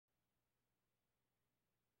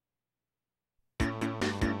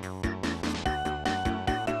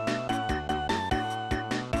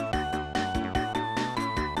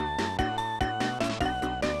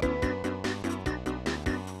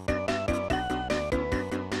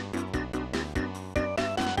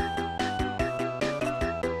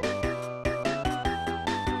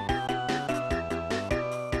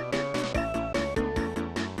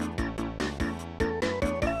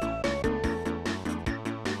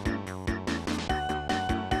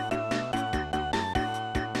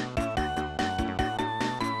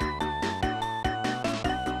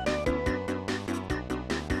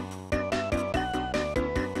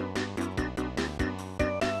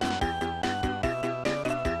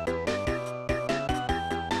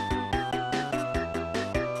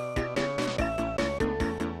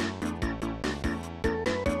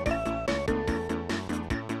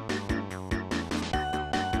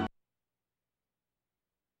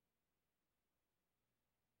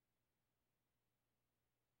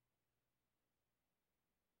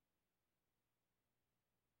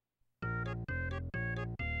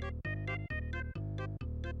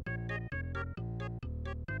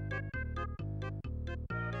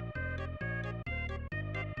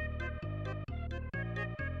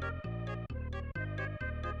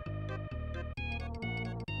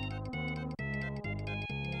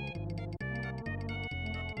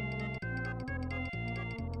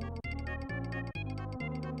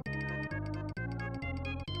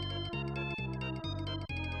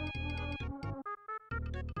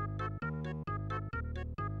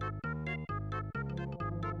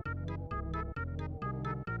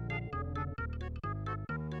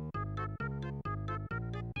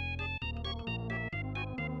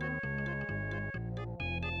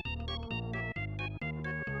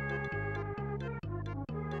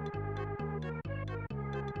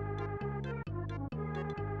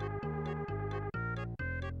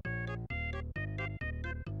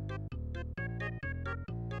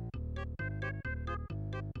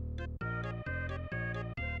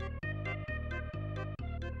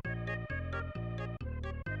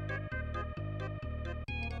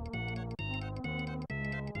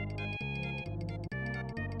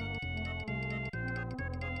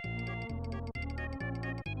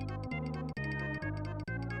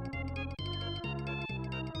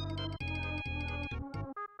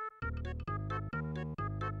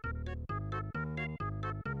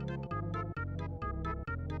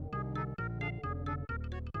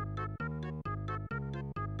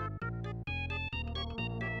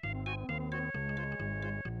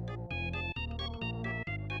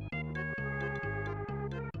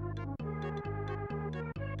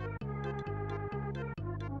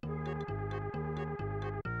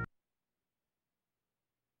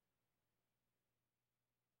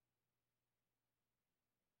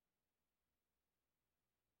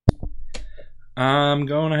I'm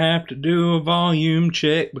gonna have to do a volume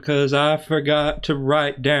check because I forgot to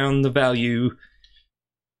write down the value.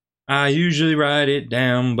 I usually write it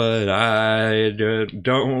down, but I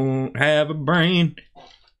don't have a brain.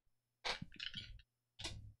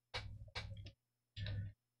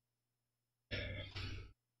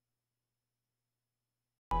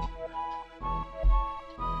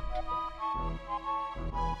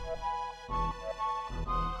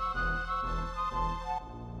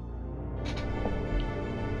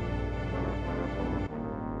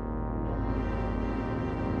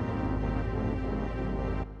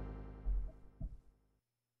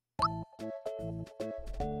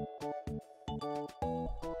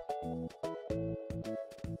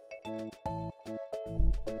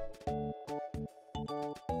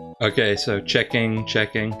 Okay, so checking.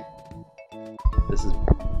 This is,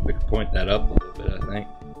 we can point that up a little bit, I think.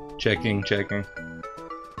 Checking.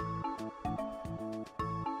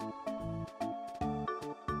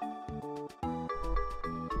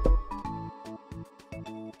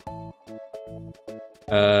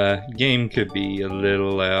 Game could be a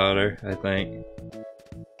little louder, I think.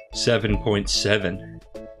 7.7.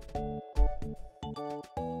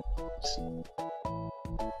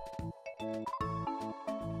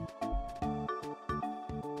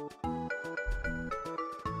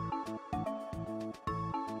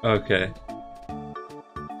 Okay.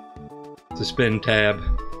 Suspend tab.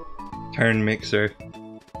 Turn mixer.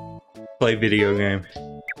 Play video game.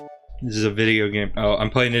 This is a video game. Oh, I'm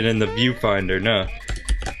playing it in the viewfinder.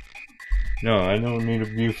 No, I don't need a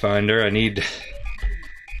viewfinder. I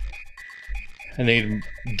need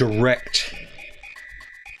direct.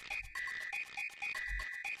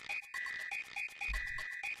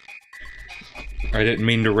 I didn't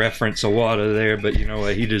mean to reference Awada there, but you know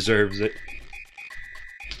what? He deserves it.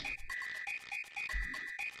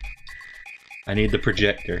 I need the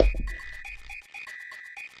projector.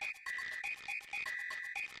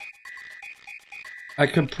 I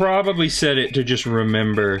could probably set it to just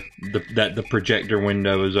remember that the projector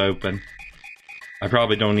window is open. I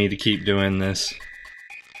probably don't need to keep doing this.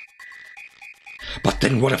 But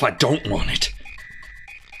then what if I don't want it?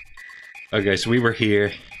 Okay, so we were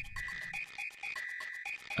here.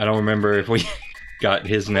 I don't remember if we got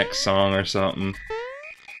his next song or something.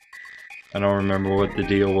 I don't remember what the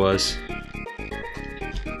deal was.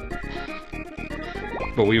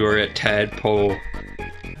 But we were at Tadpole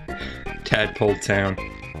Town.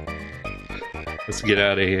 Let's get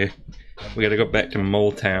out of here. We gotta go back to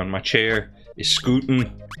Mole Town. My chair is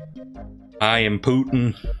scooting. I am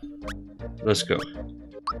Putin. Let's go.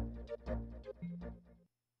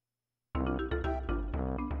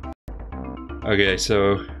 Okay,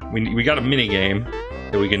 so we got a mini game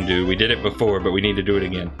that we can do. We did it before, but we need to do it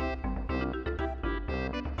again.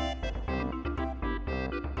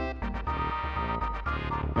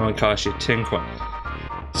 Only cost you 10 coins.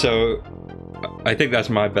 So I think that's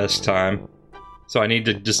my best time. So I need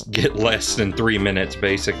to just get less than 3 minutes,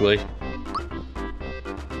 basically.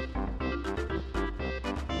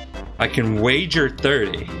 I can wager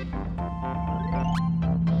 30.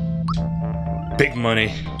 Big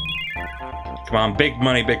money. Come on, big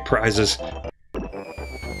money, big prizes.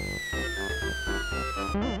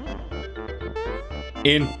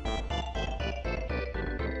 In.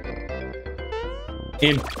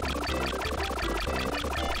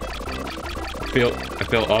 I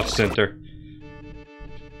feel off center.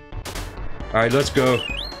 Alright, let's go.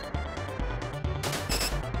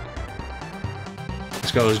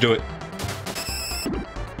 Let's do it.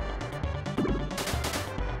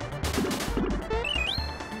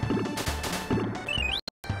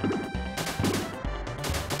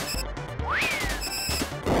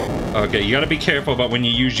 Okay, you gotta be careful about when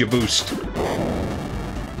you use your boost.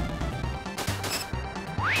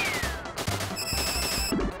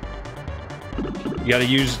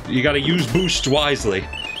 You gotta use boost wisely.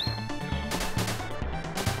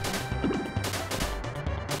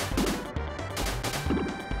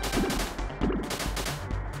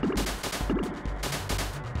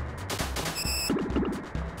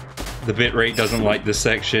 The bitrate doesn't like this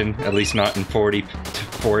section, at least not in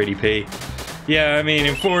 480p. Yeah, I mean,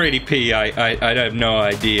 in 480p, I have no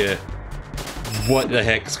idea what the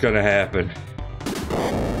heck's gonna happen.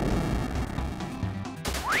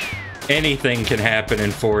 Anything can happen in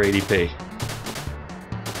 480p.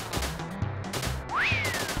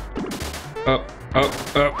 Up.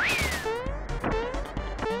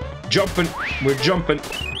 Jumping. We're jumping.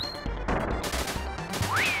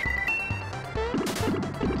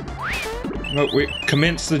 No, we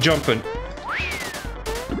commence the jumping.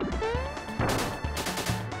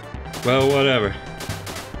 Well, whatever.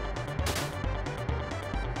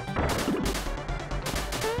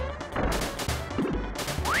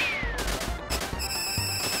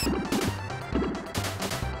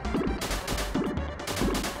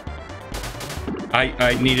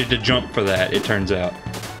 I needed to jump for that, it turns out.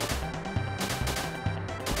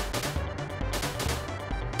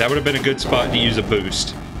 That would have been a good spot to use a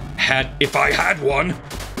boost. If I had one!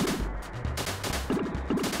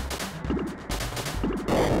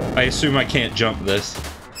 I assume I can't jump this.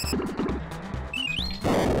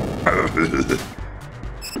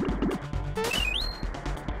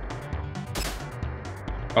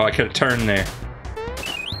 Oh, I could have turned there.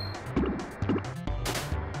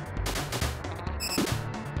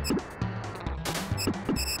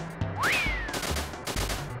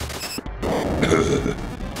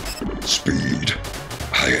 Speed.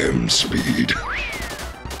 I am speed.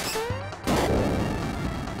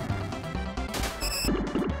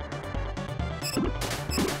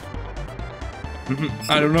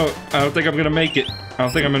 I don't know. I don't think I'm gonna make it. I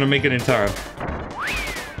don't think I'm gonna make it in time.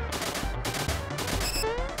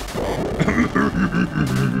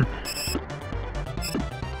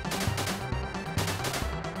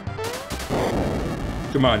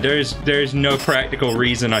 Come on, there's no practical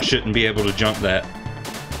reason I shouldn't be able to jump that.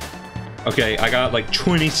 Okay, I got like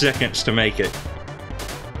 20 seconds to make it.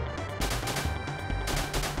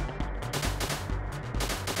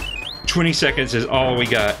 "20 seconds is all we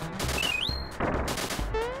got.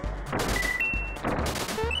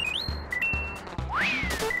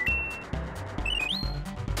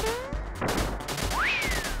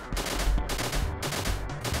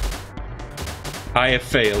 I have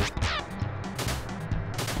failed.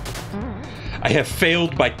 I have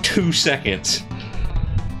failed by 2 seconds.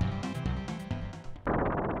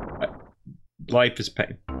 Life is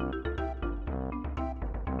pain.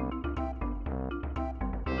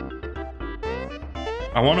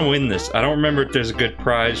 I want to win this. I don't remember if there's a good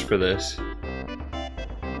prize for this.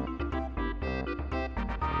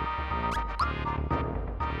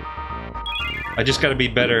 I just gotta be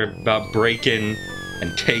better about breaking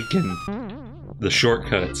and taking the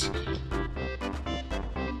shortcuts.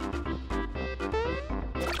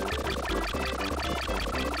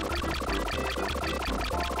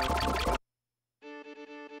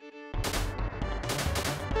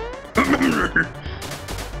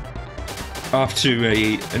 Off to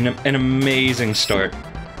an amazing start.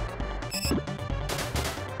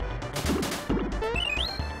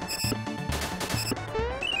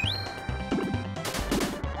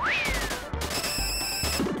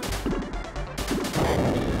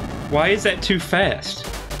 Why is that too fast?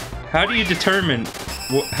 How do you determine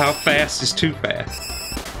how fast is too fast?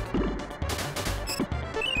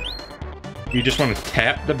 You just want to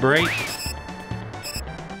tap the brake?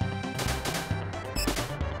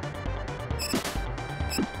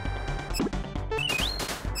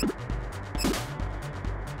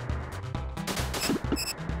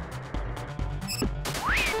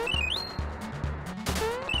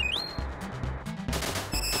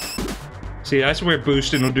 See, that's where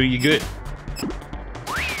boosting will do you good.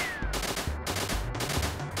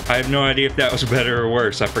 I have no idea if that was better or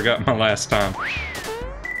worse. I forgot my last time.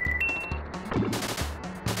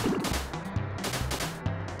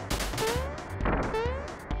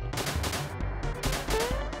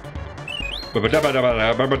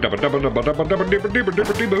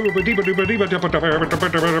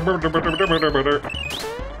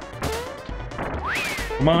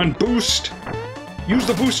 Come on, boost! Use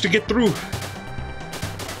the boost to get through.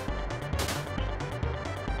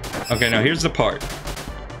 Okay, now here's the part.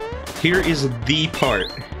 Here is the part.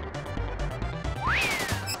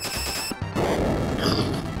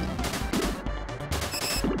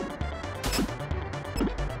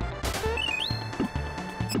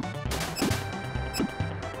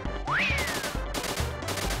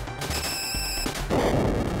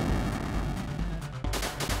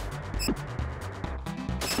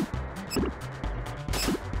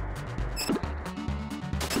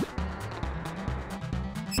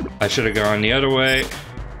 I should have gone the other way.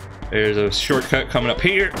 There's a shortcut coming up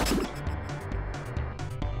here.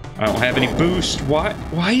 I don't have any boost. Why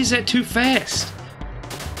is that too fast?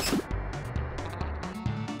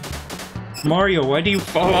 Mario, why do you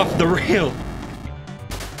fall off the rail?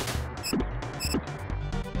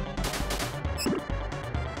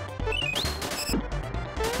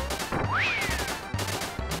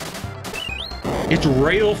 It's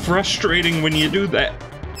rail frustrating when you do that.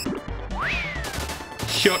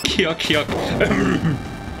 Yuck, yuck, yuck.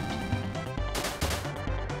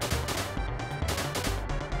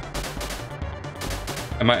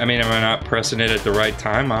 Am I not pressing it at the right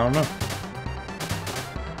time? I don't know.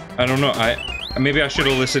 I don't know. Maybe I should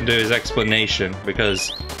have listened to his explanation,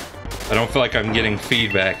 because I don't feel like I'm getting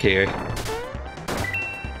feedback here.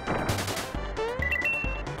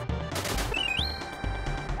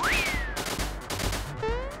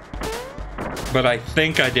 But I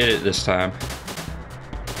think I did it this time.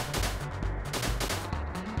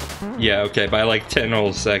 Yeah, okay, by like 10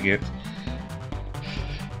 whole seconds.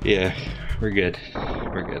 Yeah, we're good.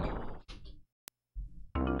 We're good.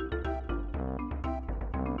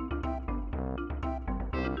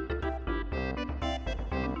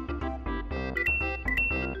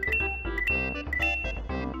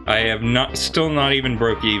 I have still not even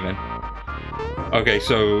broke even. Okay,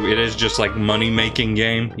 so it is just like money-making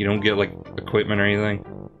game. You don't get like equipment or anything.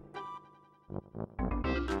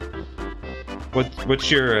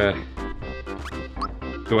 What's your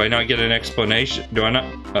do I not get an explanation? Do I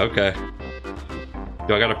not? Okay.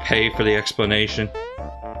 Do I gotta pay for the explanation?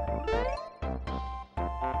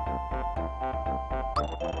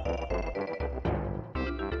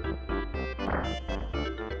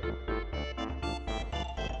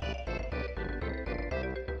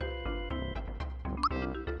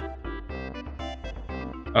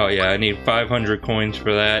 Oh yeah, I need 500 coins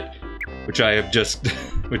for that, which I have just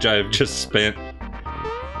spent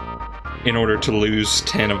in order to lose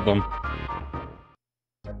 10 of them.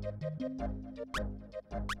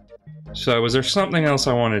 So was there something else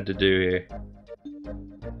I wanted to do here?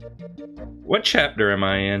 What chapter am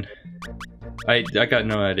I in? I got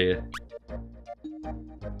no idea.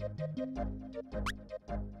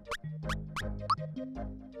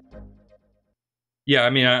 Yeah, I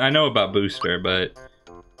mean, I know about Booster, but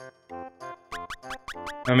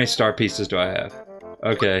how many star pieces do I have?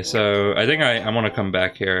 Okay, so I think I want to come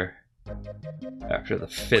back here after the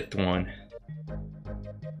 5th one.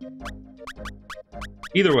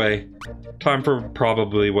 Either way, time for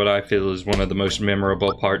probably what I feel is one of the most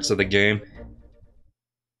memorable parts of the game.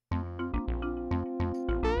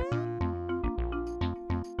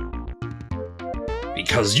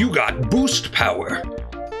 Because you got boost power!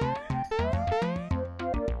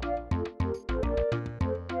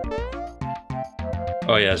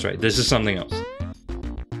 Oh yeah, that's right. This is something else.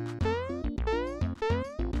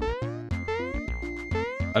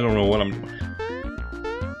 I don't know what I'm doing.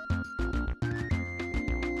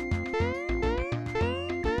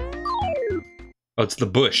 Oh, it's the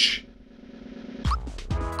bush.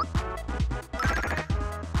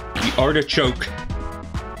 The artichoke.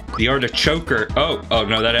 The artichoker. Oh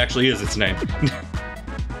no, that actually is its name.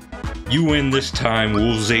 You win this time,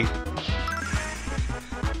 Woolsey.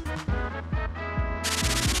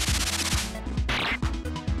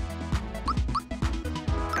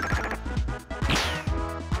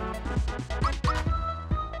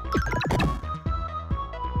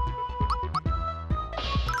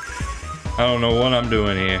 I don't know what I'm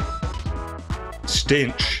doing here.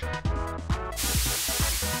 Stench.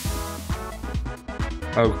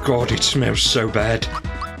 Oh god, it smells so bad.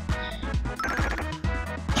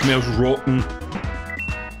 It smells rotten.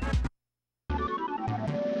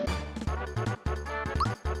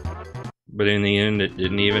 But in the end, it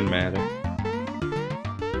didn't even matter.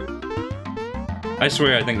 I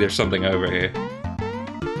swear I think there's something over here.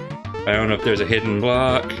 I don't know if there's a hidden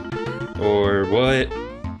block, or what.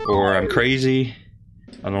 Or I'm crazy.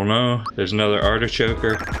 I don't know. There's another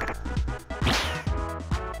artichoker.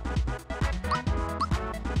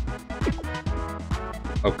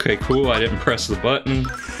 Okay, cool. I didn't press the button.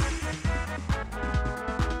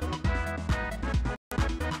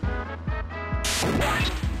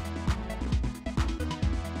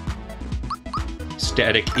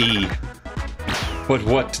 Static E. But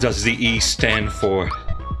what does the E stand for?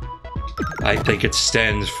 I think it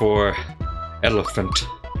stands for elephant.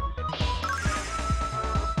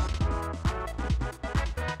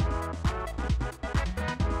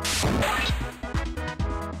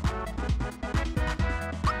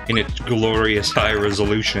 In its glorious high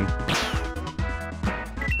resolution.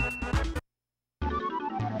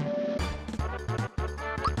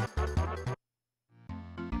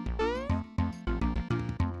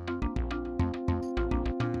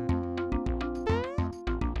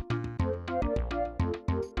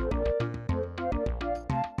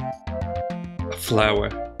 A flower.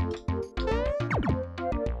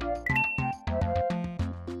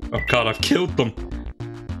 Oh god, I've killed them.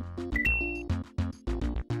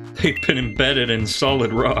 They've been embedded in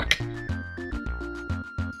solid rock.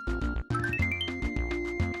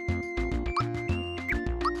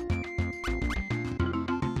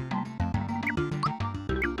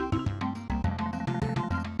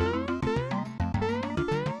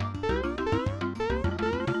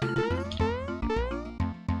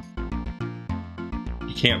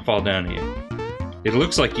 You can't fall down here. It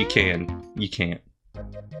looks like you can. You can't.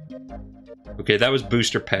 Okay, that was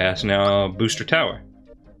Booster Pass. Now, Booster Tower.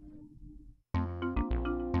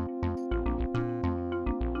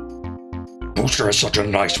 Booster is such a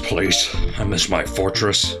nice place. I miss my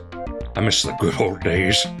fortress. I miss the good old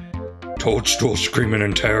days. Toadstool screaming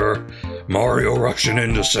in terror. Mario rushing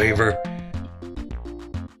in to save her.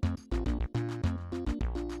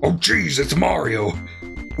 Oh jeez, it's Mario!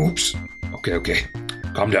 Oops. Okay.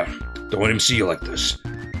 Calm down. Don't let him see you like this.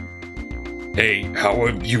 Hey, how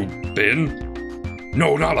have you been?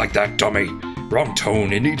 No, not like that, dummy. Wrong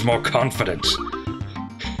tone. It needs more confidence.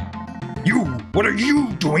 You! What are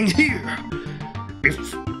you doing here?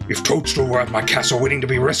 If Toadstool were at my castle waiting to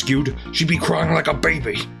be rescued, she'd be crying like a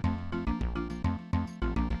baby.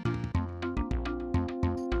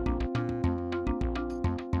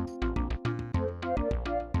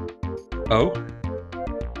 Oh?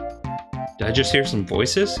 Did I just hear some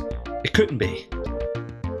voices? It couldn't be.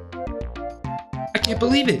 I can't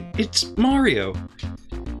believe it! It's Mario!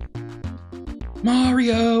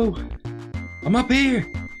 Mario! I'm up here!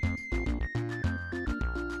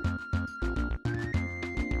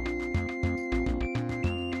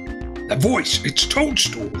 That voice! It's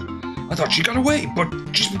Toadstool! I thought she got away, but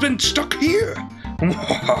she's been stuck here!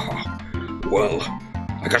 Well,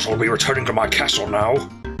 I guess I'll be returning to my castle now.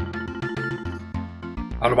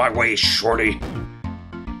 Out of my way, shorty!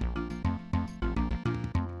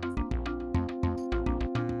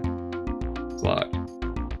 It's locked.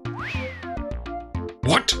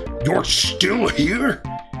 What? You're still here?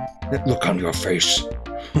 That look on your face.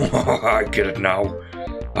 I get it now.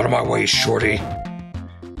 Out of my way, shorty.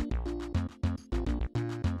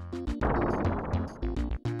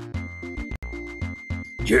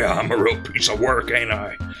 Yeah, I'm a real piece of work, ain't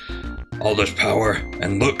I? All this power,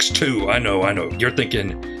 and looks too, I know. You're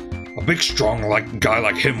thinking, a big strong guy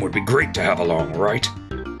like him would be great to have along, right?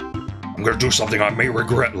 I'm gonna do something I may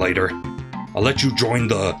regret later. I'll let you join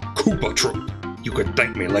the Koopa Troop. You could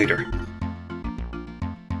thank me later.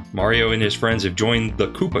 Mario and his friends have joined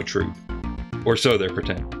the Koopa Troop. Or so they're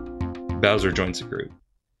pretending. Bowser joins the group.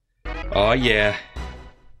 Oh yeah.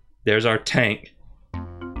 There's our tank.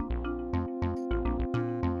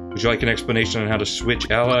 Would you like an explanation on how to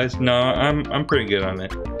switch allies? No, I'm pretty good on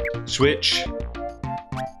it. Switch.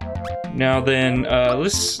 Now then,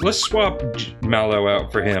 let's swap Mallow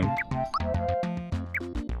out for him.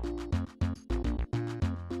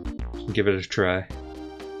 Give it a try.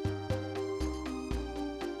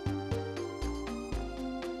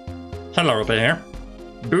 Hello there.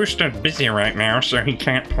 Booster's busy right now, so he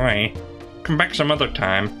can't play. Come back some other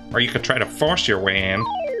time, or you could try to force your way in.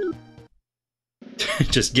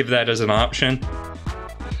 Just give that as an option.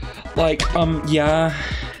 Like, yeah,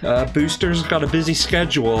 Booster's got a busy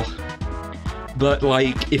schedule. But,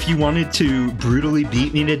 like, if you wanted to brutally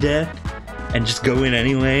beat me to death and just go in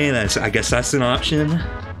anyway, I guess that's an option.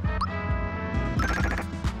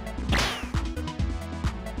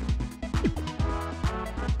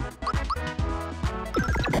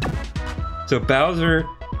 So Bowser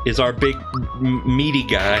is our big meaty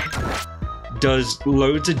guy. Does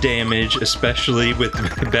loads of damage, especially with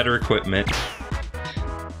better equipment.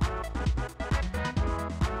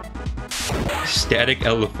 Static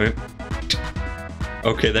elephant.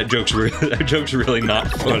 Okay, that joke's really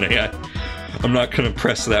not funny. I'm not gonna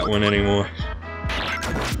press that one anymore.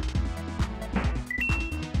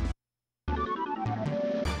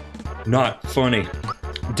 Not funny.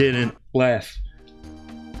 Didn't laugh.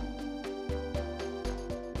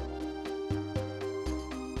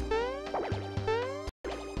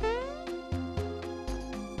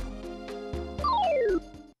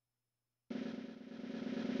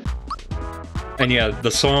 And yeah, the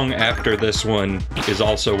song after this one is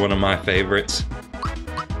also one of my favorites.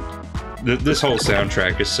 This whole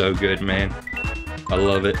soundtrack is so good, man. I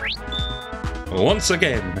love it. Once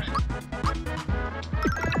again.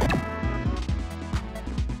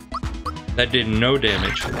 That did no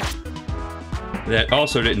damage. That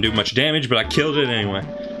also didn't do much damage, but I killed it anyway.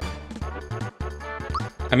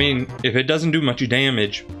 I mean, if it doesn't do much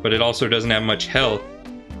damage, but it also doesn't have much health...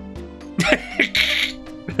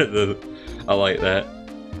 I like that.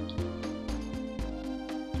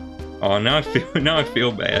 Oh, now I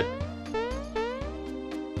feel bad.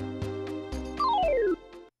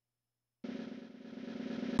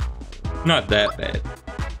 Not that bad.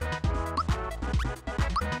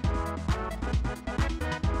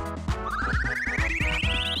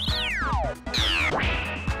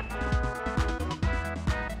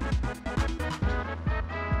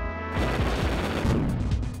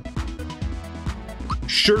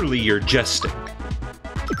 Surely you're jesting.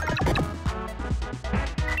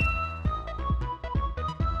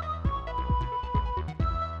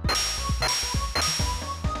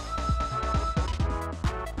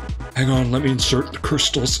 Hang on, let me insert the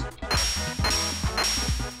crystals.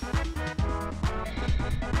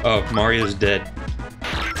 Oh, Mario's dead.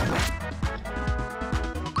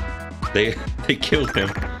 They killed him.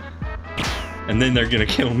 And then they're gonna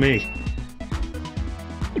kill me.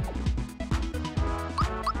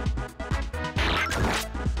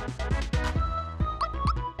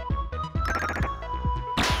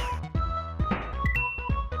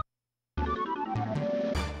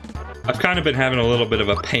 I've kind of been having a little bit of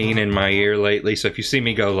a pain in my ear lately, so if you see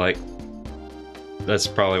me go like... That's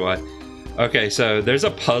probably why. Okay, so there's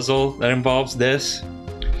a puzzle that involves this.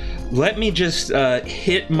 Let me just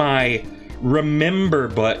hit my remember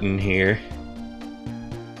button here.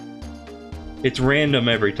 It's random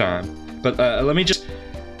every time. But let me just,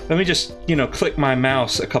 you know, click my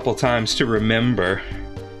mouse a couple times to remember,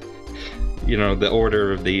 you know, the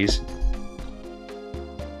order of these.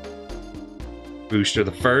 Booster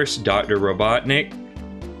the first, Dr. Robotnik.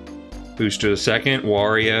 Booster the second,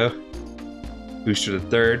 Wario. Booster the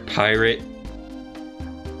third, Pirate.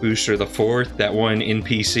 Booster the fourth, that one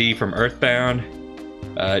NPC from Earthbound.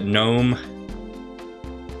 Gnome.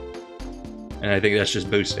 And I think that's just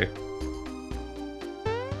Booster.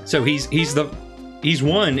 So he's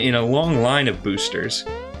one in a long line of boosters.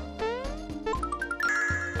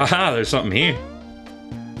 Aha, there's something here.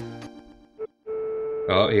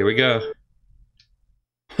 Oh, here we go.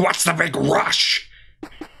 What's the big rush?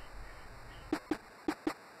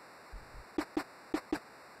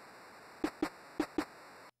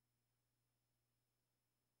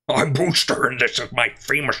 I'm Booster, and this is my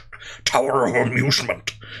famous Tower of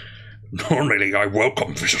Amusement. Normally, I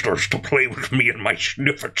welcome visitors to play with me and my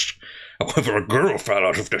sniffets. However, a girl fell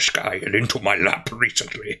out of the sky and into my lap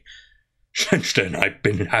recently. Since then, I've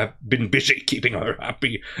been busy keeping her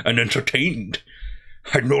happy and entertained.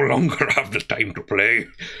 I no longer have the time to play,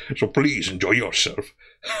 so please enjoy yourself.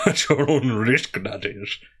 At your own risk, that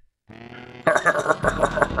is.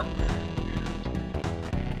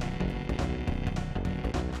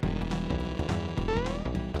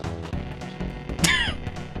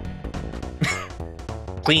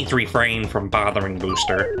 Please refrain from bothering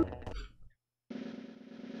Booster.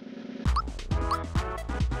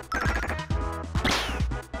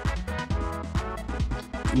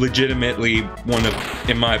 Legitimately one of,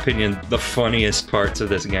 in my opinion, the funniest parts of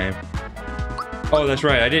this game. Oh, that's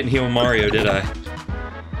right, I didn't heal Mario, did I?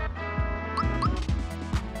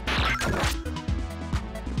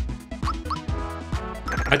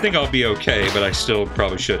 I think I'll be okay, but I still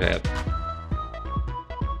probably should have.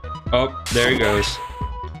 Oh, there he goes.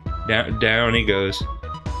 Down he goes.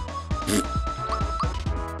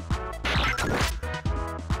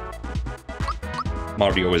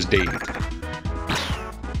 Mario is dead.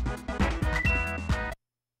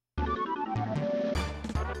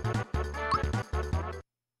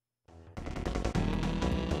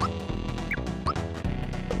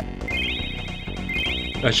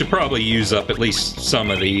 I should probably use up at least some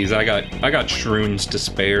of these. I got shrooms to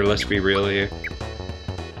spare, let's be real here.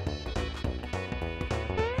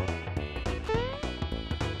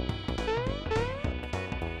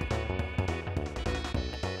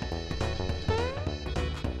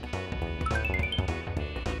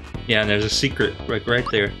 Yeah, and there's a secret right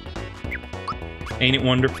there. Ain't it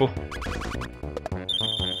wonderful?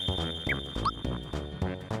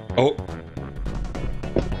 Oh.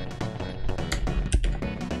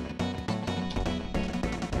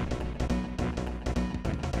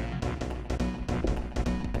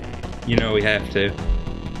 You know we have to.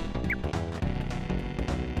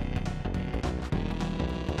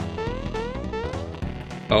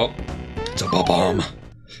 Oh. It's a bomb.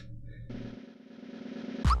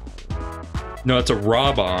 No, it's a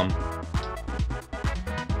raw bomb.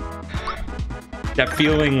 That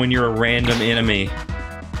feeling when you're a random enemy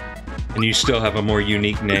and you still have a more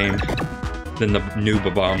unique name than the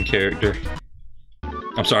Nooba Bomb character.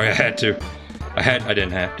 I'm sorry, I had to. I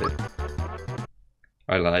didn't have to.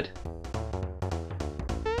 I lied.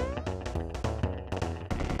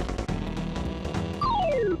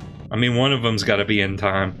 I mean, one of them's gotta be in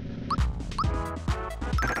time.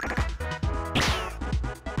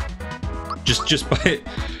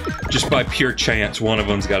 Just by pure chance, one of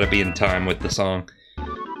them's gotta be in time with the song.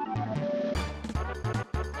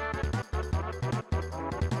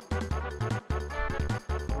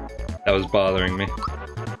 That was bothering me.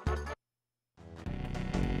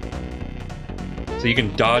 So you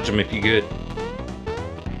can dodge them if you good.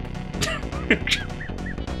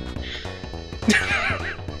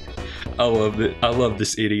 I love it. I love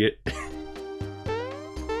this idiot.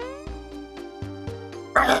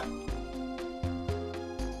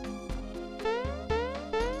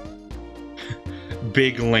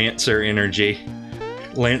 Big Lancer energy.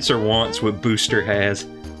 Lancer wants what Booster has.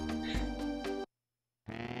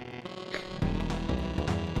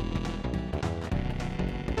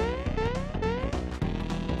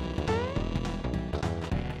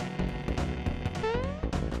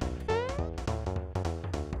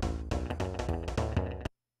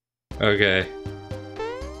 Okay.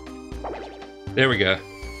 There we go.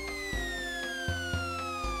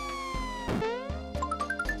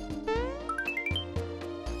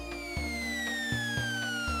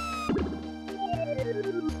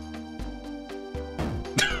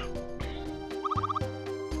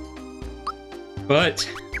 But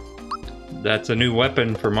that's a new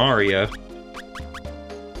weapon for Mario.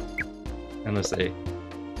 And let's see.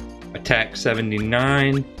 Attack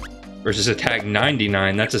 79 versus attack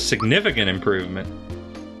 99. That's a significant improvement.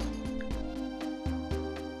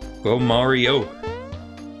 Go Mario.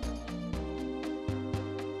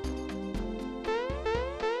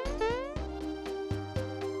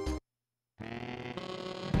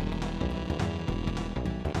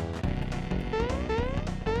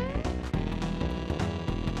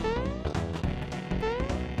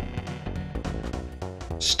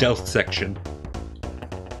 Stealth section.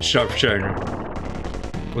 Sharpshooter.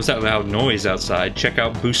 What's that loud noise outside? Check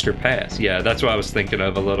out Booster Pass. Yeah, that's what I was thinking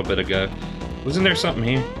of a little bit ago. Wasn't there something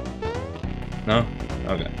here? No?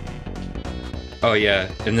 Okay. Oh yeah,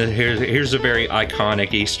 and then here's a very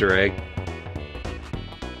iconic Easter egg.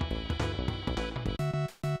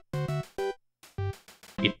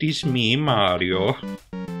 It is me, Mario.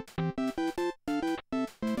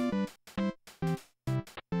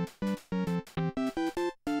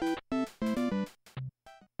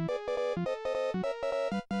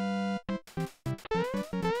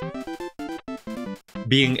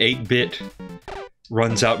 Being 8-bit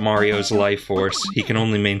runs out Mario's life force. He can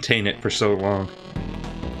only maintain it for so long.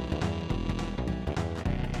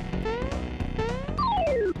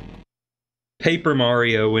 Paper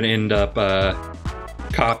Mario would end up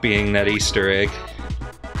copying that Easter egg.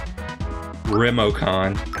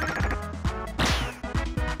 Rimocon.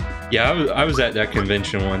 Yeah, I was at that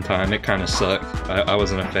convention one time. It kind of sucked. I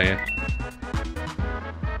wasn't a fan.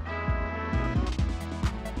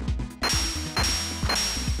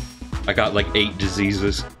 I got like 8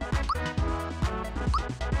 diseases.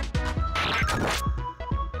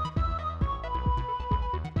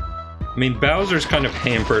 I mean, Bowser's kind of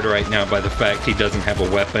hampered right now by the fact he doesn't have a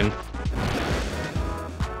weapon.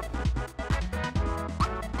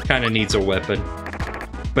 Kind of needs a weapon.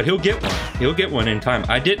 But he'll get one. He'll get one in time.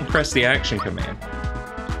 I didn't press the action command.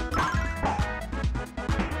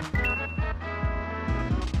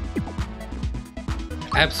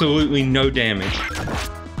 Absolutely no damage.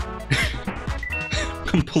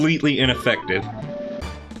 Completely ineffective.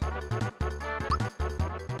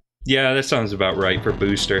 Yeah, that sounds about right for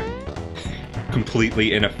Booster.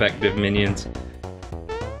 Completely ineffective minions.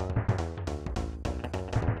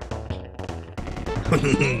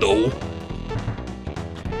 No.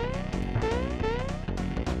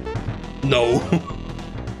 No.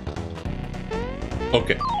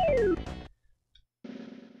 Okay.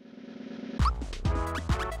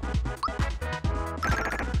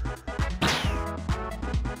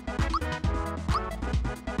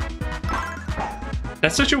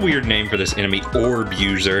 That's such a weird name for this enemy, Orb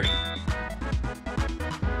User.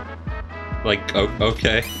 Like, oh,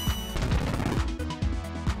 okay.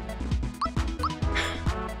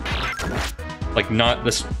 Like, not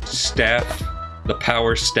the staff, the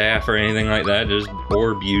power staff or anything like that, just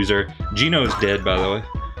Orb User. Gino's dead, by the way.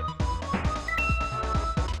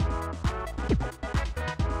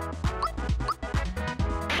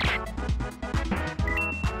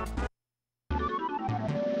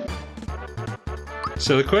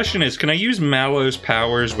 So the question is, can I use Mallow's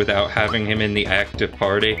powers without having him in the active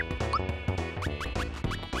party?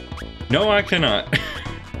 No, I cannot.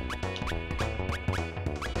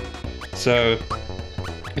 So,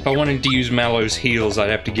 if I wanted to use Mallow's heals, I'd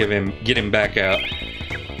have to get him back out.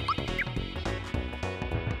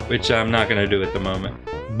 Which I'm not gonna do at the moment.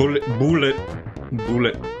 Bullet.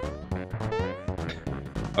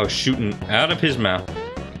 Oh, shooting out of his mouth.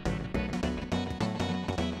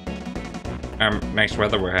 Nice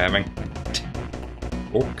weather we're having.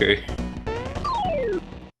 Okay.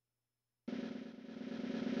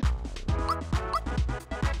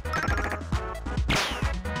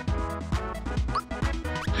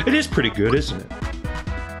 It is pretty good, isn't it?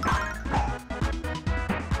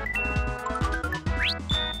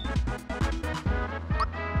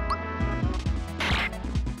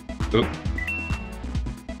 Oh.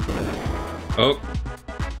 Oh.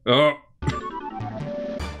 Oh.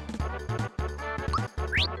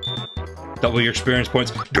 Double your experience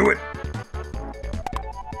points. Do it.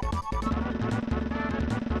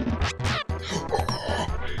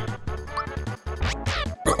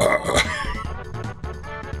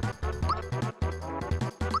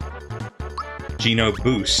 Gino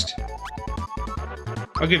boost.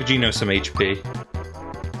 I'll give Gino some HP.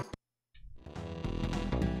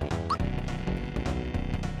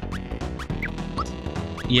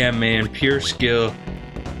 Yeah, man, pure skill.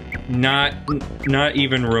 Not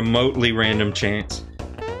even remotely random chance.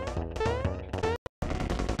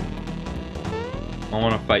 I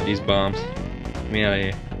want to fight these bombs. Get me out of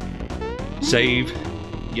here. Save.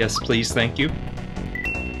 Yes, please, thank you.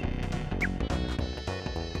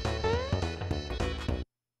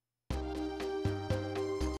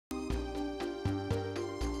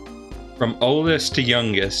 From oldest to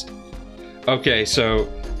youngest. Okay, so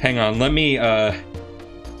hang on. Let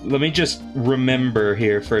me just remember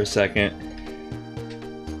here for a second.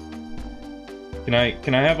 Can I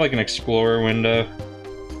have like an explorer window?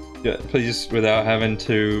 Yeah, please, without having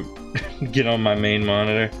to get on my main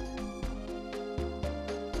monitor.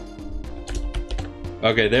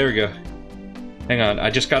 Okay, there we go. Hang on, I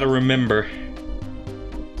just gotta remember.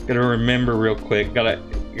 Gotta remember real quick. Gotta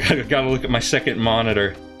look at my second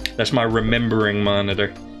monitor. That's my remembering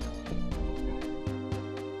monitor.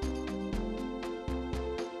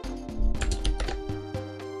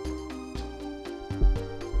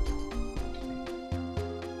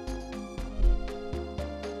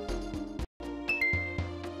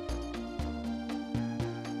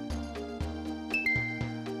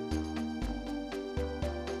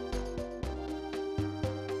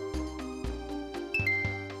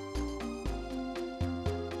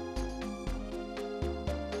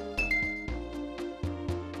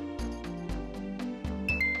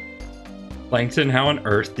 Plankton, how on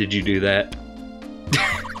earth did you do that?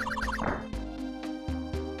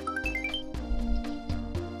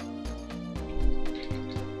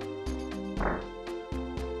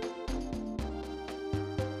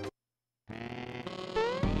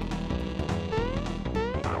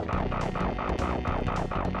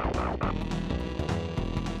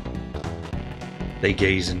 They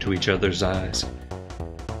gaze into each other's eyes.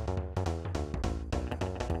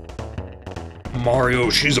 Mario,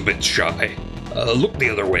 she's a bit shy. Look the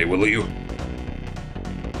other way, will you?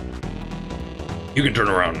 You can turn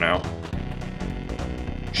around now.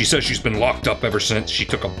 She says she's been locked up ever since she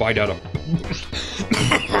took a bite out of...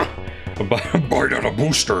 a bite out of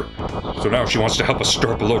Booster. So now she wants to help us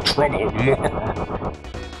stir up a little trouble more.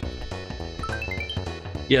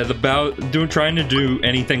 Yeah, trying to do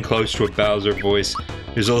anything close to a Bowser voice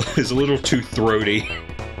is a little too throaty.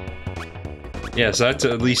 Yeah, so that's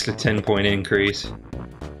at least a 10-point increase.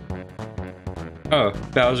 Oh,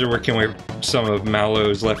 Bowser working with some of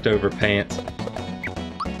Mallow's leftover pants.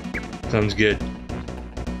 Sounds good.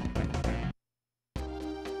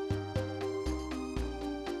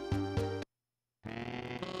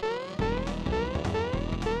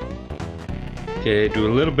 Okay, do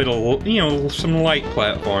a little bit of, you know, some light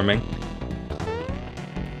platforming.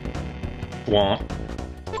 Swamp.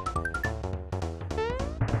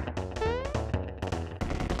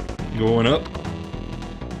 Going up.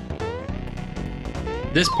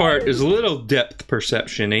 This part is a little depth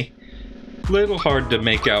perception-y. Little hard to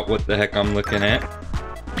make out what the heck I'm looking at.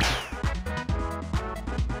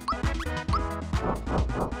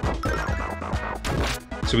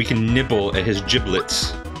 So we can nibble at his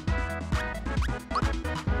giblets.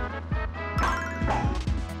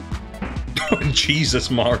 Oh,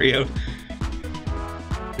 Jesus, Mario.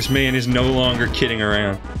 This man is no longer kidding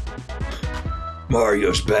around.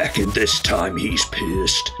 Mario's back, and this time he's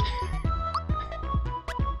pissed.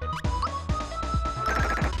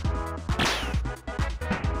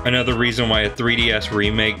 Another reason why a 3DS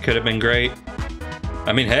remake could have been great.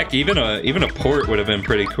 I mean, heck, even a port would have been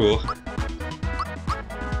pretty cool.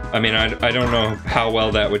 I mean, I don't know how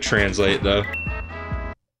well that would translate, though.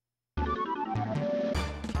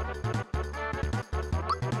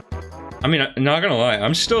 I mean, not gonna lie,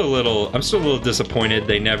 I'm still a little disappointed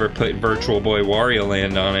they never put Virtual Boy Wario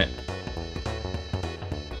Land on it.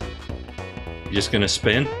 You just gonna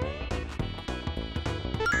spin?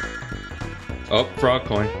 Oh, frog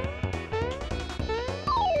coin.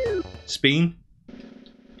 Spin?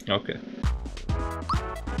 Okay.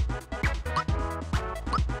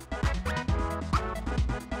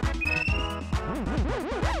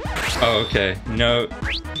 Oh, okay.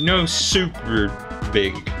 No super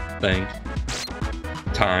big thing.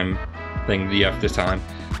 Time thing you have to time.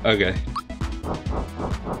 Okay.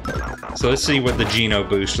 So let's see what the Geno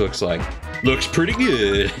boost looks like. Looks pretty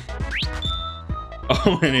good.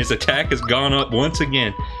 Oh, and his attack has gone up once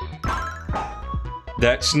again.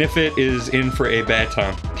 That Sniffit is in for a bad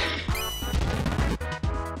time.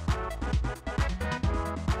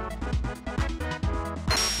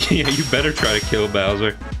 Yeah, you better try to kill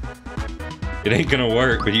Bowser. It ain't gonna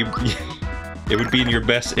work, but it would be in your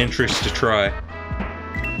best interest to try.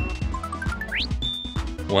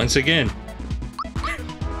 Once again.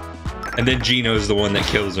 And then Geno's the one that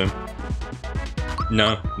kills him.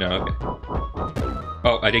 No, okay.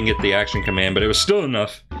 Oh, I didn't get the action command, but it was still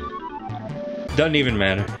enough. Doesn't even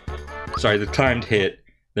matter. Sorry, the timed hit.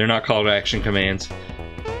 They're not called action commands.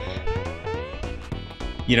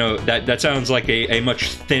 You know, that sounds like a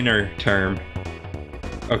much thinner term.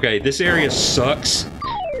 Okay, this area sucks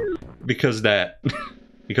because of that.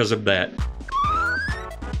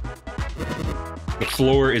 The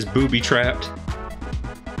floor is booby-trapped.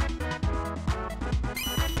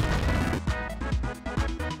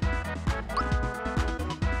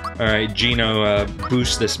 Alright, Gino,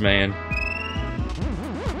 boost this man.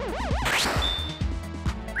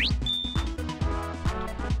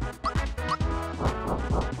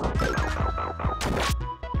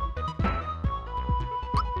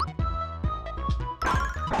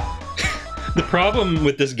 The problem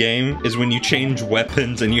with this game is when you change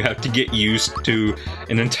weapons and you have to get used to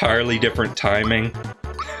an entirely different timing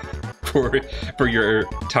for your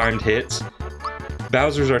timed hits.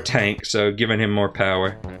 Bowser's our tank, so giving him more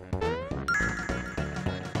power.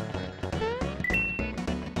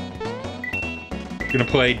 Gonna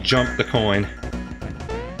play Jump the Coin.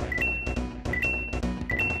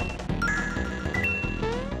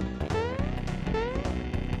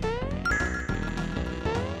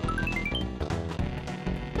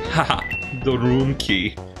 Haha, the room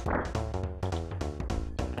key.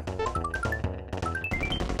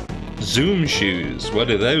 Zoom shoes, what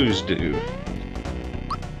do those do?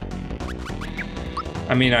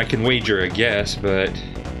 I mean, I can wager a guess, but...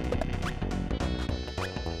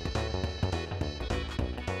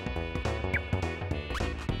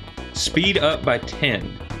 Speed up by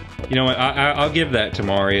 10. You know what, I'll give that to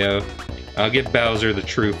Mario. I'll give Bowser the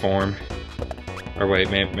true form. Or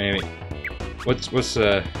wait, maybe... What's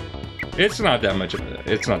it's not that much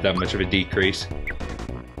of a decrease.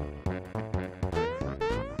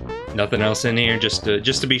 Nothing else in here, just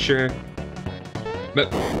to be sure.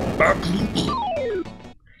 But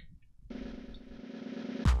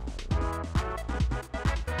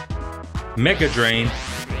Mega Drain.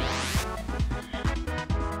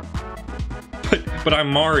 But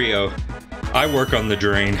I'm Mario. I work on the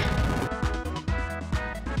drain.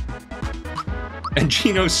 And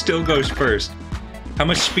Gino still goes first. How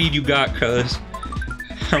much speed you got, cuz?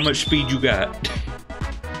 How much speed you got?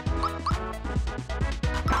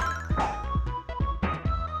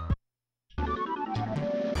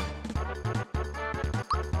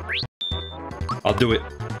 I'll do it.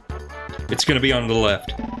 It's gonna be on the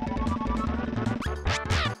left.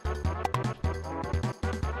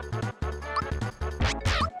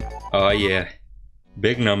 Oh yeah.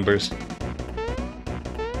 Big numbers.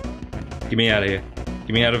 Get me out of here.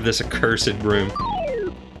 Get me out of this accursed room.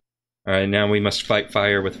 Alright, now we must fight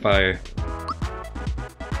fire with fire.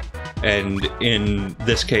 And in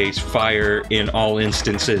this case, fire in all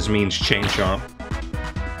instances means chain chomp.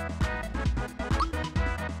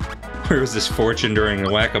 Where was this fortune during the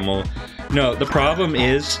whack-a-mole? No, the problem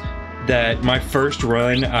is that my first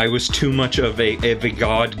run, I was too much of a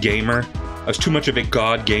god gamer. I was too much of a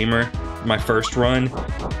god gamer my first run.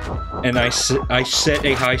 And I set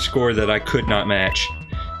a high score that I could not match.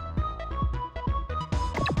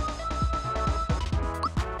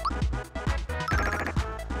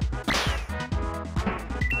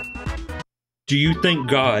 Do you think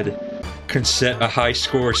God can set a high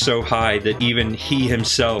score so high that even he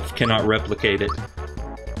himself cannot replicate it?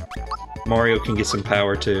 Mario can get some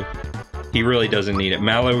power too. He really doesn't need it.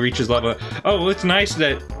 Mallow reaches level... Oh, well, it's nice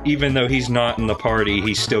that even though he's not in the party,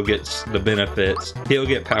 he still gets the benefits. He'll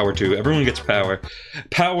get power too. Everyone gets power.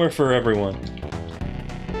 Power for everyone.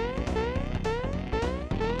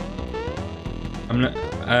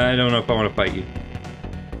 I don't know if I want to fight you.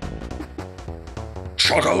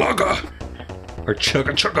 Chugga-lugga! Or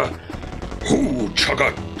chugga-chugga. Ooh,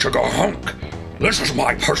 chugga hunk. This is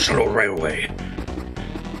my personal railway.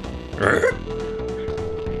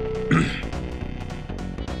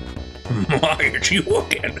 My, it's you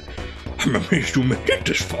again. I'm amazed you made it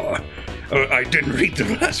this far. I didn't read the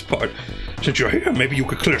last part. Since you're here, maybe you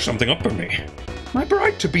could clear something up for me. My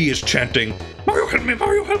bride-to-be is chanting, Mario, help me,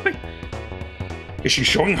 Mario, help me. Is she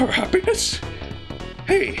showing her happiness?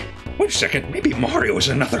 Hey, wait a second, maybe Mario is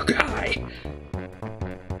another guy.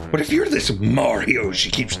 But if you're this Mario she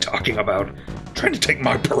keeps talking about, trying to take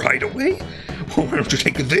my bride away, well, why don't you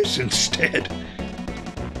take this instead?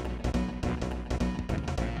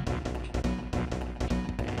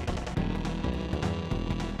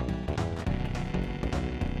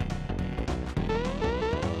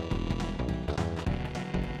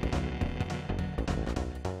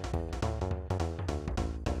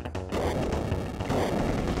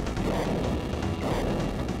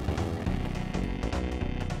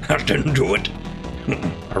 That didn't do it.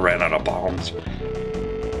 I ran out of bombs.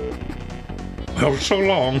 Well, so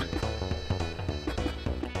long.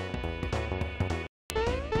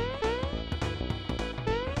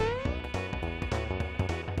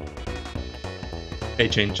 Hey,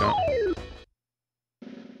 Chain Chomp.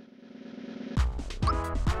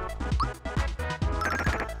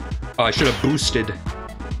 Oh, I should have boosted.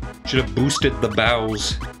 Should have boosted the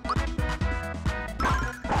bows.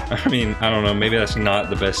 I mean, I don't know, maybe that's not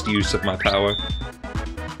the best use of my power.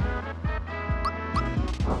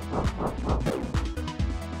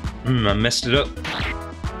 I messed it up.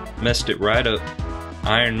 Messed it right up.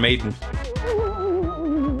 Iron Maiden.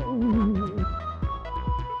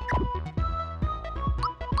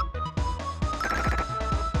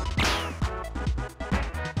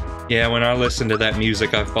 Yeah, when I listen to that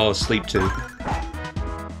music, I fall asleep too.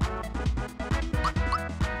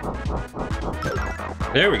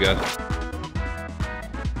 There we go.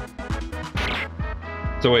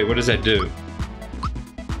 So wait, what does that do?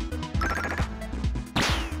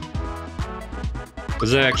 What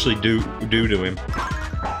does that actually do to him?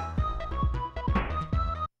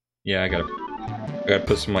 Yeah, I gotta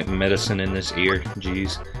put some like medicine in this ear.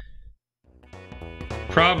 Jeez.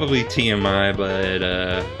 Probably TMI, but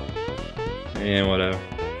yeah, whatever.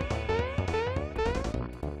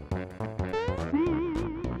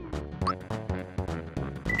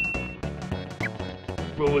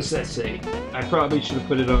 What was that say? I probably should have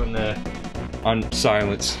put it on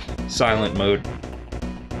silent mode,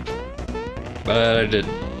 but I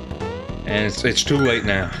didn't, and it's too late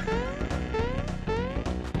now.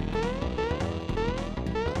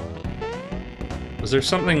 Was there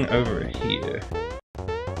something over here?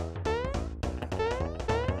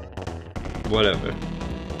 Whatever.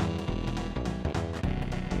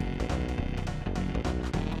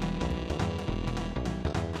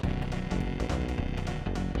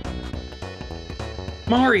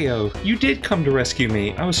 Mario, you did come to rescue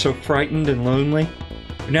me. I was so frightened and lonely.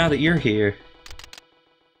 But now that you're here...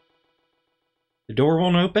 The door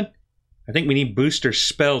won't open? I think we need Booster's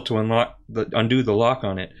spell to undo the lock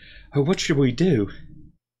on it. Oh, what should we do?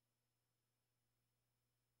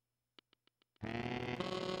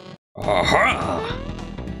 Aha!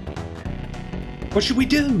 What should we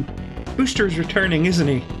do? Booster's returning, isn't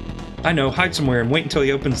he? I know, hide somewhere and wait until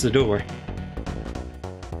he opens the door.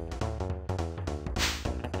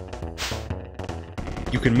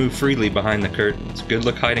 You can move freely behind the curtains. Good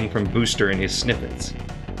luck hiding from Booster and his snippets.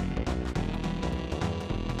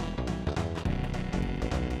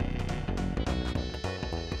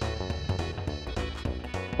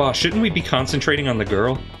 Boss, shouldn't we be concentrating on the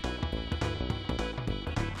girl?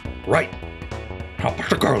 Right. I'll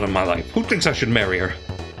put a girl in my life. Who thinks I should marry her?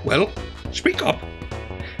 Well, speak up.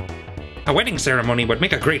 A wedding ceremony would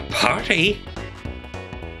make a great party.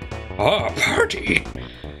 Oh, a party?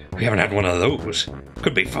 We haven't had one of those.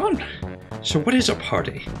 Could be fun. So what is a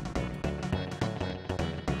party?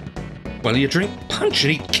 Well, you drink punch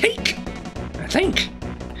and eat cake, I think.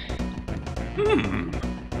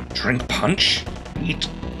 Drink punch, eat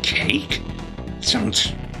cake?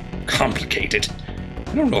 Sounds complicated.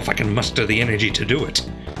 I don't know if I can muster the energy to do it.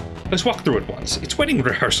 Let's walk through it once. It's wedding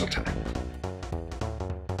rehearsal time.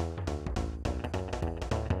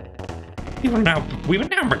 We will now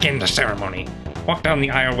begin the ceremony. Walk down the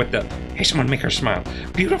aisle with the... Hey, someone make her smile.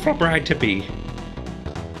 Beautiful bride-to-be.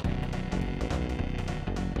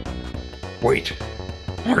 Wait.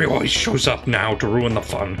 Mario always shows up now to ruin the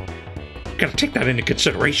fun. Gotta take that into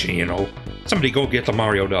consideration, you know. Somebody go get the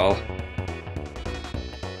Mario doll.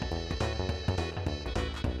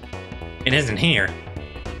 It isn't here.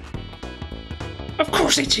 Of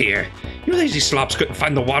course it's here. You lazy slops couldn't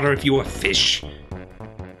find the water if you were a fish.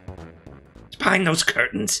 It's behind those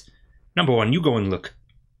curtains. Number one, you go and look.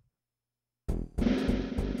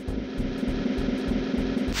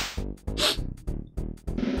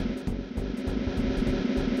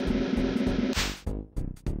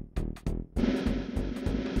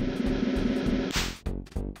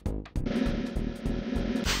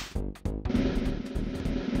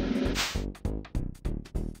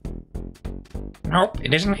 Nope,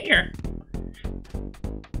 it isn't here.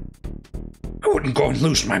 I wouldn't go and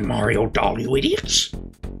lose my Mario doll, you idiots.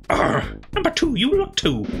 Number two, you look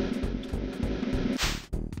too.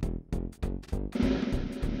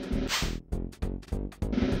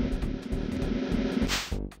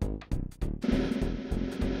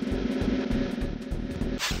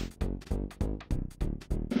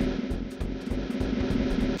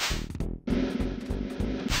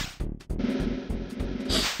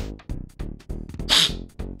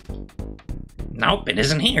 Nope, it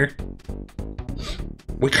isn't here.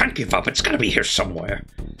 We can't give up. It's gotta be here somewhere.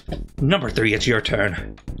 Number 3, it's your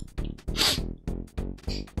turn.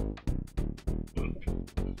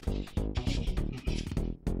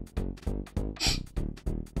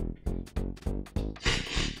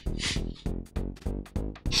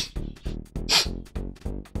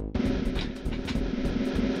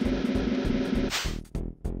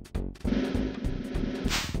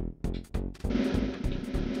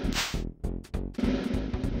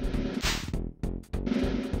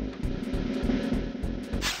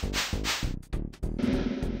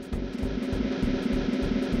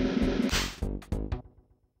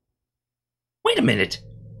 Wait a minute.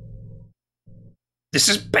 This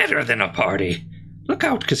is better than a party. Look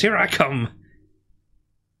out, because here I come.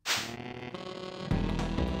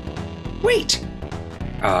 Wait!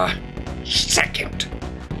 Second.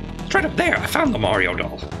 It's right up there. I found the Mario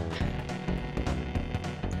doll.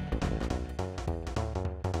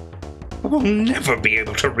 I will never be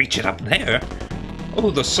able to reach it up there. Oh,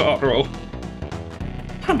 the sorrow.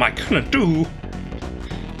 What am I gonna do?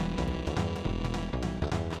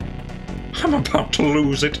 I'm about to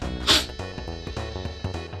lose it.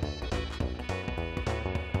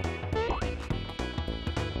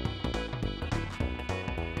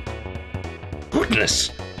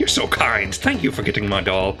 Goodness, you're so kind. Thank you for getting my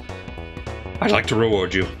doll. I'd like to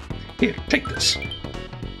reward you. Here, take this.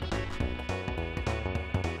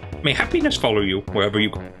 May happiness follow you wherever you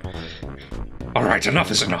go. All right, enough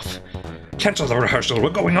is enough. Cancel the rehearsal. We're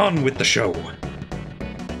going on with the show.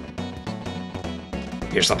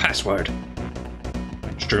 Here's the password.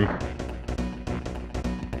 Stream.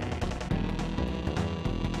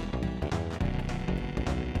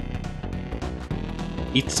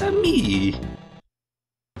 It's a me.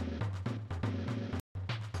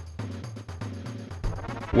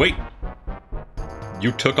 Wait.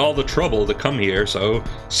 You took all the trouble to come here, so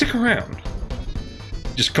stick around.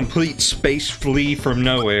 Just complete space flee from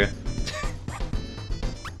nowhere.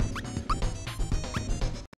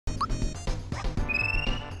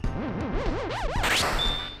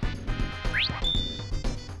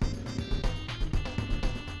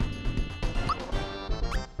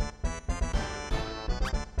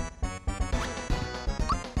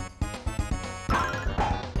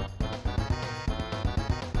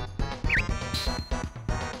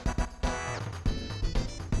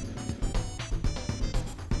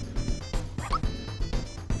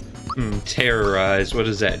 Terrorize, what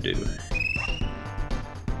does that do?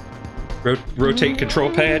 Rotate control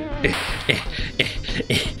pad?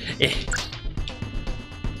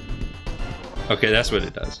 Okay, that's what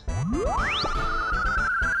it does.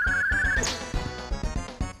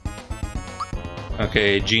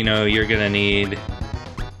 Okay, Gino, you're gonna need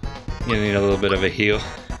a little bit of a heal.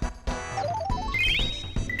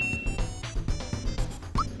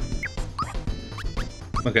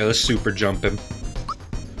 Okay, let's super jump him.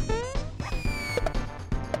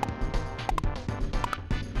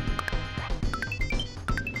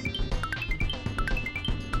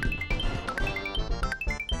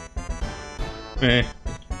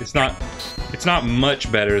 It's not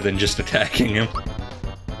much better than just attacking him.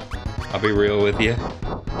 I'll be real with you.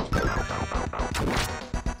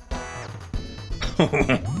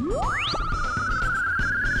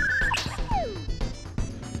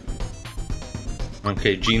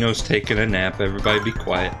 Okay, Gino's taking a nap. Everybody be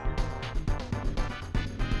quiet.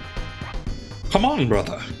 Come on,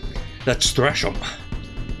 brother. Let's thrash him.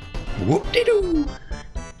 Whoop-de-doo.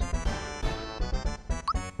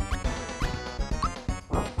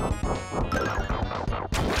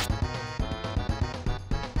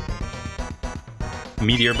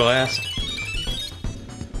 Meteor blast.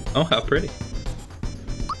 Oh, how pretty.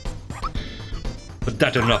 But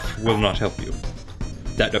that enough will not help you.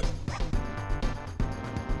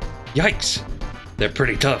 Yikes! They're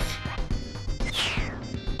pretty tough.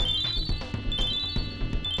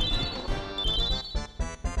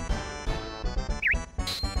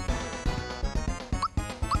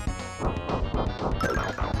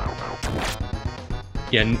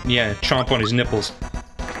 Yeah, chomp on his nipples.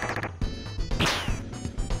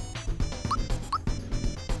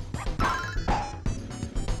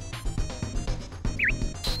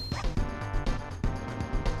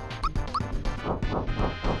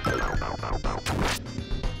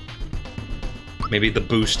 Maybe the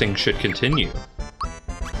boosting should continue.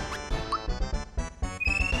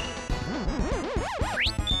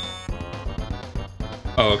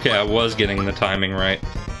 Oh, okay, I was getting the timing right.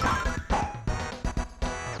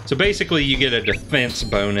 So basically, you get a defense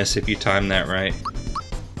bonus if you time that right.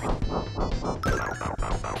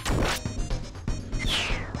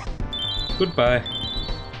 Goodbye.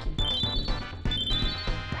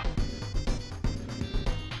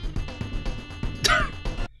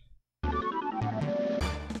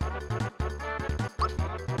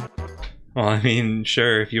 Well, I mean,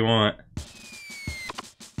 sure, if you want.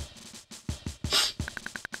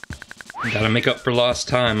 Gotta make up for lost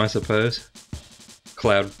time, I suppose.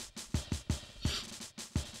 Cloud.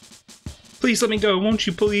 Please let me go, won't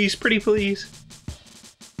you please? Pretty please.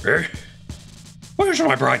 Eh? Where's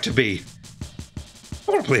my bride-to-be?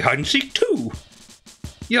 I want to play hide-and-seek too.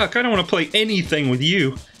 Yuck, I don't want to play anything with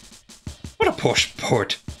you. What a posh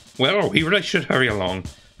port. Well, we really should hurry along.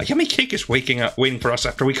 A yummy cake is waiting for us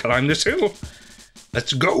after we climb this hill.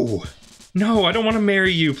 Let's go. No, I don't want to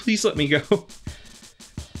marry you. Please let me go.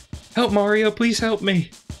 Help, Mario. Please help me.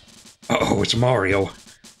 Uh-oh, it's Mario.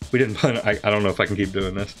 We didn't plan... I don't know if I can keep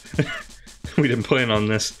doing this. We didn't plan on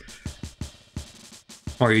this.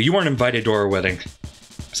 Mario, you weren't invited to our wedding.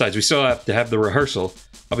 Besides, we still have to have the rehearsal.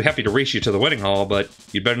 I'll be happy to race you to the wedding hall, but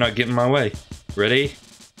you'd better not get in my way. Ready?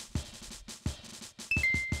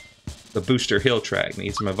 The Booster Hill track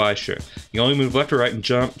needs my vice shirt. You only move left or right and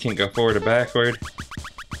jump. Can't go forward or backward.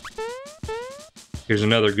 Here's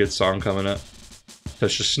another good song coming up.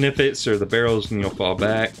 Touch the snippets or the barrels and you'll fall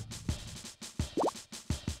back.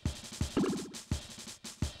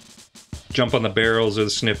 Jump on the barrels or the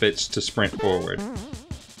snippets to sprint forward.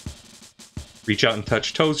 Reach out and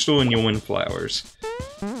touch Toadstool and you'll win flowers.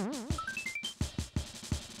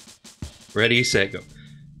 Ready, set, go.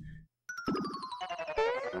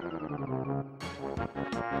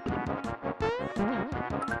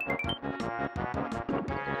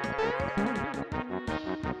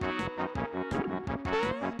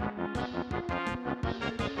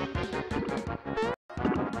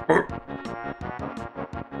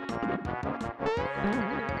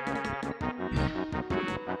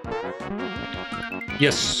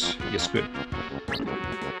 Yes, yes, good.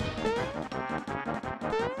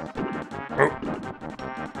 Oh.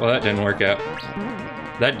 Well, that didn't work out.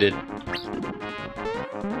 That did.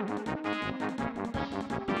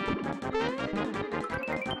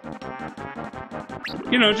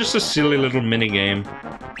 You know, just a silly little mini game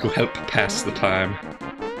to help pass the time.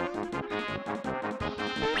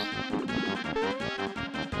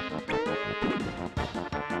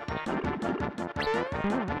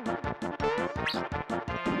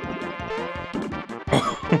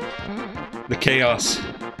 The chaos.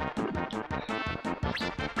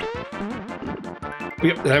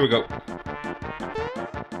 Yep, there we go.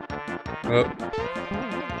 Oh.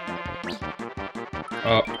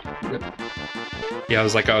 Yep. Yeah, I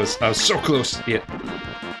was so close. Yeah.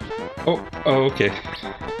 Oh, okay.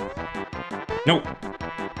 Nope.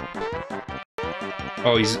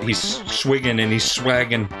 Oh, he's swigging and he's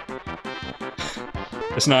swagging.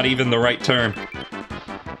 It's not even the right term.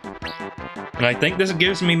 And I think this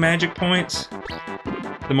gives me magic points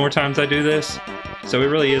the more times I do this. So it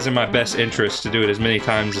really is in my best interest to do it as many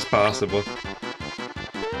times as possible.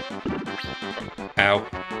 Ow.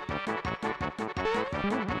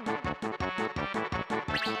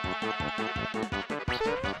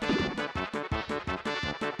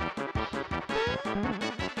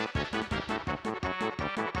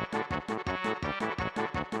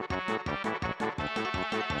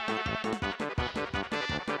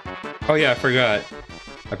 Oh yeah, I forgot.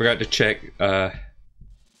 I forgot to check the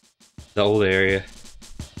old area.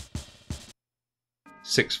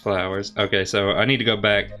 6 flowers. Okay, so I need to go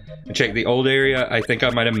back and check the old area. I think I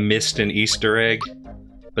might have missed an Easter egg,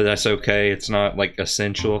 but that's okay. It's not like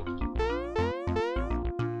essential.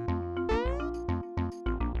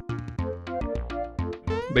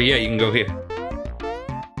 But yeah, you can go here.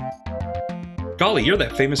 Golly, you're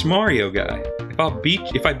that famous Mario guy.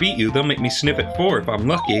 If I beat you, they'll make me sniff at 4 if I'm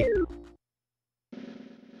lucky.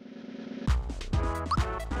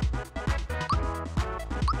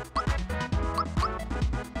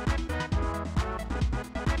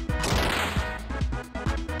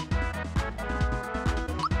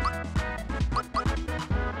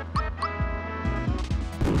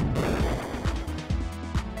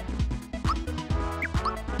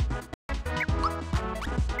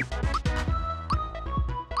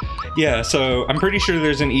 Yeah, so I'm pretty sure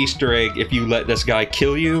there's an Easter egg if you let this guy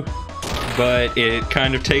kill you, but it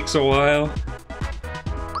kind of takes a while.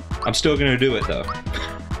 I'm still gonna do it though.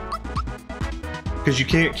 Because you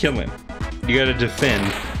can't kill him. You gotta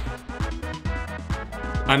defend.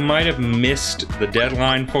 I might have missed the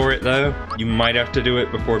deadline for it though. You might have to do it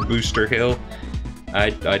before Booster Hill. I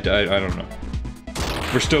don't know.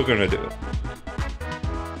 We're still gonna do it.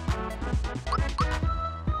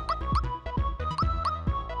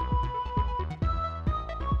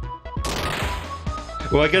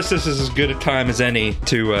 Well, I guess this is as good a time as any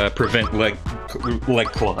to prevent leg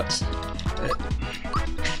clots.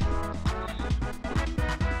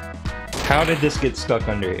 How did this get stuck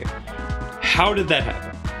under here? How did that happen?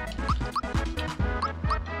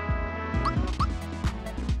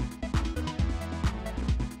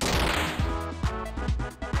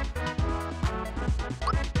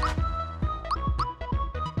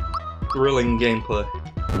 thrilling gameplay.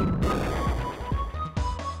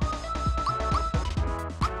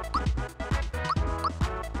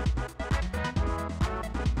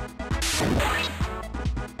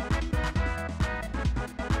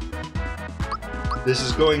 This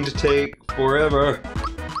is going to take forever.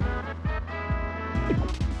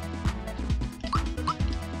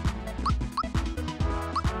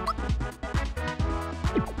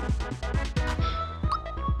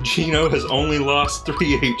 Gino has only lost 3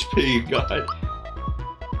 HP, God.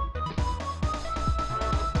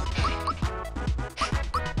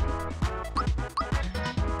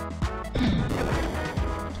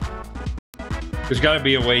 There's gotta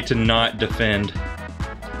be a way to not defend.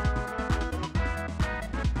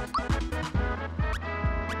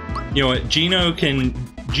 You know what, Gino can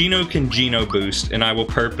Gino boost, and I will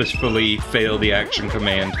purposefully fail the action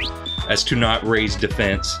command as to not raise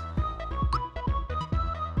defense.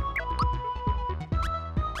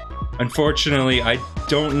 Unfortunately, I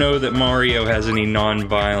don't know that Mario has any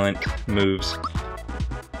non-violent moves,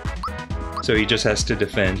 so he just has to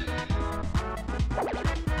defend.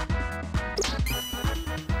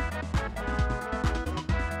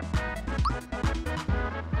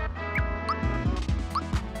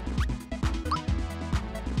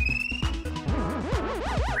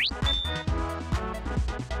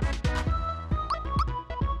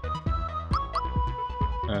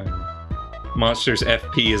 Monster's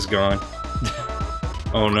FP is gone.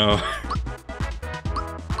 Oh no.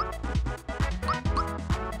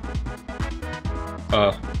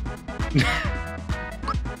 Oh.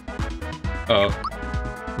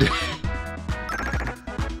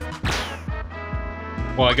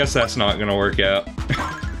 Well, I guess that's not gonna work out.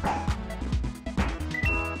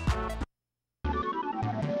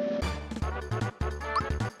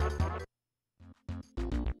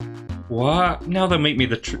 What? Now they'll make me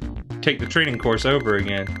take the training course over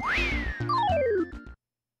again.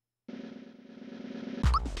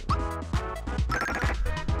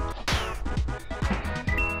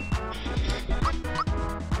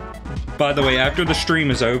 By the way, after the stream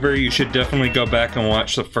is over, you should definitely go back and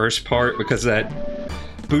watch the first part, because that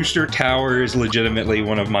booster tower is legitimately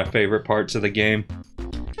one of my favorite parts of the game.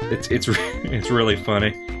 It's really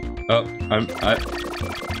funny. Oh,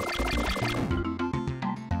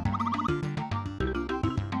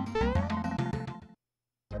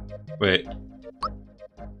 Wait.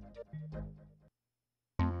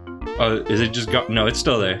 Oh, is it just got? No, it's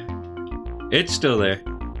still there. It's still there.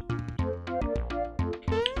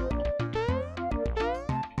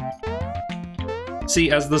 See,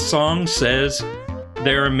 as the song says,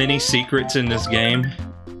 there are many secrets in this game,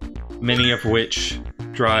 many of which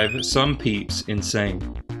drive some peeps insane.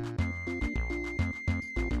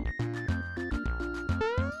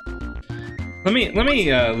 Let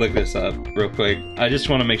me look this up real quick. I just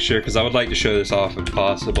want to make sure, because I would like to show this off if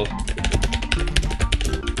possible.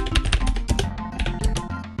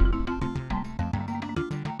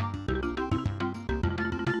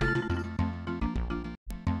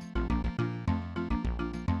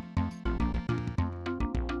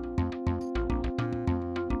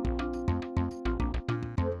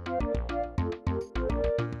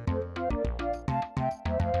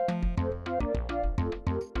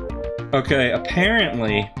 Okay,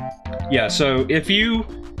 apparently, yeah, so if you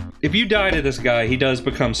die to this guy, he does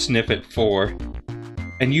become Sniff at 4.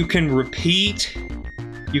 And you can repeat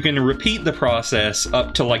the process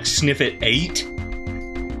up to like Sniff at 8.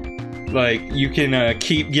 Like, you can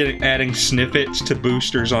keep adding Sniffets to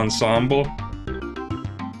Booster's ensemble.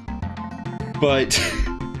 But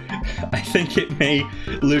I think it may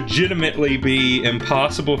legitimately be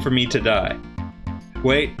impossible for me to die.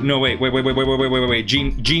 Wait, no, wait,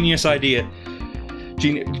 genius idea.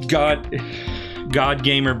 God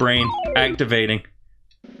gamer brain activating.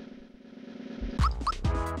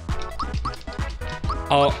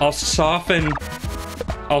 I'll soften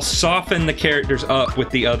the characters up with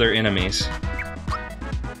the other enemies.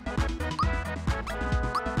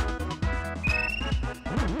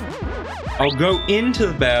 I'll go into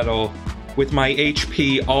the battle with my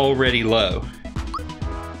HP already low.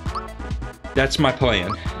 That's my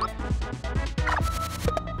plan.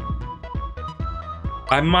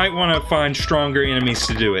 I might want to find stronger enemies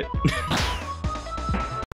to do it.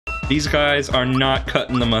 These guys are not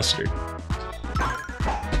cutting the mustard.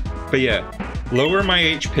 But yeah, lower my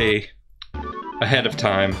HP ahead of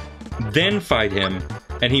time, then fight him,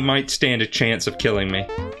 and he might stand a chance of killing me.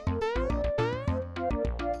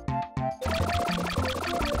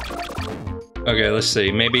 Okay, let's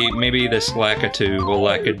see. Maybe this Lakitu will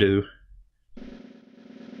Lakitu.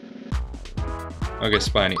 Okay,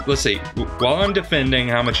 Spiny. Let's see. While I'm defending,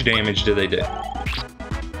 how much damage do they do?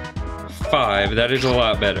 5. That is a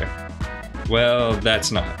lot better. Well,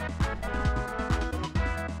 that's not.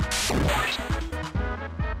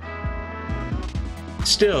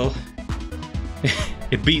 Still,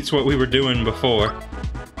 it beats what we were doing before.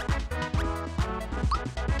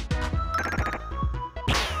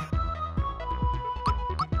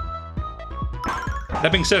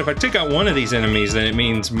 That being said, if I take out one of these enemies, then it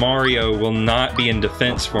means Mario will not be in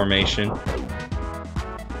defense formation.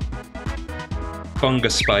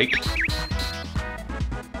 Fungus Spike.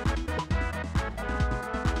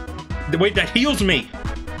 Wait, that heals me!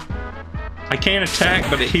 I can't attack,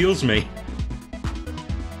 but it heals me.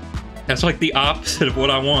 That's like the opposite of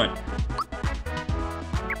what I want.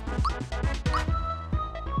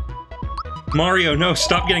 Mario, no,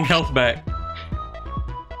 stop getting health back.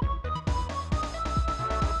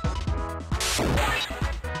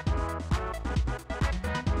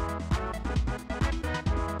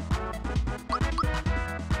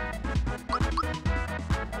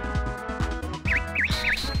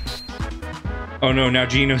 Oh no, now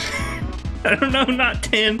Gino's... I don't know, not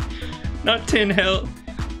 10. Not 10 health.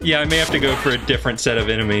 Yeah, I may have to go for a different set of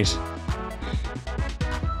enemies.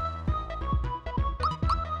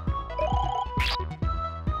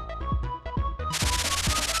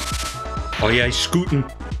 Oh yeah, he's scooting.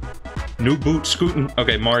 New boot scooting.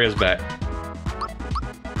 Okay, Mario's back.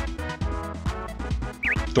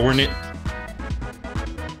 Thornet.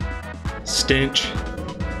 Stench.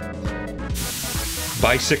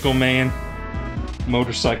 Bicycle Man.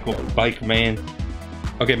 Motorcycle Bike Man.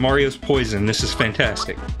 Okay, Mario's poison. This is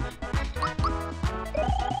fantastic.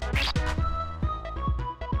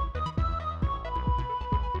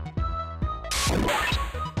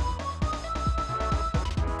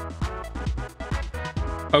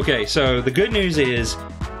 Okay, so the good news is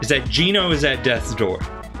that Gino is at death's door.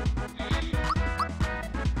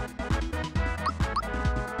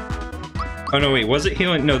 Oh no, wait, was it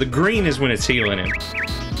healing? No, the green is when it's healing him.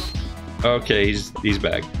 Okay, he's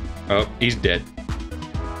back. Oh, he's dead.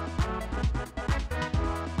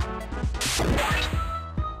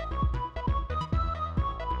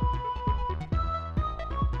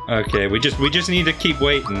 Okay, we just need to keep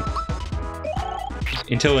waiting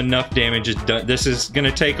until enough damage is done. This is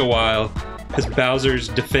gonna take a while because Bowser's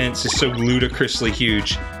defense is so ludicrously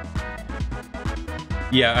huge.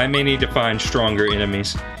 Yeah, I may need to find stronger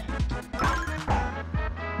enemies.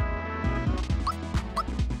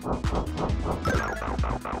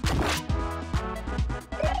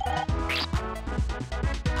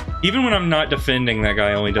 Even when I'm not defending, that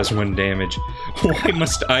guy only does 1 damage. Why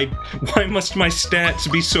must my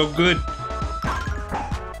stats be so good?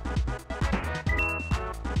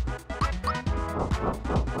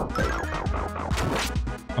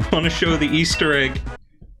 I want to show the Easter egg.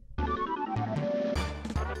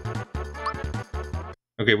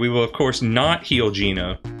 Okay, we will of course not heal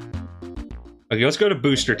Gino. Okay, let's go to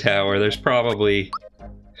Booster Tower. There's probably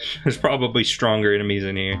stronger enemies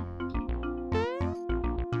in here.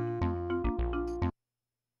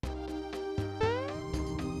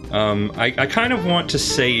 I kind of want to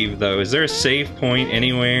save, though. Is there a save point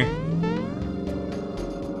anywhere?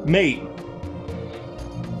 Mate!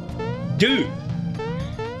 Dude!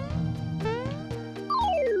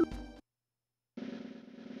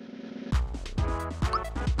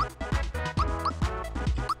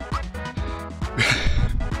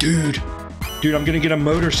 Dude, I'm gonna get a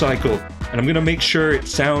motorcycle, and I'm gonna make sure it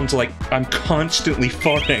sounds like I'm constantly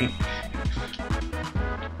farting.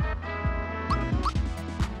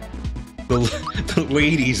 The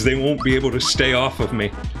ladies, they won't be able to stay off of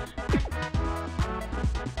me.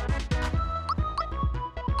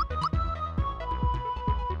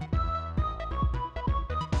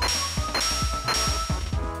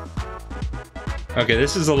 Okay,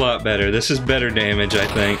 this is a lot better. This is better damage, I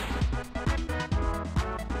think.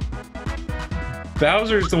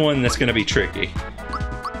 Bowser's the one that's gonna be tricky.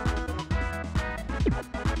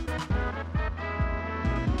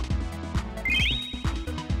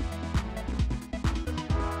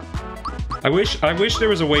 I wish there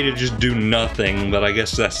was a way to just do nothing, but I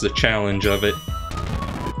guess that's the challenge of it.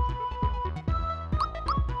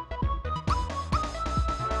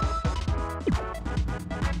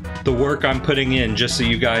 The work I'm putting in just so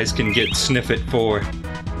you guys can get Sniff It 4.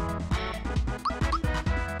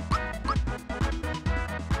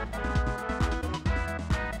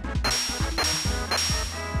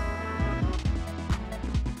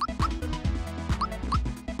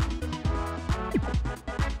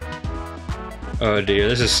 Oh dear,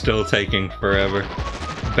 this is still taking forever.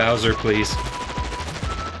 Bowser, please.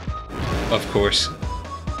 Of course.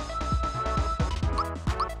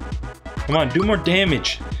 Come on, do more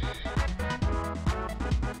damage.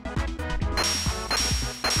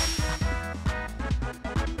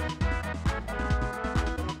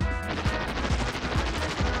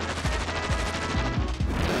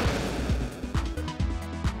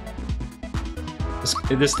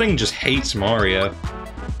 this thing just hates Mario.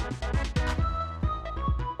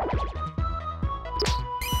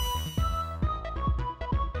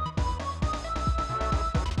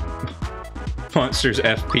 Monster's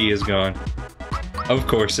FP is gone. Of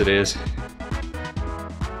course it is.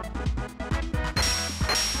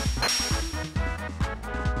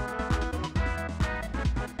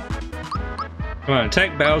 Come on,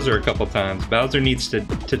 attack Bowser a couple times. Bowser needs to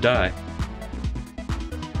die.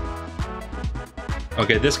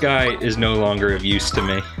 Okay, this guy is no longer of use to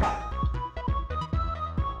me.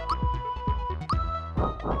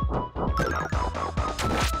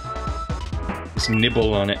 Just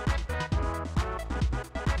nibble on it.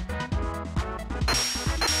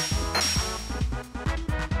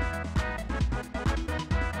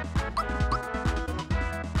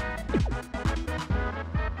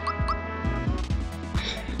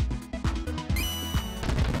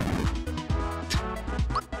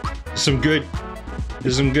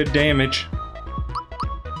 There's some good damage.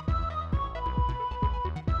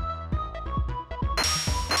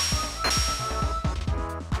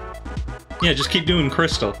 Yeah, just keep doing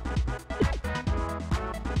Crystal.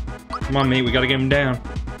 Come on, mate, we gotta get him down.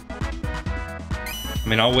 I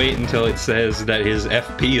mean, I'll wait until it says that his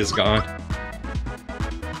FP is gone.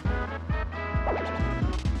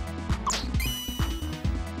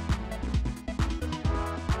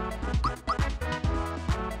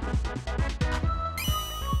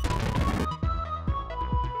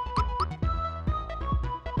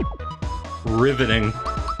 Riveting.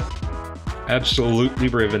 Absolutely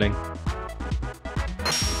riveting.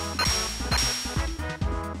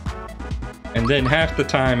 And then half the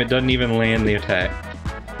time it doesn't even land the attack.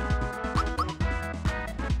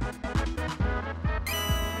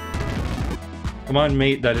 Come on,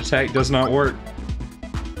 mate, that attack does not work.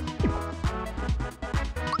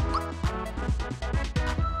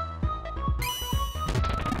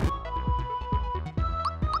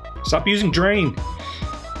 Stop using Drain!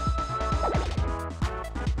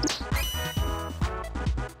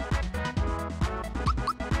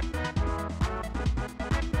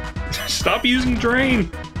 Stop using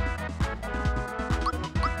Drain!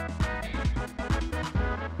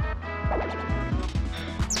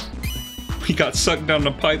 He got sucked down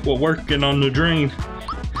the pipe while working on the drain.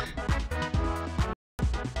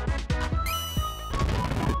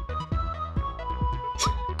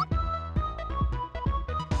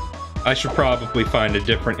 I should probably find a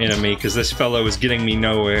different enemy, because this fellow is getting me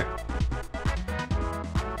nowhere.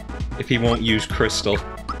 If he won't use Crystal.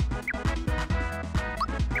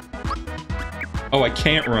 Oh, I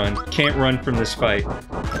can't run. Can't run from this fight.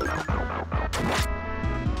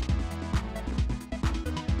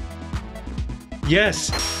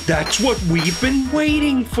 Yes, that's what we've been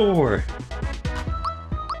waiting for!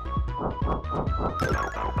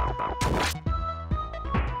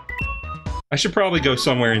 I should probably go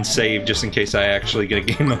somewhere and save just in case I actually get a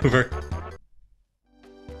game over.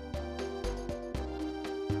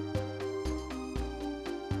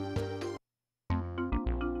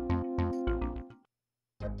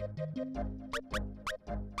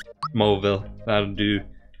 Moville, that'll do.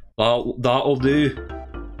 That'll do.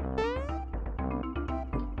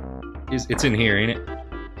 It's in here, ain't it?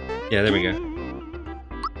 Yeah, there we go.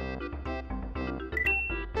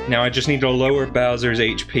 Now I just need to lower Bowser's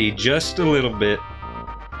HP just a little bit.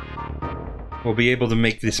 We'll be able to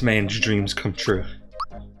make this man's dreams come true.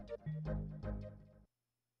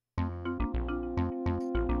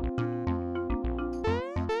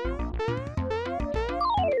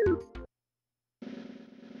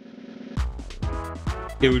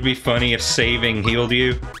 It would be funny if saving healed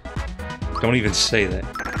you. Don't even say that.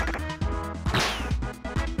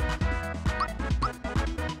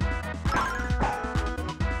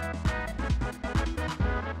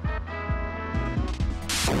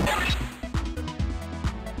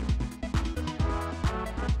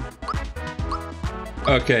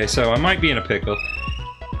 Okay, so I might be in a pickle.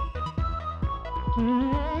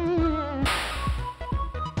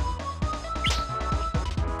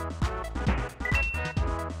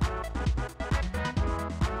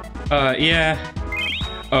 Yeah.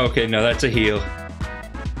 Okay, no, that's a heal.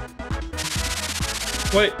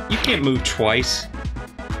 What? You can't move twice.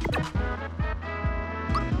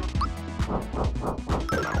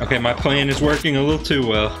 Okay, my plan is working a little too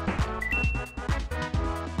well.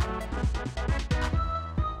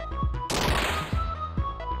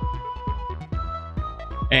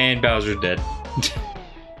 And Bowser's dead.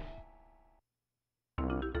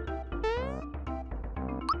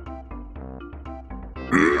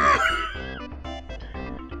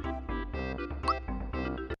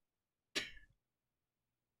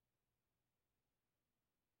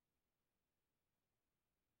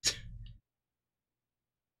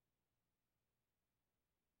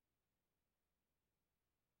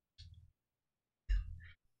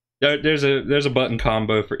 There's a button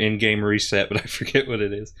combo for in-game reset, but I forget what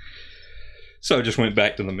it is. So I just went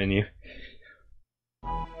back to the menu.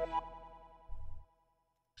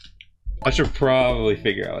 I should probably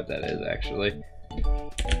figure out what that is, actually.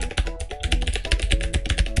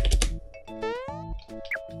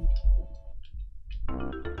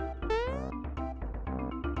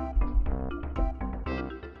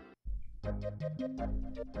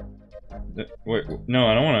 Wait, no,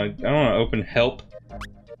 I don't want to open help.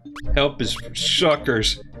 Help is for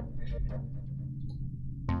suckers.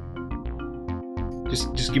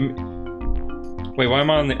 Just give me. Wait, why am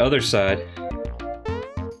I on the other side?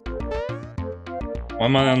 Why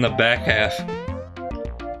am I on the back half?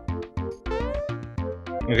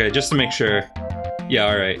 Okay, just to make sure. Yeah,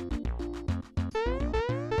 alright.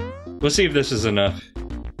 Let's see if this is enough.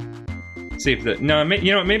 See if that. No,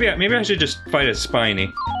 you know, maybe I should just fight a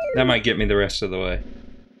Spiny. That might get me the rest of the way.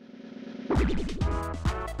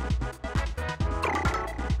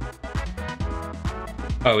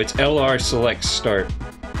 Oh, it's LR select start.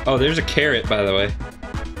 Oh, there's a carrot, by the way.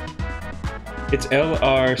 It's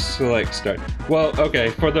LR select start. Well,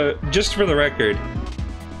 okay, just for the record,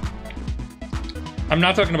 I'm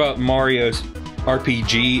not talking about Mario's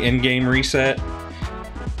RPG in-game reset.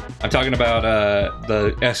 I'm talking about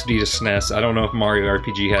the SD to SNES. I don't know if Mario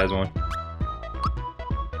RPG has one.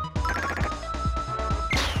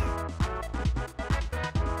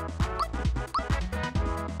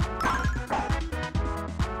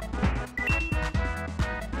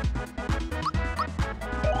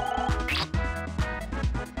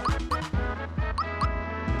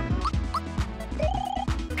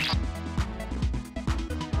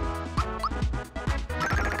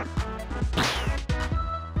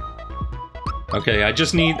 Okay, I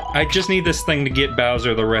just need this thing to get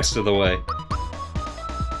Bowser the rest of the way.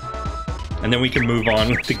 And then we can move on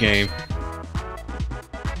with the game.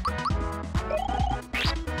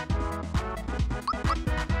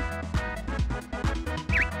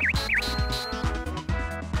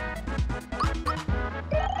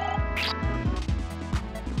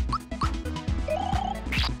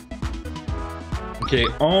 Okay,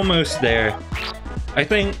 almost there. I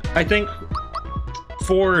think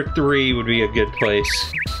 4 or 3 would be a good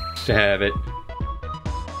place to have it.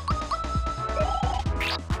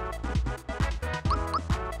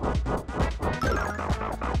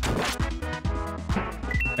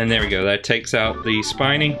 And there we go, that takes out the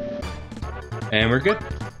Spiny. And we're good.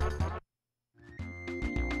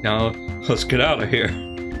 Now, let's get out of here.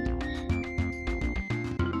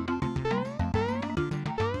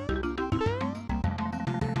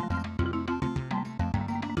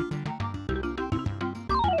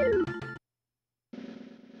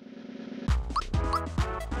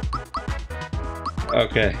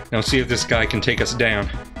 Okay, now see if this guy can take us down.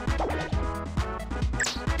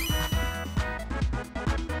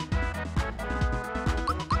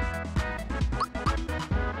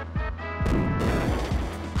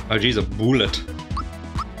 Oh geez, a bullet.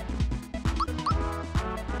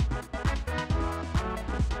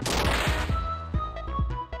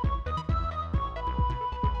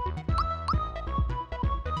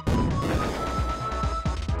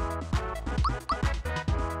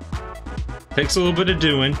 Takes a little bit of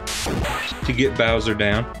doing to get Bowser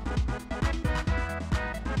down.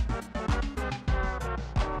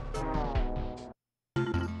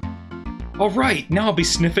 Alright, now I'll be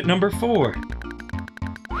sniffet number 4.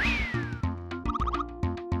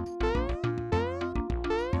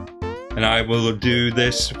 And I will do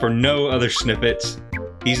this for no other snippets.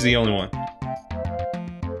 He's the only one.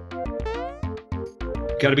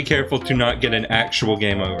 Gotta be careful to not get an actual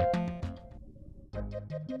game over.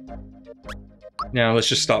 Now let's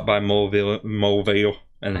just stop by Moleville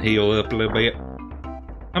and heal up a little bit.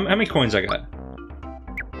 How many coins I got?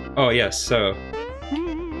 Oh yes, so.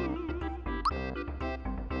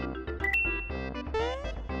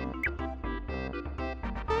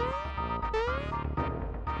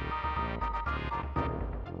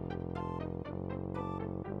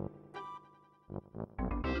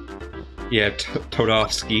 Yeah,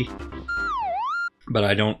 Todovsky. But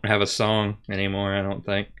I don't have a song anymore, I don't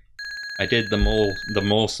think. I did the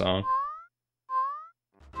mole song.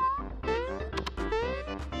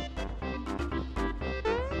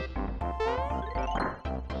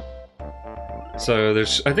 So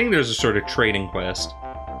I think there's a sort of trading quest.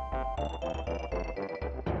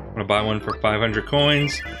 I'm gonna buy one for 500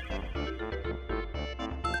 coins.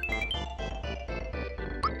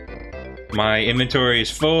 My inventory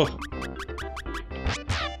is full.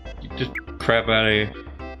 Just crap out of here.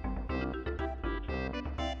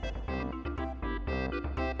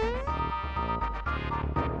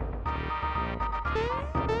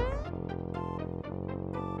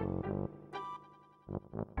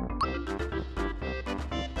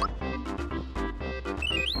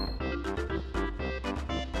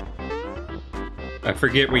 I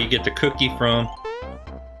forget where you get the cookie from.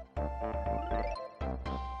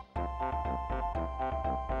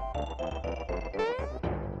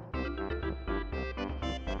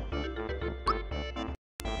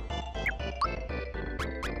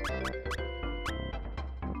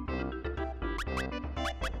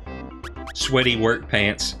 Sweaty work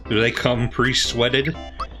pants. Do they come pre-sweated?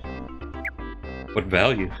 What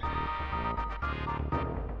value?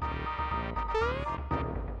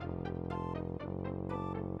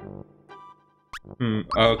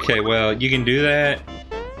 Okay, well, you can do that,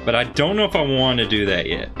 but I don't know if I want to do that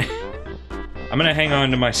yet. I'm gonna hang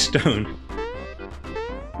on to my stone.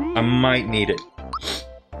 I might need it.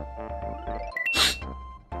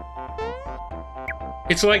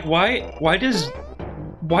 It's like, why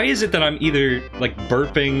is it that I'm either, like,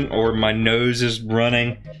 burping or my nose is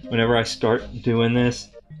running whenever I start doing this?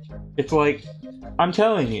 It's like, I'm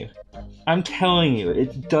telling you,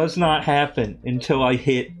 it does not happen until I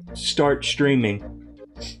hit start streaming.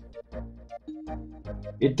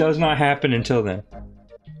 It does not happen until then.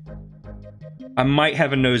 I might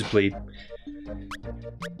have a nosebleed.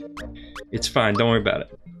 It's fine, don't worry about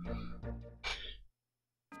it.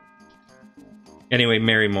 Anyway,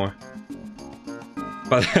 Marrymore.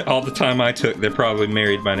 But all the time I took, they're probably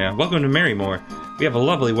married by now. Welcome to Marrymore. We have a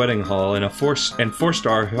lovely wedding hall and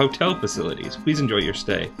four-star hotel facilities. Please enjoy your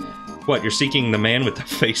stay. What, you're seeking the man with the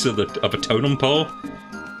face of a totem pole?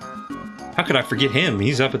 How could I forget him?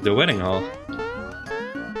 He's up at the wedding hall.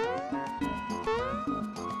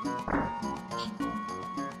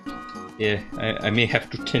 Yeah, I may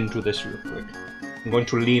have to tend to this real quick. I'm going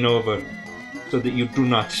to lean over so that you do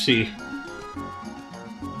not see.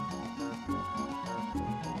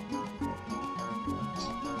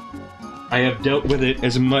 I have dealt with it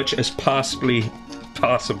as much as possibly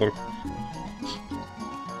possible.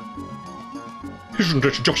 Isn't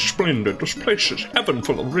it just splendid? This place is heaven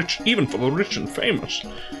for the rich, even for the rich and famous.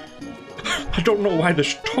 I don't know why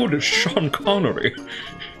this toad is Sean Connery.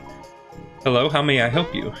 Hello, how may I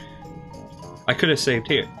help you? I could have saved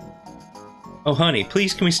here. Oh, honey,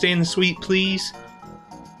 please can we stay in the suite, please?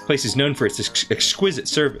 The place is known for its exquisite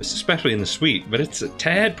service, especially in the suite, but it's a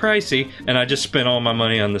tad pricey, and I just spent all my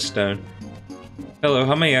money on the stone. Hello,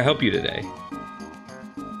 how may I help you today?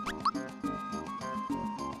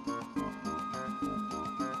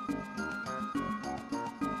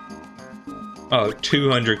 Oh,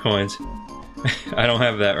 200 coins. I don't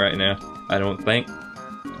have that right now, I don't think.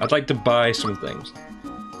 I'd like to buy some things.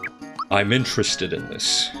 I'm interested in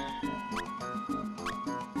this.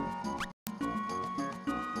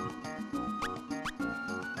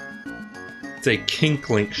 It's a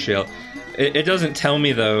Kinklink shell. It doesn't tell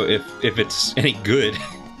me, though, if it's any good.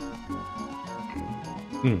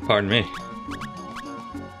 Pardon me.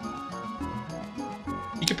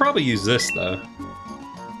 You could probably use this, though.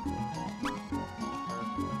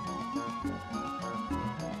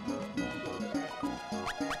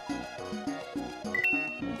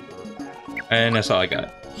 And that's all I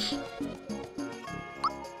got.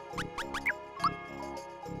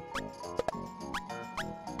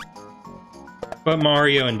 But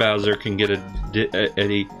Mario and Bowser can get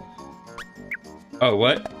a Oh,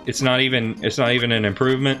 what? It's not even an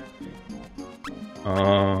improvement?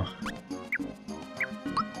 Oh.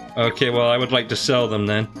 Okay, well, I would like to sell them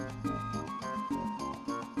then.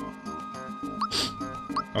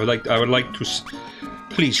 I would like to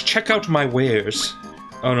please check out my wares.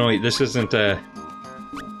 Oh no, wait, this isn't You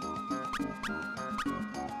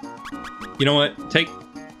know what? Take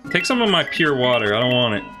some of my pure water. I don't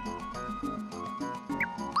want it.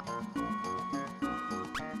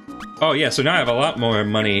 Oh yeah, so now I have a lot more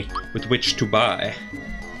money with which to buy.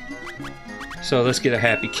 So let's get a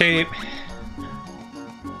happy cape.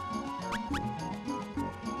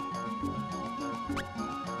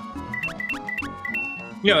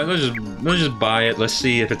 Yeah, let's just buy it. Let's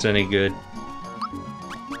see if it's any good.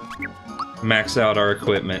 Max out our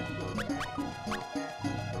equipment.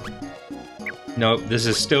 Nope, this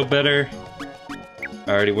is still better.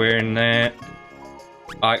 Already wearing that.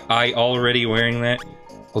 I already wearing that.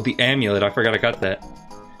 Oh, the amulet, I forgot I got that.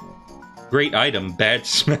 Great item, bad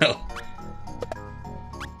smell.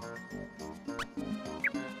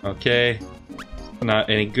 Okay. Not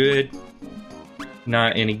any good.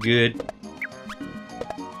 Not any good.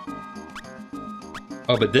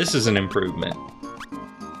 Oh, but this is an improvement.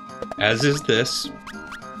 As is this.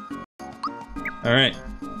 Alright.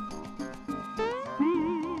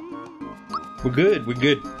 We're good, we're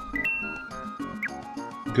good.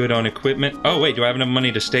 Good on equipment. Oh wait, do I have enough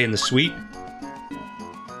money to stay in the suite?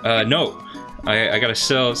 No. I gotta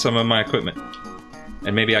sell some of my equipment.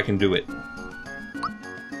 And maybe I can do it.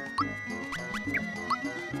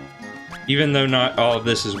 Even though not all of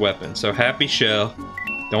this is weapons. So happy shell.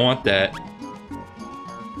 Don't want that.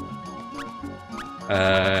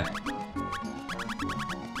 I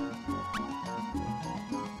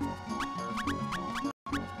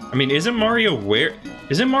mean, isn't Mario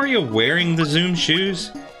wearing the Zoom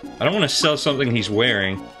shoes? I don't want to sell something he's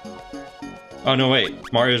wearing. Oh no,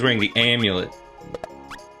 wait. Mario's wearing the amulet.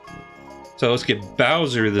 So let's get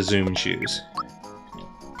Bowser the Zoom shoes.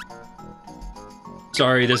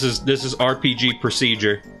 Sorry, this is RPG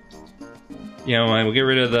procedure. You know, we'll get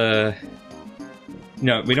rid of the...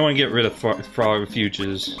 No, we don't want to get rid of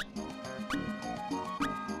Frogfuges.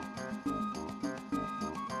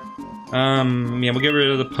 Yeah, we'll get rid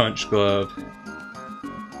of the punch glove.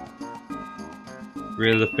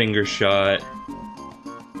 Rid of the finger shot.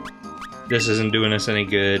 This isn't doing us any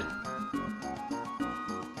good.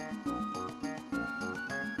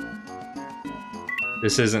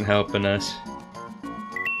 This isn't helping us.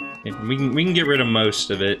 We can get rid of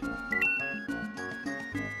most of it.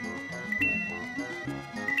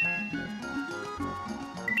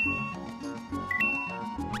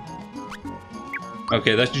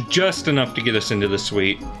 Okay, that's just enough to get us into the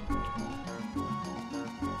suite.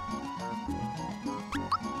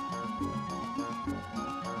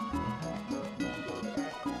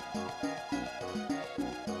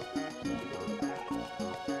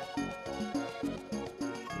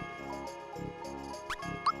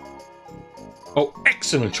 Oh,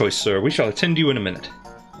 excellent choice, sir. We shall attend to you in a minute.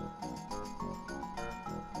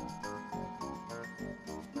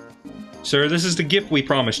 Sir, this is the gift we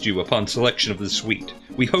promised you upon selection of the suite.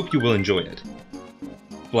 We hope you will enjoy it.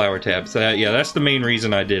 Flower tabs. Yeah, that's the main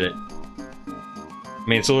reason I did it. I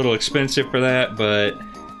mean, it's a little expensive for that, but...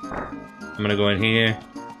 I'm gonna go in here.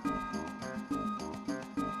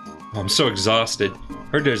 Oh, I'm so exhausted.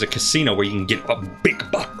 Heard there's a casino where you can get big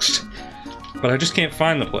bucks. But I just can't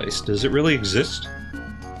find the place. Does it really exist?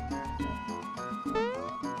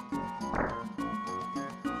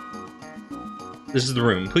 This is the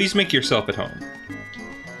room. Please make yourself at home.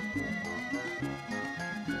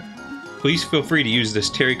 Please feel free to use this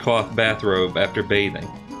terry cloth bathrobe after bathing.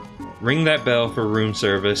 Ring that bell for room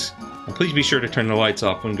service, and please be sure to turn the lights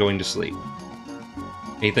off when going to sleep.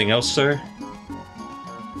 Anything else, sir?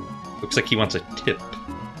 Looks like he wants a tip.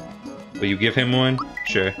 Will you give him one?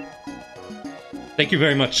 Sure. Thank you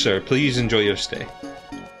very much, sir. Please enjoy your stay.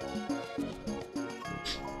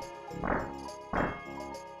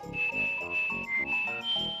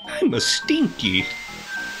 I'm a stinky.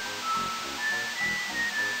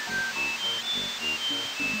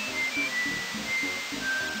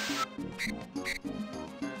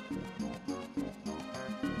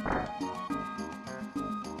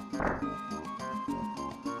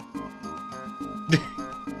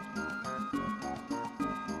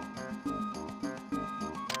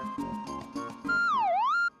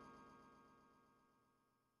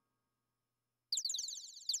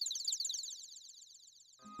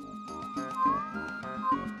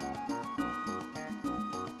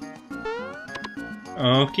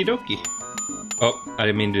 Okie dokie. Oh, I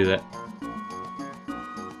didn't mean to do that.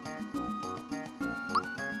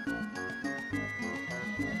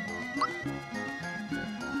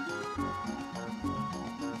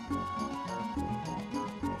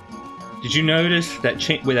 Did you notice that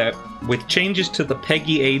with changes to the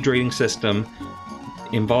PEGI age rating system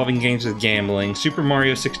involving games with gambling, Super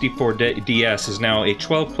Mario 64 DS is now a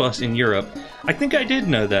 12+ in Europe? I think I did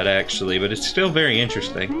know that actually, but it's still very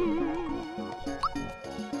interesting.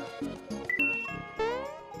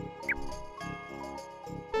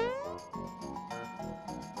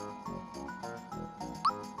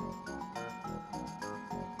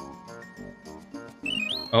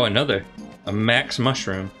 Oh, another. A max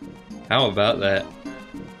mushroom. How about that?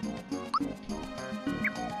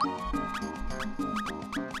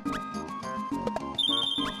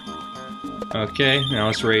 Okay, now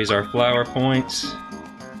let's raise our flower points.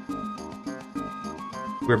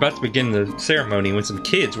 We're about to begin the ceremony when some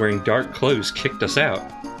kids wearing dark clothes kicked us out.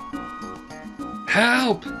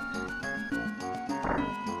 Help!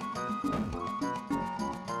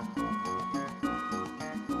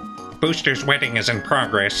 Booster's wedding is in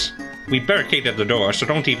progress. We barricaded the door, so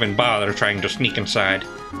don't even bother trying to sneak inside.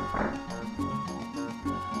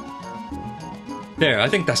 There, I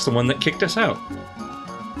think that's the one that kicked us out.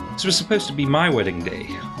 This was supposed to be my wedding day.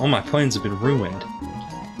 All my plans have been ruined.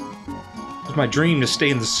 It was my dream to stay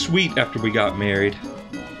in the suite after we got married.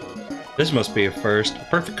 This must be a first. A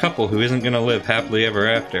perfect couple who isn't gonna live happily ever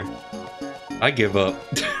after. I give up.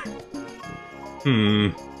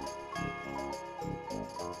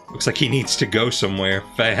 Looks like he needs to go somewhere,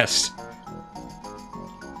 fast.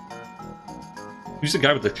 Who's the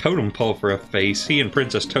guy with the totem pole for a face? He and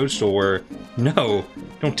Princess Toadstool were... No,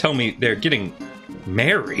 don't tell me they're getting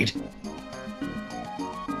married.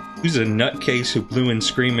 Who's a nutcase who blew in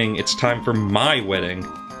screaming, "It's time for my wedding"?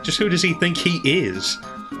 Just who does he think he is?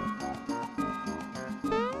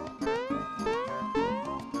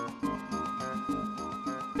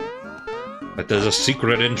 But there's a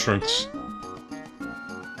secret entrance.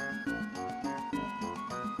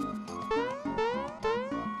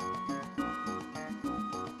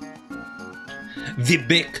 We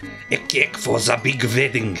bake a cake for the big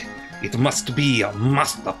wedding. It must be a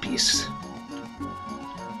masterpiece.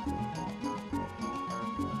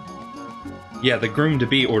 Yeah, the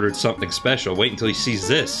groom-to-be ordered something special. Wait until he sees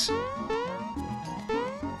this.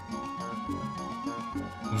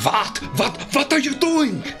 What are you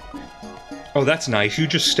doing? Oh, that's nice. You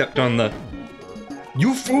just stepped on the...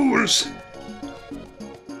 You fools!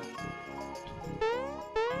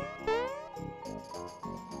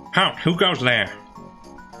 How? Who goes there?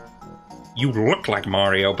 You look like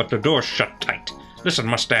Mario, but the door's shut tight. Listen,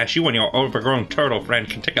 Mustache, you and your overgrown turtle friend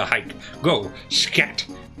can take a hike. Go, scat!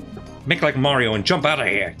 Make like Mario and jump out of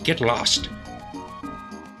here. Get lost.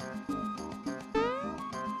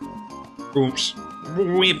 Oops.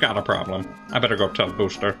 We've got a problem. I better go tell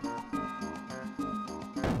Booster.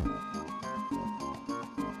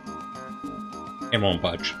 It won't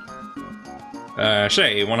budge.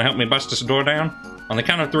 Say, you wanna help me bust this door down? On the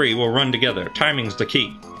count of 3, we'll run together. Timing's the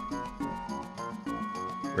key.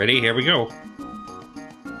 Ready? Here we go.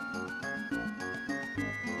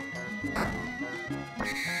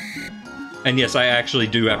 And yes, I actually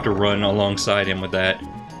do have to run alongside him with that.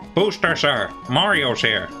 Booster, sir! Mario's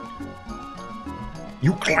here!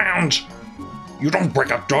 You clowns! You don't break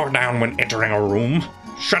a door down when entering a room.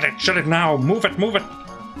 Shut it now! Move it!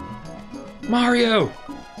 Mario!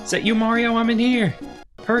 Is that you, Mario? I'm in here!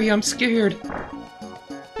 Hurry, I'm scared!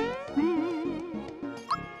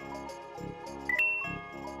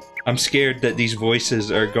 I'm scared that these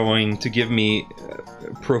voices are going to give me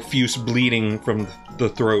profuse bleeding from the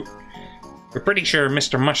throat. We're pretty sure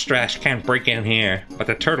Mr. Mustache can't break in here, but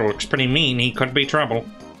the turtle looks pretty mean. He could be trouble.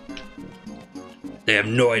 They have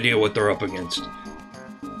no idea what they're up against.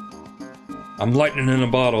 I'm lightning in a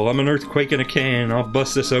bottle. I'm an earthquake in a can. I'll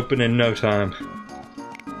bust this open in no time.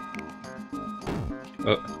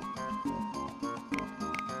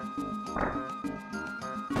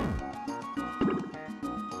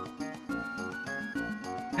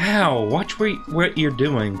 Ow! Watch what you're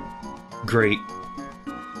doing. Great.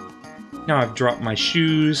 Now I've dropped my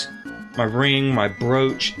shoes, my ring, my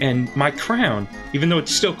brooch, and my crown, even though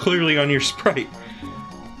it's still clearly on your sprite.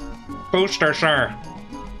 Booster, sir.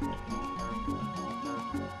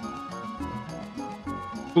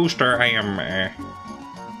 Booster, I am,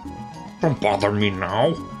 Don't bother me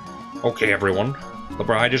now. Okay, everyone. The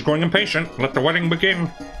bride is growing impatient. Let the wedding begin.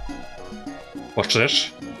 What's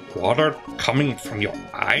this? Water coming from your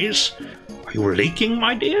eyes? Are you leaking,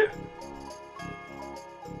 my dear?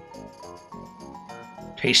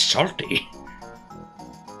 Tastes salty.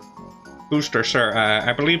 Booster, sir,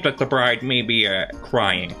 I believe that the bride may be,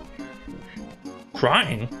 crying.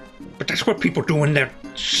 Crying? But that's what people do when they're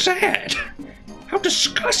sad. How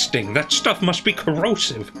disgusting! That stuff must be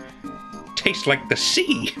corrosive. Tastes like the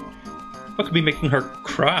sea. What could be making her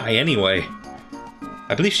cry, anyway?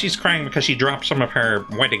 I believe she's crying because she dropped some of her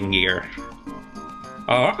wedding gear.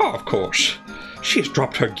 Ah, of course. She has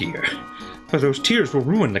dropped her gear. But those tears will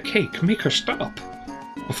ruin the cake. Make her stop.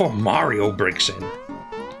 Before Mario breaks in.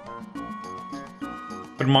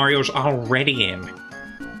 But Mario's already in.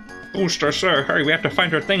 Booster, sir, hurry, we have to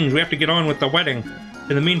find her things. We have to get on with the wedding.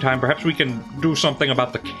 In the meantime, perhaps we can do something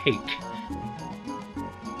about the cake.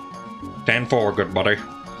 Stand forward, good buddy.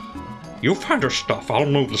 You find her stuff. I'll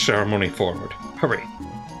move the ceremony forward. Hurry.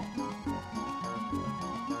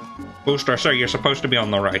 Booster, sir, you're supposed to be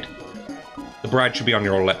on the right. The bride should be on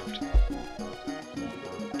your left.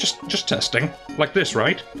 Just testing. Like this,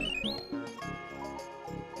 right?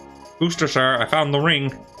 Booster, sir, I found the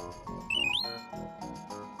ring.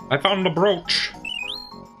 I found the brooch.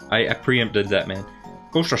 I preempted that, man.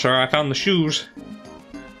 Booster, sir, I found the shoes.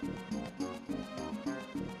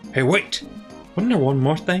 Hey, wait! Wasn't there one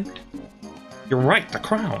more thing? You're right, the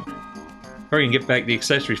crown. Hurry and get back the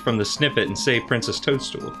accessories from the snippet and save Princess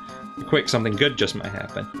Toadstool. Quick, something good just might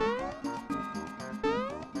happen.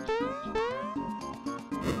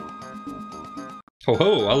 Ho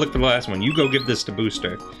ho, I'll look for the last one. You go give this to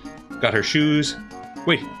Booster. Got her shoes.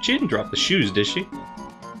 Wait, she didn't drop the shoes, did she?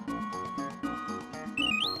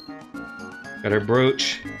 Got her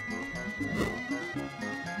brooch.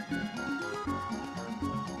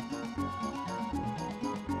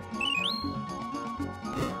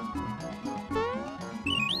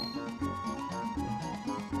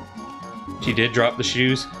 She did drop the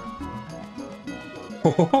shoes. Ho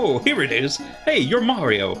ho ho, here it is. Hey, you're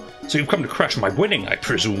Mario. So you've come to crash my wedding, I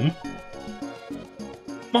presume.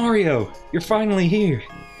 Mario, you're finally here.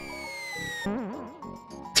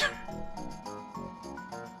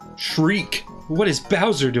 Shriek. What is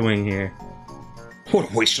Bowser doing here? What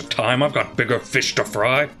a waste of time. I've got bigger fish to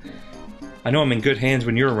fry. I know I'm in good hands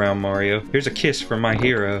when you're around, Mario. Here's a kiss from my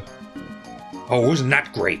hero. Oh, isn't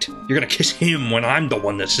that great? You're gonna kiss him when I'm the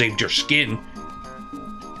one that saved your skin.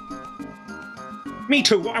 Me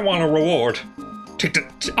too, I want a reward.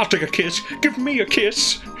 I'll take a kiss. Give me a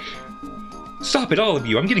kiss. Stop it, all of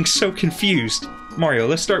you. I'm getting so confused. Mario,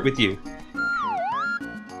 let's start with you.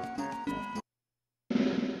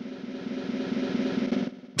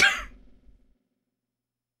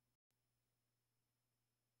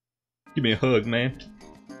 Give me a hug, man.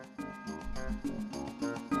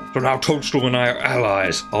 So now Toadstool and I are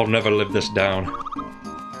allies. I'll never live this down.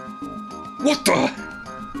 What the?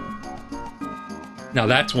 Now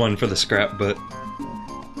that's one for the scrapbook.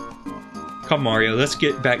 Come, Mario, let's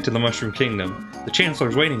get back to the Mushroom Kingdom. The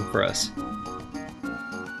Chancellor's waiting for us.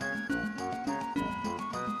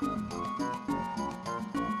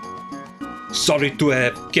 Sorry to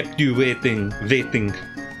have kept you waiting.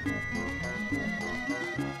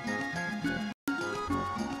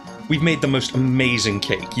 We've made the most amazing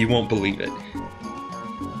cake. You won't believe it.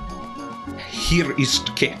 Here is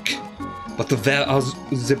the cake. But where are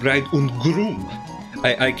the bride and groom?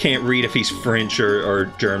 I can't read if he's French or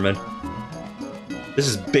German. This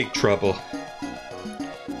is big trouble.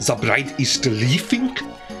 The bride is leaving?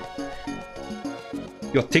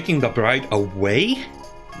 You're taking the bride away?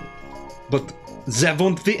 But there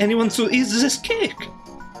won't be anyone to eat this cake.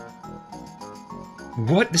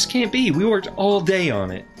 What? This can't be. We worked all day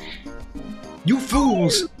on it. You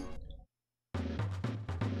fools!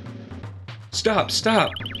 Stop,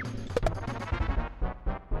 stop!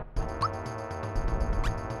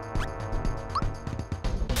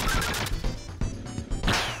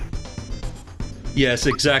 Yes,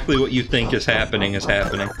 exactly what you think is happening is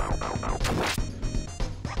happening.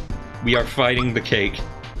 We are fighting the cake.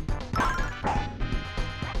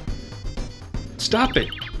 Stop it!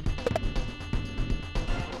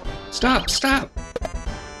 Stop, stop!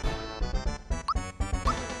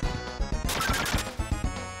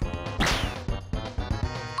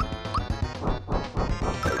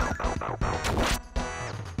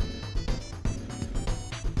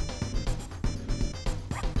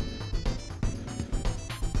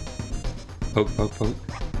 Poke, poke, poke.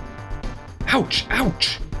 Ouch!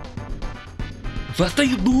 Ouch! What are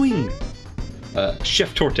you doing?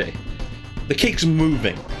 Chef Torte. The cake's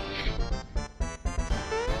moving.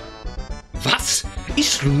 What?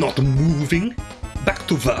 It's not moving. Back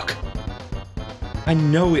to work. I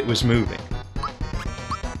know it was moving.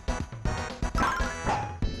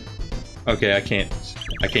 Okay, I can't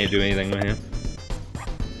do anything with him.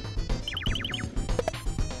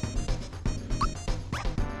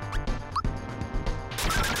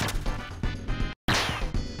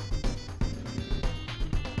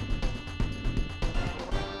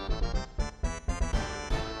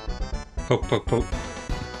 Poke, poke, poke.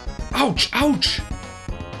 Ouch! Ouch!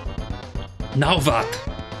 Now what?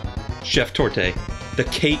 Chef Torte, the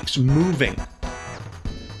cake's moving.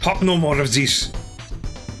 Pop no more of this.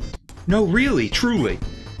 No, really, truly.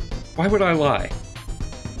 Why would I lie?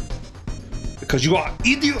 Because you are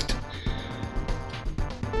idiot!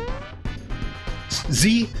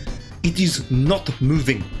 See? It is not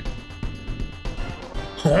moving.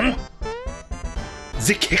 Huh?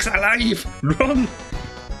 The cake's alive! Run!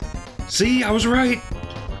 See, I was right.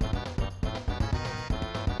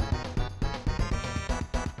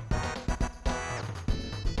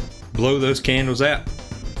 Blow those candles out.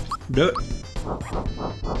 Do it.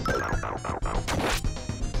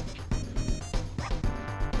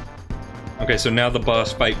 Okay, so now the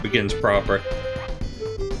boss fight begins proper.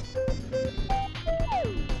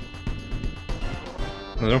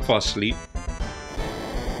 No, don't fall asleep.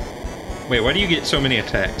 Wait, why do you get so many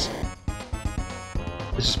attacks?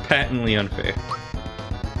 This is patently unfair.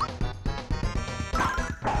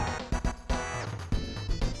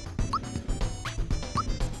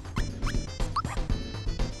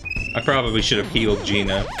 I probably should have healed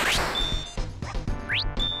Gina.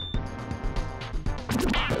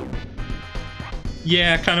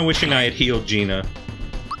 Yeah, kinda wishing I had healed Gina.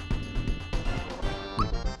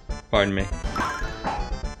 Pardon me.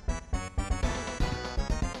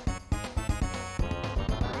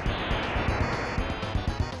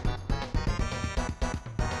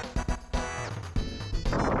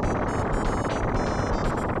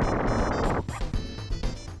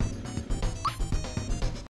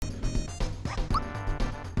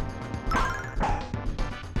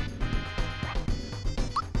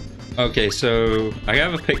 Okay, so I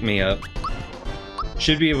have a pick-me-up.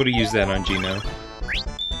 Should be able to use that on Gino.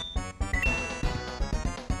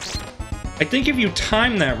 I think if you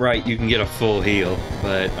time that right, you can get a full heal,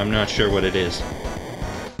 but I'm not sure what it is.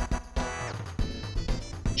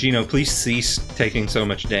 Gino, please cease taking so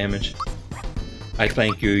much damage. I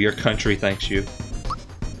thank you. Your country thanks you.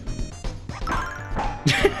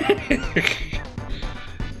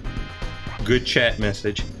 Good chat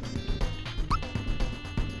message.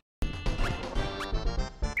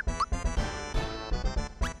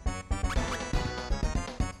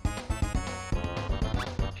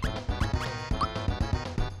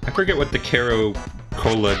 I forget what the Caro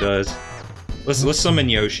Cola does. Let's summon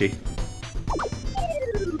Yoshi.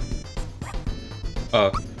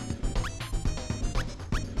 Oh.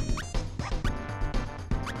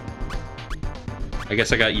 I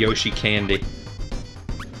guess I got Yoshi candy.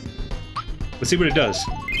 Let's see what it does.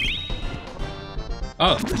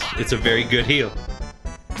 Oh, it's a very good heal.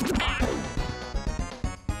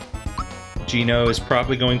 Gino is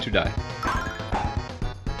probably going to die.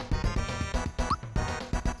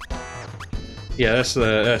 Yeah, that's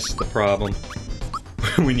the problem.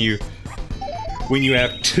 when you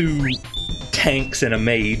have two tanks and a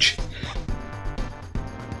mage.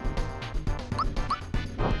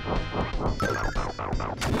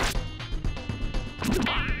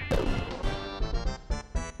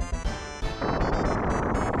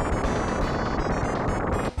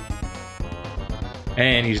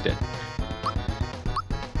 And he's dead.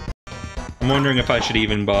 I'm wondering if I should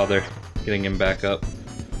even bother getting him back up.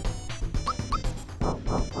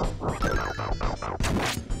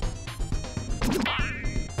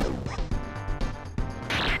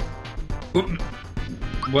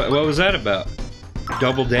 What was that about?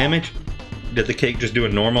 Double damage? Did the cake just do a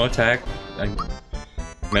normal attack? I mean,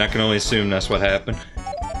 I can only assume that's what happened.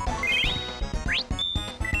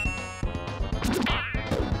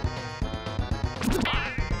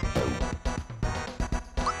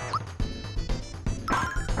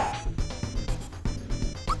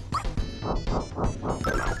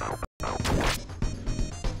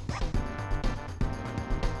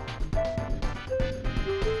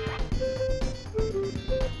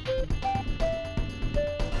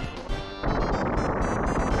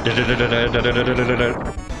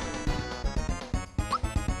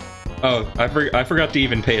 Oh, I forgot to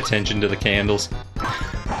even pay attention to the candles.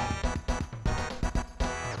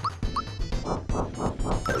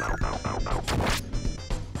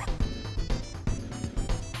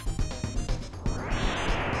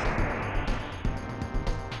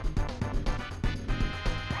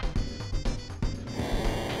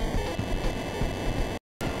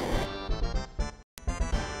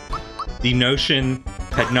 The notion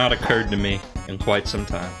had not occurred to me in quite some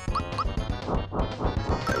time.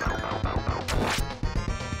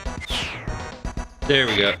 There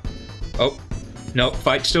we go. Oh, no,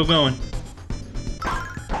 fight's still going.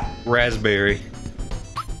 Raspberry.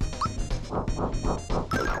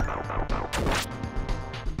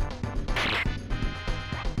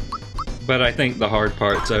 But I think the hard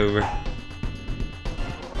part's over.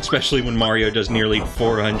 Especially when Mario does nearly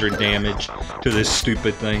 400 damage to this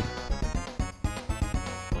stupid thing.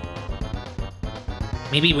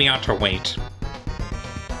 Maybe we ought to wait.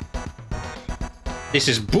 This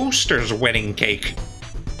is Booster's wedding cake.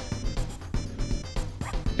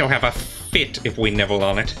 He'll have a fit if we nibble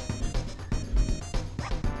on it.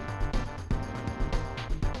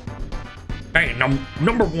 Hey,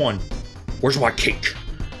 number one, where's my cake?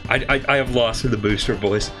 I have lost in the Booster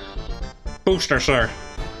voice. Booster, sir,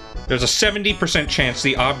 there's a 70% chance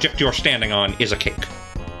the object you're standing on is a cake.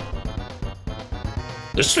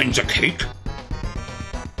 This thing's a cake?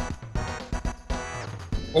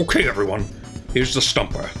 Okay, everyone, here's the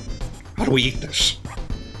stumper. How do we eat this?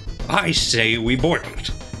 I say we boil it.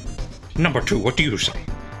 Number two, what do you say?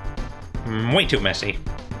 Way too messy.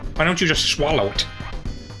 Why don't you just swallow it?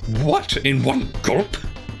 What? In one gulp?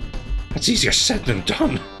 That's easier said than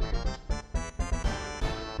done.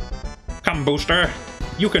 Come, Booster.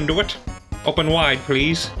 You can do it. Open wide,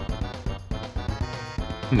 please.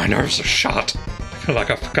 My nerves are shot. I feel like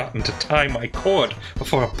I've forgotten to tie my cord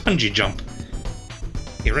before a bungee jump.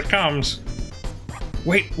 Here it comes.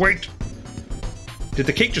 Wait, wait. Did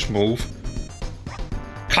the cake just move?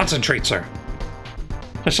 Concentrate, sir.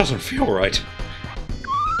 This doesn't feel right.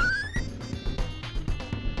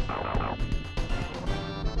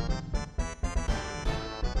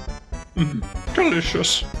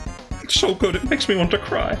 Delicious. It's so good it makes me want to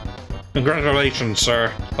cry. Congratulations,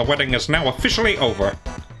 sir. The wedding is now officially over.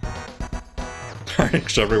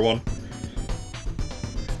 Thanks, everyone.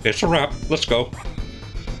 It's a wrap. Let's go.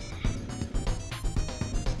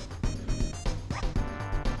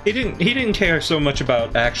 He didn't care so much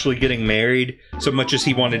about actually getting married, so much as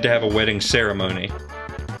he wanted to have a wedding ceremony.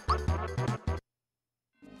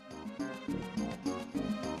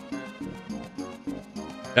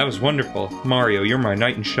 That was wonderful. Mario, you're my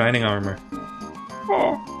knight in shining armor.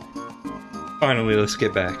 Oh. Finally, let's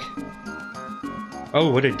get back. Oh,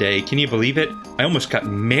 what a day. Can you believe it? I almost got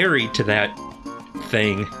married to that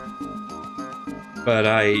thing. But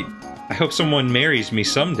I hope someone marries me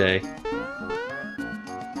someday.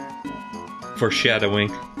 Foreshadowing.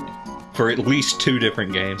 For at least 2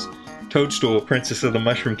 different games. Toadstool, Princess of the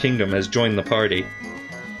Mushroom Kingdom, has joined the party.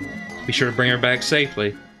 Be sure to bring her back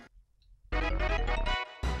safely.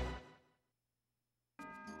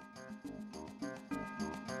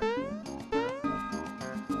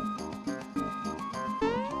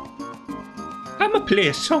 I'ma play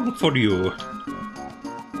a song for you.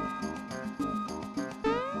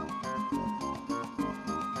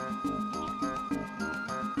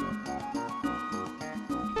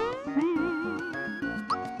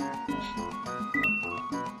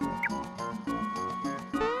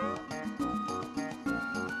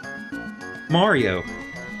 Mario!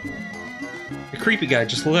 The creepy guy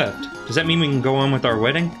just left. Does that mean we can go on with our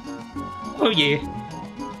wedding? Oh yeah.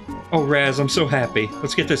 Oh Raz, I'm so happy.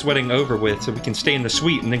 Let's get this wedding over with so we can stay in the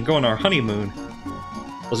suite and then go on our honeymoon.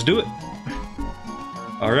 Let's do it.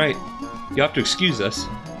 Alright. You'll have to excuse us.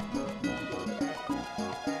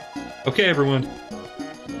 Okay everyone.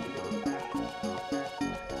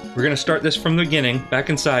 We're gonna start this from the beginning. Back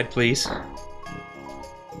inside, please.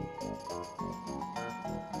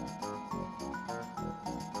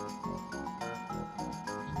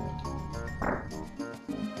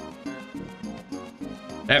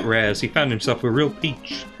 That Raz, he found himself a real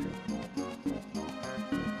peach.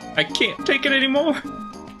 I can't take it anymore!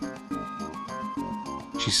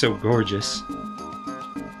 She's so gorgeous.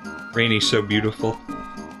 Rainy's so beautiful.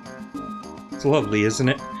 It's lovely, isn't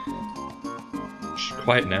it? Shh,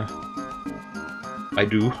 quiet now. I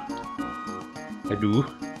do. I do.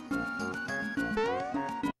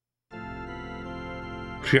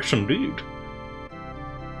 Yes, indeed.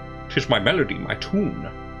 'Tis my melody, my tune.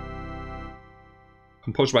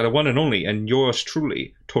 Composed by the one and only, and yours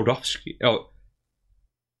truly, Todovsky. Oh.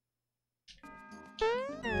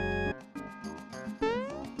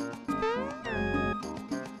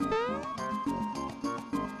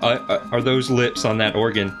 Are those lips on that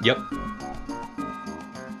organ? Yep.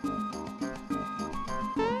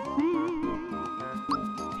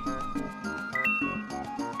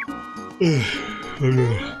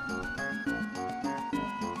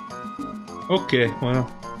 Okay,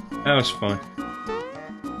 well, that was fun.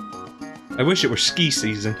 I wish it were ski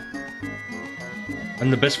season. I'm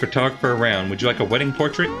the best photographer around. Would you like a wedding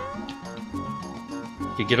portrait?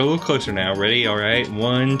 Okay, get a little closer now. Ready? Alright.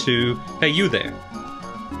 1, 2... Hey, you there!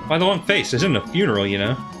 Why the long face? This isn't a funeral, you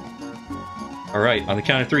know. Alright, on the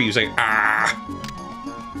count of 3, you say, ah!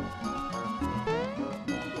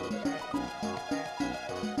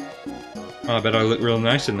 Oh, I bet I look real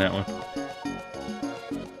nice in that one.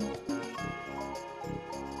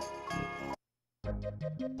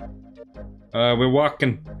 We're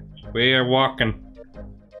walking. We're walking.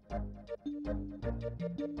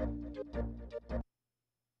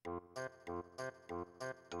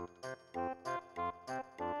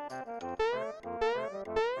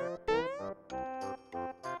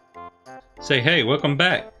 Say, hey, welcome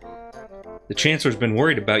back. The Chancellor's been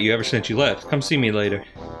worried about you ever since you left. Come see me later.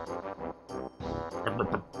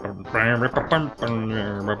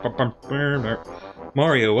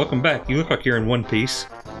 Mario, welcome back. You look like you're in one piece.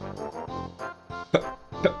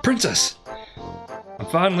 Princess! I'm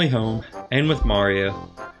finally home, and with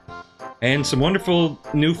Mario. And some wonderful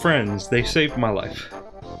new friends. They saved my life.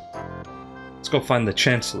 Let's go find the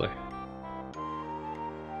Chancellor.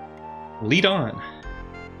 Lead on.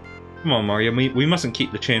 Come on, Mario. We mustn't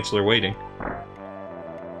keep the Chancellor waiting.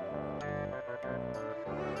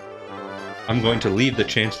 I'm going to leave the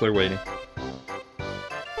Chancellor waiting.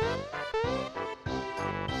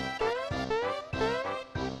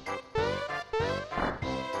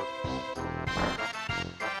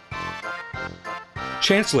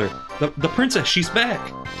 Chancellor, the princess, she's back!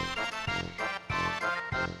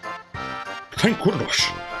 Thank goodness.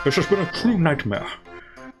 This has been a true nightmare.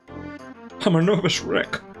 I'm a nervous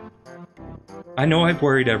wreck. I know I've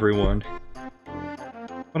worried everyone.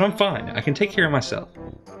 But I'm fine. I can take care of myself.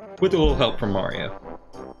 With a little help from Mario.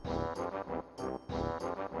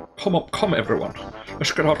 Come everyone.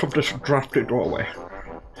 Let's get out of this drafty doorway.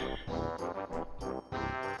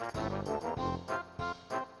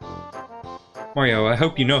 Mario, I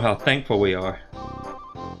hope you know how thankful we are.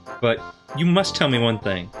 But you must tell me one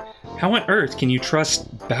thing. How on earth can you trust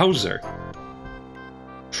Bowser?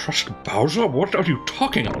 Trust Bowser? What are you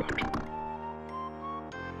talking about?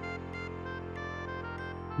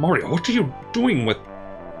 Mario, what are you doing with...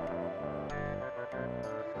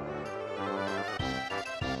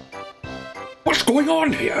 What's going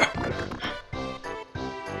on here?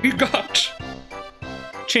 You got...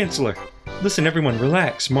 Chancellor, listen everyone,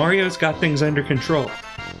 relax. Mario's got things under control.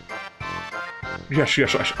 Yes,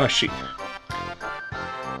 I see.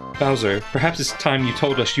 Bowser, perhaps it's time you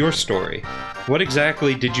told us your story. What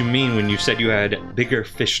exactly did you mean when you said you had bigger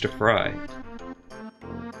fish to fry?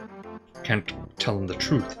 Can't tell him the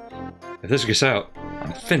truth. If this gets out,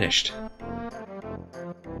 I'm finished.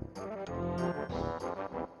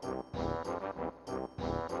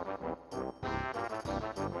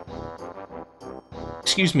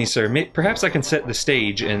 Excuse me, sir. Perhaps I can set the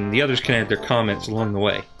stage and the others can add their comments along the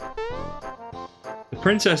way. The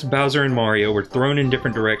Princess, Bowser, and Mario were thrown in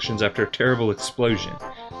different directions after a terrible explosion.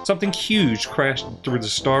 Something huge crashed through the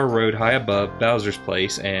Star Road high above Bowser's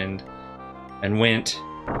place and went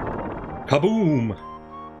kaboom!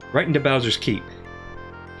 Right into Bowser's Keep.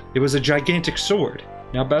 It was a gigantic sword.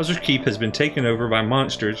 Now Bowser's Keep has been taken over by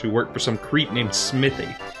monsters who work for some creep named Smithy.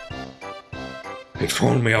 They've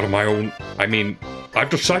thrown me out of my own... I've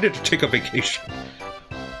decided to take a vacation.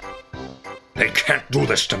 They can't do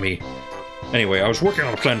this to me. Anyway, I was working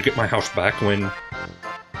on a plan to get my house back when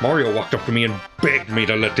Mario walked up to me and begged me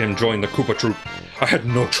to let him join the Koopa Troop. I had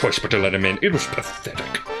no choice but to let him in. It was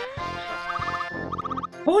pathetic.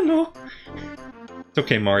 Oh no! It's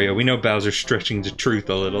okay, Mario. We know Bowser's stretching the truth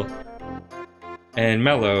a little. And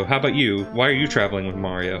Mello, how about you? Why are you traveling with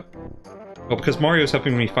Mario? Well, because Mario's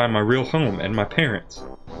helping me find my real home and my parents.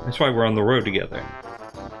 That's why we're on the road together.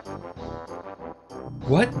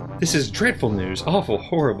 What? This is dreadful news. Awful.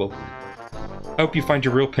 Horrible. I hope you find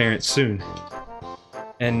your real parents soon.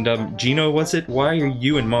 And, Gino, was it? Why are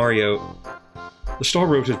you and Mario... The Star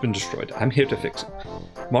Road has been destroyed. I'm here to fix it.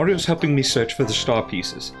 Mario's helping me search for the star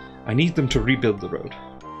pieces. I need them to rebuild the road.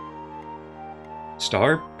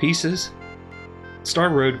 Star pieces? Star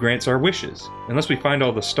Road grants our wishes. Unless we find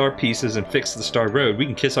all the star pieces and fix the Star Road, we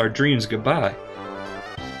can kiss our dreams goodbye.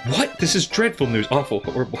 What? This is dreadful news. Awful.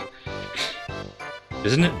 Horrible.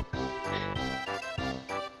 Isn't it?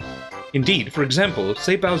 Indeed. For example,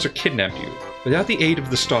 say Bowser kidnapped you. Without the aid of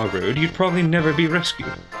the Star Road, you'd probably never be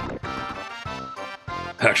rescued.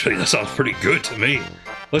 Actually, that sounds pretty good to me.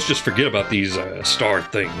 Let's just forget about these, star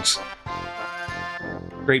things.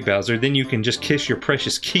 Great, Bowser. Then you can just kiss your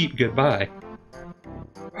precious keep goodbye.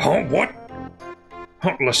 Huh? What?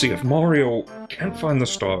 Huh, let's see, if Mario can't find the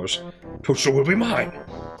stars, Toadstool will be mine.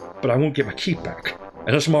 But I won't get my keep back,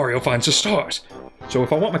 unless Mario finds the stars. So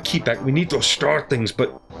if I want my keep back, we need those star things,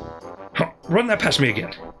 but... Huh, run that past me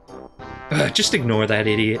again. Just ignore that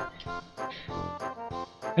idiot.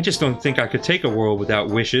 I just don't think I could take a world without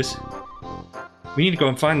wishes. We need to go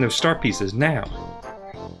and find those star pieces now.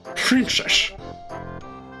 Princess!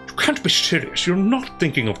 You can't be serious. You're not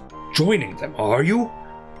thinking of joining them, are you?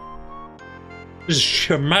 This is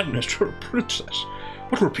sheer madness for a princess.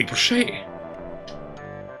 What will people say?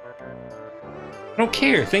 I don't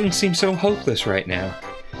care. Things seem so hopeless right now.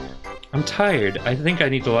 I'm tired. I think I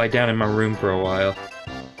need to lie down in my room for a while.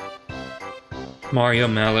 Mario,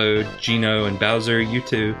 Mallow, Gino, and Bowser, you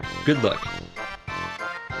two, good luck.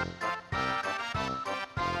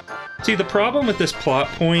 See, the problem with this plot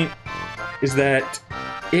point is that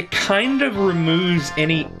it kind of removes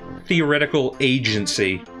any theoretical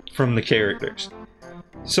agency from the characters.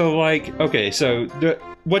 So, like, okay, so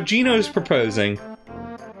what Gino's proposing,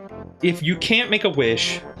 if you can't make a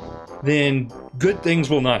wish, then good things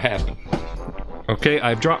will not happen. Okay,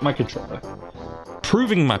 I've dropped my controller.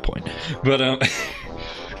 Proving my point. But,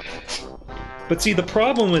 but see, the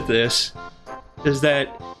problem with this is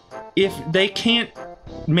that if they can't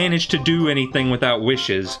manage to do anything without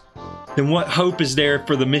wishes, then what hope is there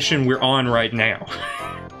for the mission we're on right now?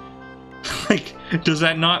 Like, does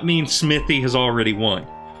that not mean Smithy has already won?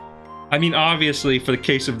 I mean, obviously, for the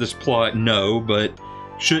case of this plot, no, but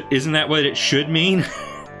isn't that what it should mean?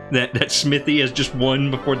 that Smithy has just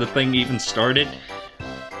won before the thing even started?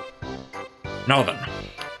 Now then.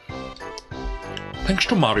 Thanks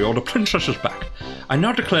to Mario, the princess is back. I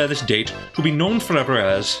now declare this date to be known forever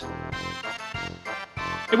as...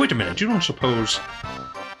 Hey, wait a minute, you don't suppose...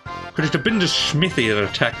 Could it have been this Smithy that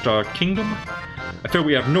attacked our kingdom? I fear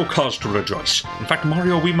we have no cause to rejoice. In fact,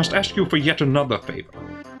 Mario, we must ask you for yet another favor.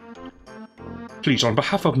 Please, on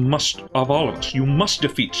behalf of all of us, you must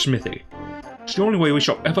defeat Smithy. It's the only way we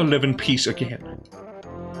shall ever live in peace again.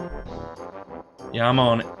 Yeah, I'm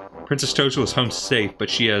on it. Princess Toadstool is home safe, but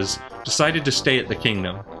she has decided to stay at the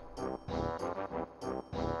kingdom.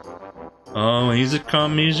 Oh, easy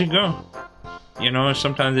come, easy go. You know,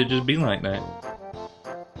 sometimes it just be like that.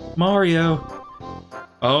 Mario!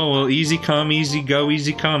 Oh, well, easy come, easy go,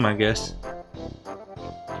 easy come, I guess.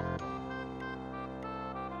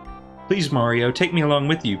 Please, Mario, take me along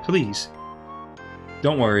with you, please.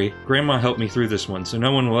 Don't worry, Grandma helped me through this one, so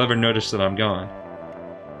no one will ever notice that I'm gone.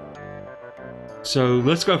 So,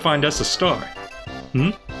 let's go find us a star.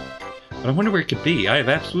 But I wonder where it could be. I have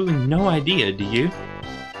absolutely no idea, do you?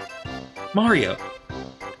 Mario!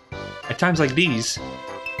 At times like these...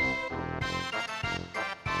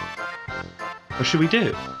 what should we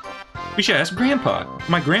do? We should ask Grandpa.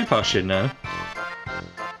 My grandpa should know.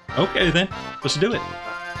 Okay then, let's do it.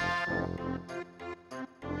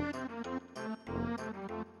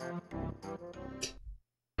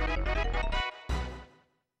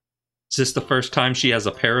 Is this the first time she has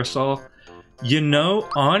a parasol? You know,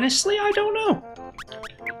 honestly, I don't know.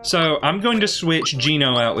 So, I'm going to switch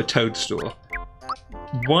Gino out with Toadstool.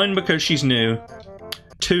 1, because she's new.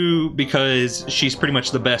 2, because she's pretty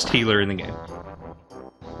much the best healer in the game.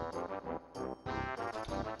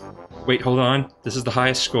 Wait, hold on. This is the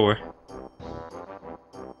highest score.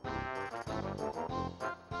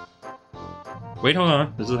 Wait, hold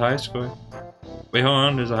on. This is the highest score. Wait, hold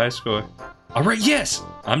on. This is the highest score. Alright, yes!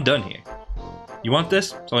 I'm done here. You want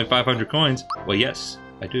this? It's only 500 coins. Well, yes,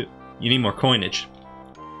 I do. You need more coinage.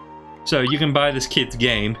 So, you can buy this kid's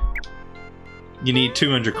game. You need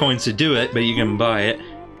 200 coins to do it, but you can buy it.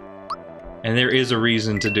 And there is a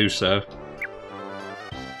reason to do so.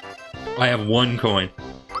 I have 1 coin.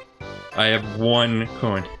 I have 1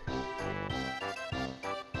 coin.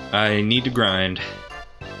 I need to grind.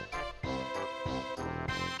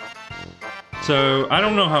 So, I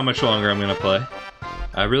don't know how much longer I'm gonna play.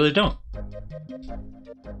 I really don't.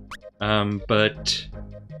 But...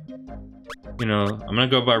 you know, I'm gonna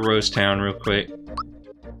go by Rose Town real quick.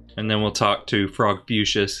 And then we'll talk to Frog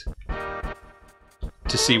Fuchsius.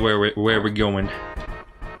 To see where we're going.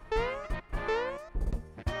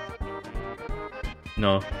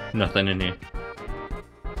 No, nothing in here.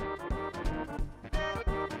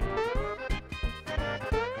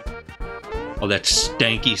 Oh, that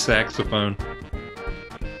stanky saxophone.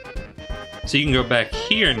 So you can go back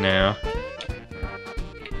here now.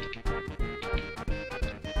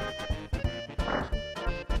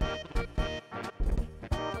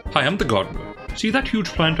 Hi, I'm the gardener. See that huge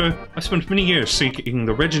planter? I spent many years seeking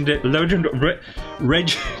the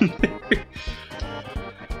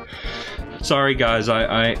Sorry guys,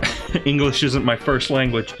 I English isn't my first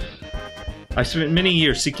language. I spent many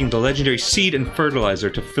years seeking the legendary seed and fertilizer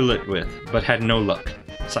to fill it with, but had no luck.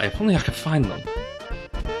 So if only I could find them.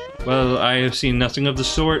 Well, I have seen nothing of the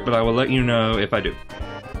sort, but I will let you know if I do.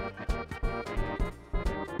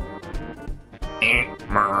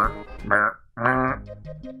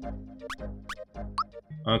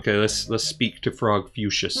 Okay, let's speak to Frog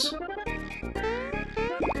Fuchsius.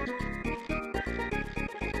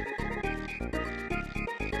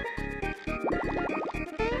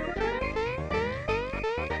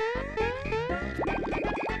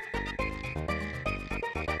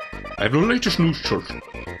 I have the latest news, children.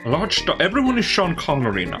 A large star. Everyone is Sean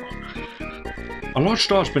Connery now. A large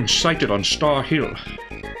star has been sighted on Star Hill.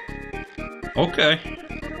 Okay.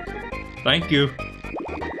 Thank you.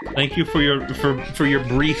 Thank you for your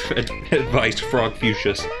brief advice, Frog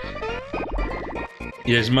Fuchsius.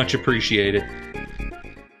 It is much appreciated.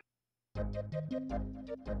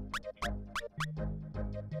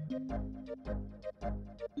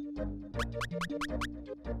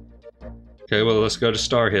 Okay, well, let's go to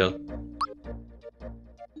Star Hill.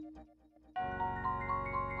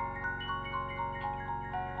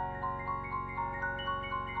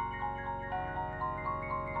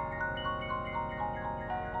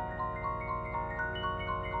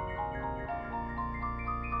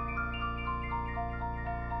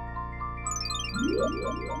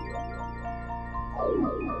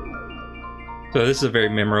 So this is a very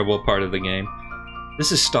memorable part of the game.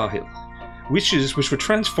 This is Star Hill. Witches which were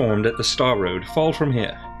transformed at the Star Road fall from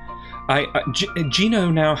here. Gino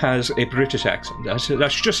now has a British accent.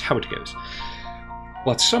 That's just how it goes.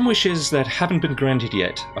 But some wishes that haven't been granted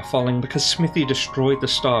yet are falling because Smithy destroyed the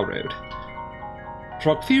Star Road.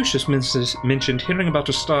 Frog Fuchsius mentioned hearing about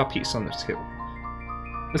a star piece on this hill.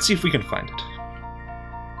 Let's see if we can find it.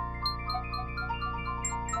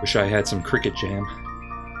 Wish I had some cricket jam.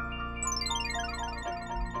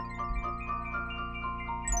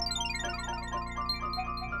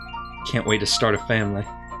 Can't wait to start a family.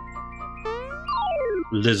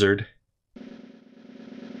 Lizard.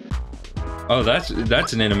 Oh, that's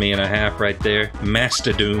an enemy and a half right there.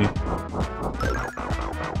 Mastadoom.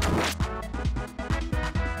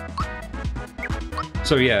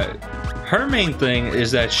 So yeah, her main thing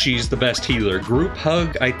is that she's the best healer. Group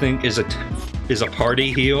hug, I think, is a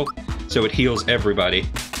party heal, so it heals everybody.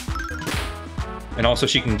 And also,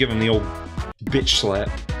 she can give him the old bitch slap.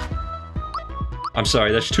 I'm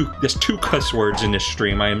sorry, there's two cuss words in this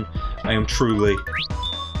stream. I am truly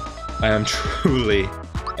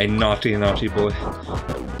a naughty boy.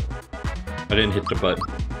 I didn't hit the button.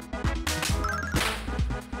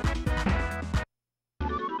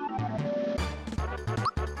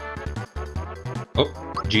 Oh,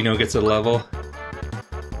 Gino gets a level.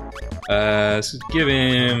 Let's give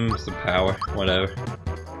him some power, whatever.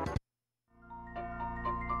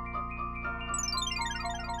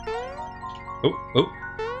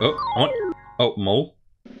 I want... Oh, mole.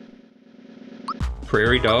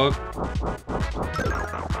 Prairie dog.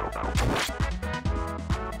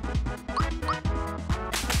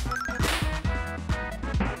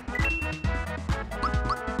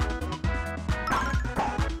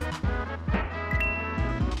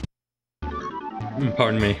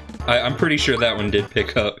 Pardon me. I'm pretty sure that one did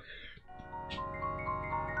pick up.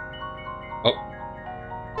 Oh.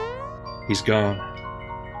 He's gone.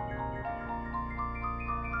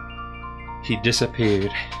 He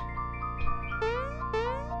disappeared.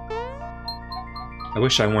 I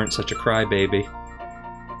wish I weren't such a crybaby.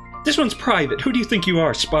 This one's private. Who do you think you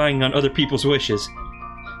are, spying on other people's wishes?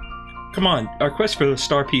 Come on, our quest for the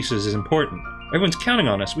star pieces is important. Everyone's counting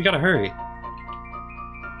on us. We gotta hurry.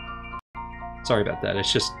 Sorry about that.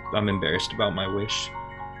 It's just I'm embarrassed about my wish.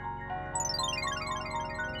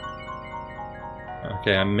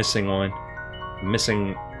 Okay, I'm missing one. I'm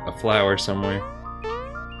missing a flower somewhere.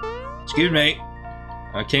 Excuse me.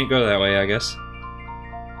 I can't go that way, I guess.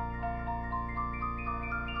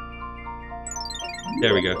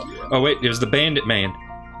 There we go. Oh wait, it was the Bandit Man.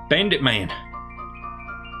 Bandit Man!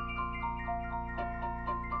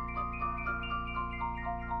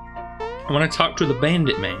 I want to talk to the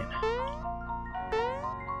Bandit Man.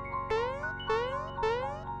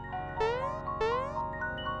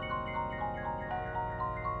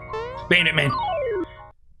 Bandit Man!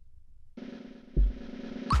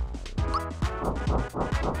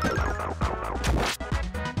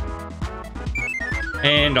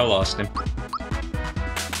 And I lost him.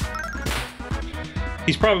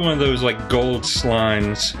 He's probably one of those, like, gold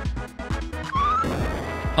slimes.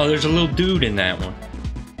 Oh, there's a little dude in that one.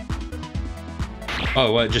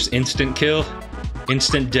 Oh, what, just instant kill?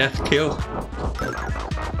 Instant death kill?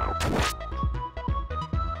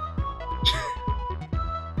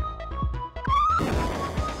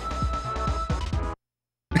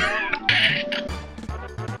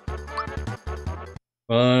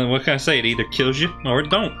 Well, what can I say? It either kills you or it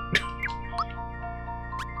don't.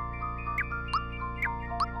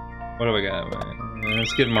 What do I got?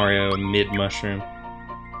 Let's give Mario a mid-mushroom.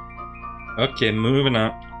 Okay, moving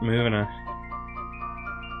on. Moving on.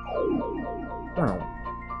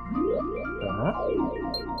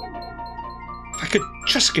 If I could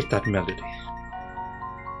just get that melody.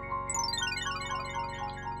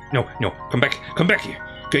 No, no, come back here.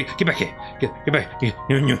 Get back here. Get back here.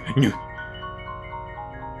 No.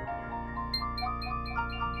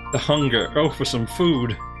 The hunger. Oh, for some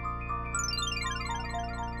food.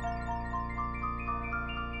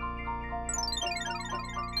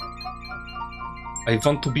 I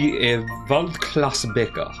want to be a world-class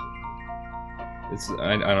baker.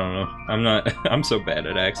 I don't know. I'm not. I'm so bad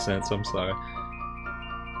at accents. I'm sorry.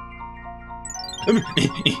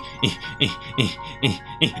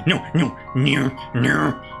 No.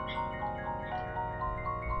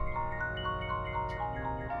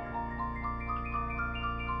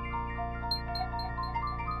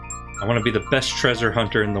 I want to be the best treasure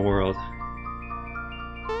hunter in the world.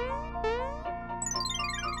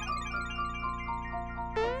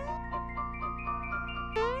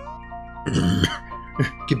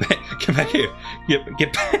 Get back here.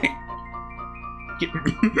 Get back.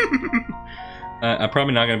 I'm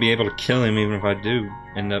probably not going to be able to kill him even if I do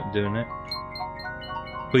end up doing it.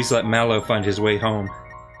 Please let Mallow find his way home.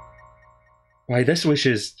 Why, this wish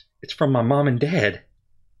is... It's from my mom and dad.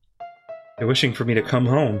 They're wishing for me to come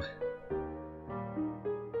home.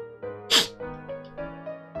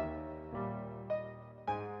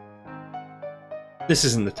 This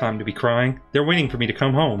isn't the time to be crying. They're waiting for me to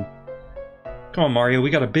come home. Come on, Mario, we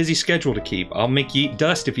got a busy schedule to keep. I'll make you eat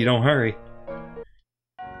dust if you don't hurry.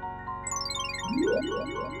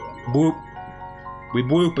 Bloop. We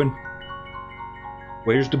blooping.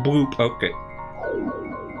 Where's the bloop? Okay.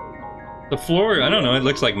 The floor, I don't know, it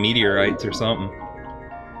looks like meteorites or something.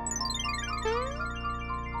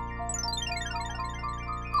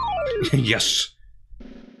 Yes.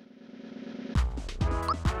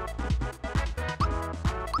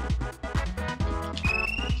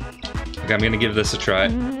 Okay, I'm gonna give this a try.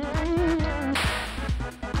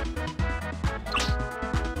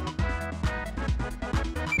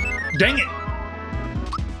 Dang it!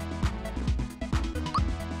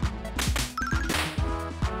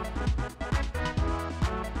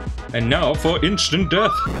 And now for instant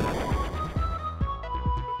death.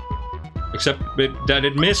 Except that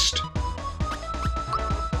it missed.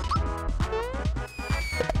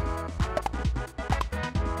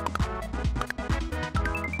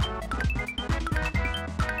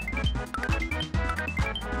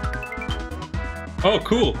 Oh,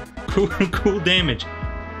 cool. Cool damage.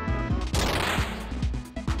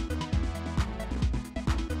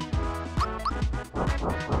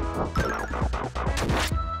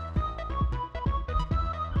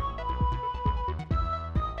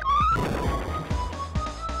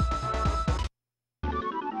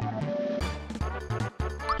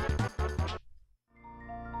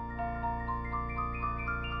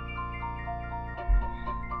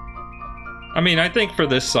 I mean, I think for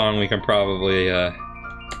this song we can probably, I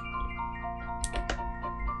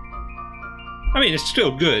mean, it's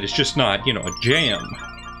still good, it's just not, you know, a jam.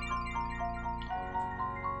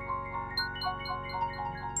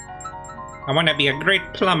 I want to be a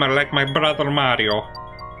great plumber like my brother Mario.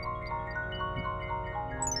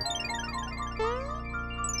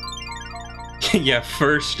 Yeah,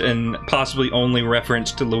 first and possibly only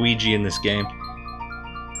reference to Luigi in this game.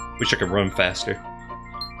 Wish I could run faster.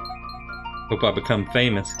 Hope I become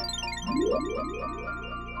famous.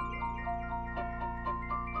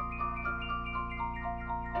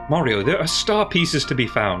 Mario, there are star pieces to be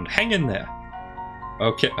found. Hang in there.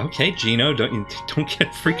 Okay, Gino, don't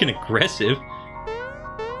get freaking aggressive.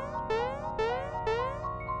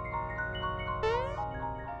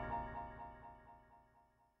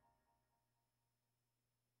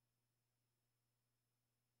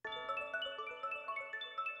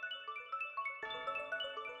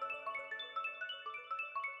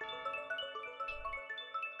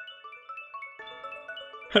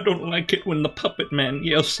 I don't like it when the puppet man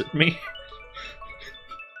yells at me.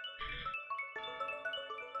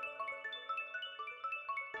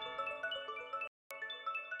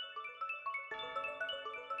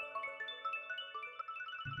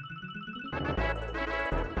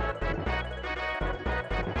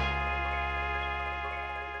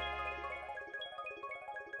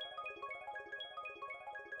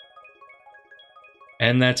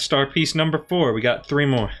 And that's star piece number 4. We got 3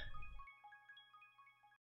 more.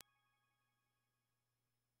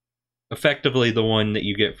 Effectively the one that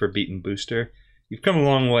you get for beating Booster. You've come a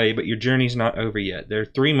long way, but your journey's not over yet. There are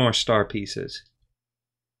 3 more star pieces.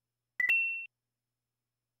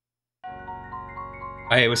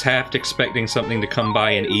 I was half expecting something to come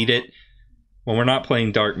by and eat it. Well, we're not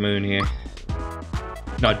playing Dark Moon here.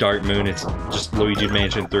 Not Dark Moon, it's just Luigi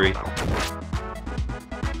Mansion 3.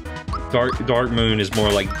 Dark Moon is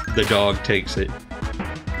more like the dog takes it.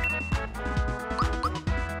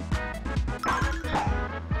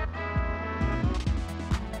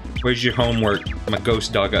 Where's your homework? My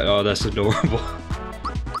ghost dog. Oh, that's adorable.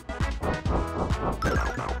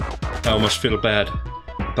 I almost feel bad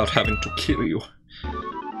about having to kill you.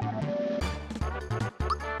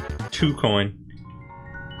 2 coin.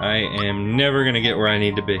 I am never gonna get where I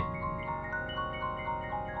need to be.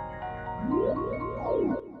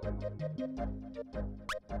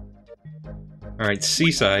 Alright,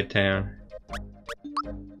 Seaside Town.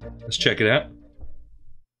 Let's check it out.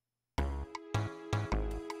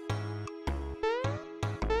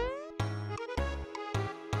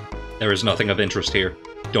 There is nothing of interest here.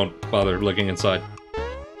 Don't bother looking inside.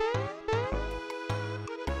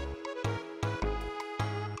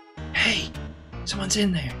 Hey! Someone's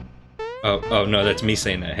in there! Oh no, that's me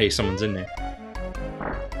saying that. Hey, someone's in there.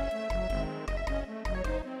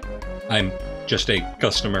 I'm just a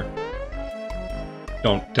customer.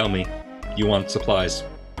 Don't tell me you want supplies.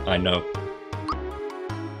 I know.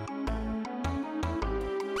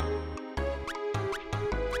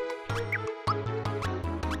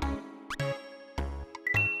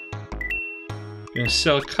 Gonna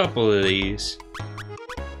sell a couple of these.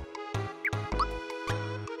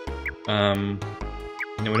 No,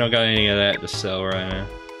 we don't got any of that to sell right now.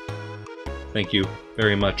 Thank you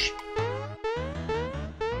very much.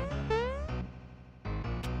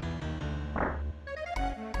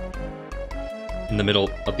 In the middle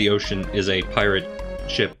of the ocean is a pirate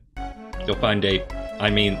ship. You'll find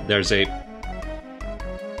there's a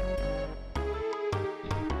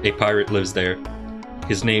pirate lives there.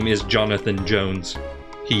 His name is Jonathan Jones.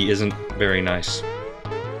 He isn't very nice.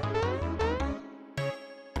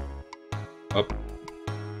 Oh.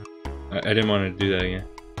 I didn't want to do that again.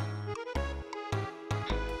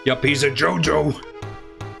 Yup, he's a JoJo.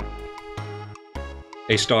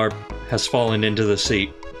 A star has fallen into the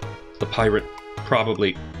sea. The pirate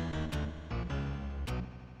probably...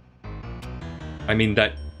 I mean,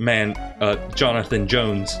 that man, Jonathan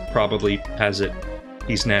Jones, probably has it.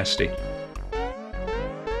 He's nasty.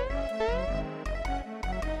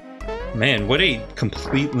 Man, what a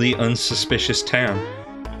completely unsuspicious town.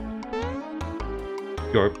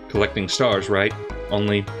 You're collecting stars, right?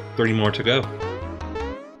 Only 3 more to go.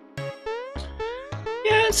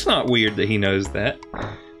 Yeah, it's not weird that he knows that.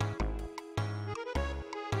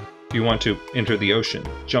 If you want to enter the ocean,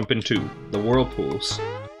 jump into the whirlpools.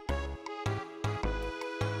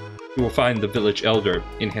 You will find the village elder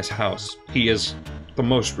in his house. He is the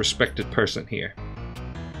most respected person here.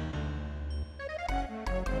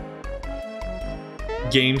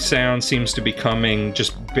 Game sound seems to be coming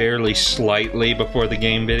just barely slightly before the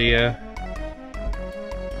game video.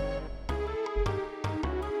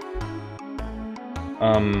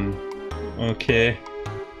 Okay.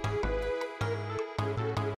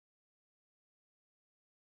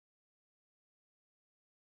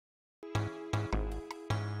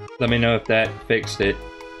 Let me know if that fixed it.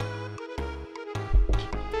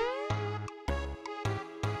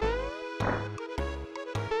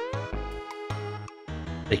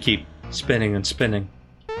 They keep spinning and spinning.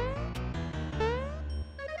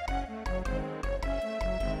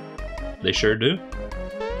 They sure do.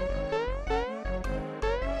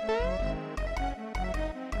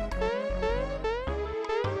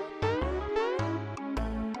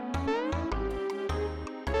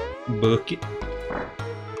 Book it.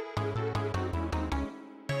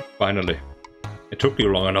 Finally. It took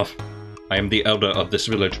you long enough. I am the elder of this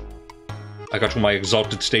village. I got to my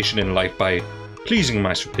exalted station in life by pleasing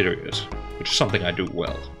my superiors, which is something I do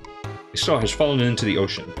well. A star has fallen into the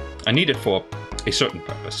ocean. I need it for a certain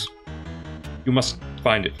purpose. You must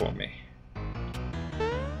find it for me.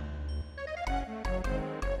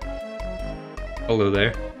 Hello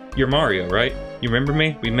there. You're Mario, right? You remember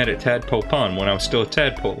me? We met at Tadpole Pond when I was still a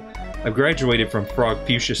tadpole. I've graduated from Frog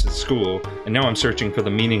Fuchsius at school, and now I'm searching for the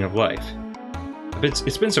meaning of life.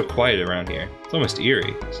 It's been so quiet around here. It's almost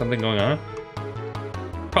eerie. Something going on?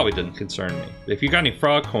 Probably doesn't concern me. If you got any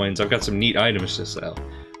frog coins, I've got some neat items to sell.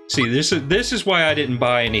 See, this is why I didn't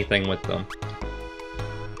buy anything with them.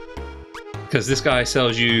 Because this guy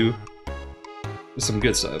sells you some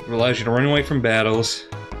good stuff. It allows you to run away from battles,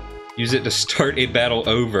 use it to start a battle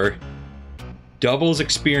over, doubles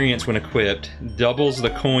experience when equipped, doubles the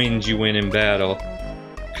coins you win in battle,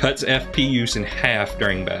 cuts FP use in half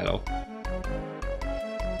during battle.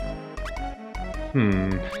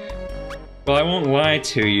 Well, I won't lie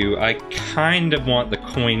to you, I kind of want the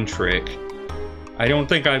coin trick. I don't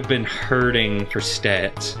think I've been hurting for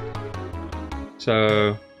stats.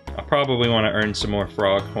 So, I probably want to earn some more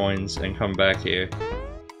frog coins and come back here.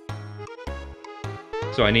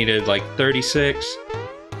 So I needed like 36.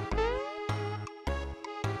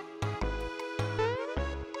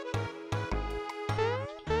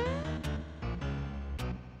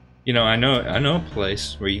 You know, I know a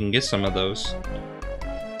place where you can get some of those.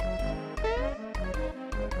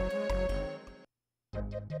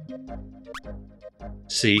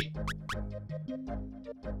 See?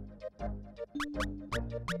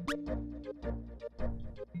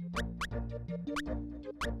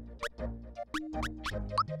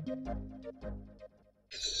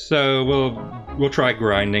 So we'll try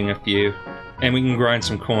grinding a few, and we can grind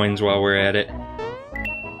some coins while we're at it.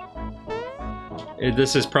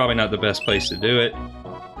 This is probably not the best place to do it.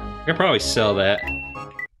 I could probably sell that.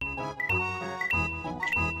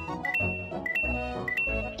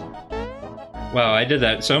 Wow, I did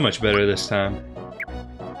that so much better this time.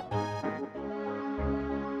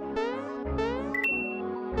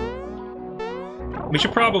 We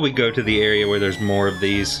should probably go to the area where there's more of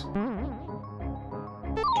these.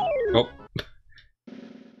 Oh.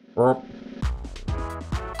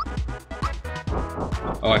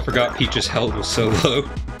 Oh, I forgot Peach's health was so low.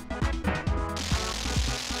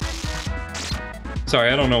 Sorry,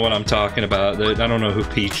 I don't know what I'm talking about. I don't know who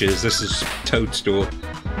Peach is. This is Toadstool.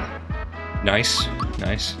 Nice,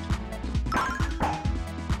 nice.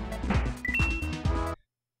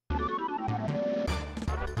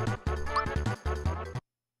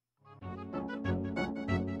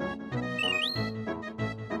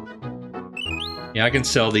 Yeah, I can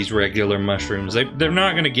sell these regular mushrooms. They're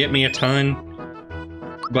not gonna get me a ton,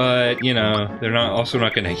 but, you know, they're also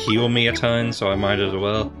not gonna heal me a ton, so I might as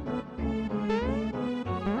well.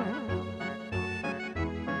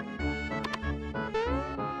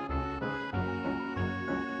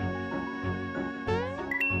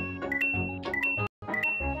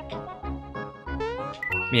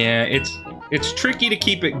 Yeah, it's tricky to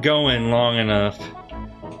keep it going long enough.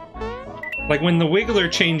 Like when the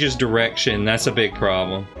Wiggler changes direction, that's a big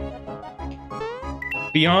problem.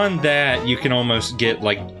 Beyond that, you can almost get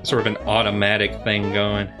like sort of an automatic thing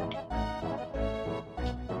going.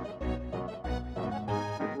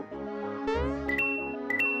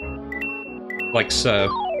 Like so.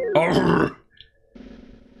 Oh.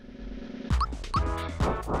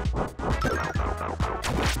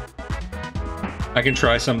 I can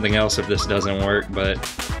try something else if this doesn't work, but...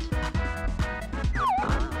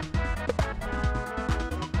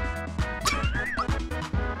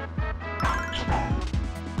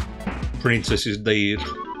 Princess is dead.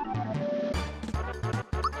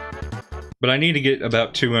 But I need to get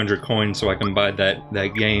about 200 coins so I can buy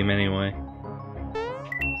that game anyway.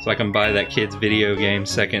 So I can buy that kid's video game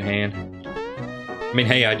secondhand. I mean,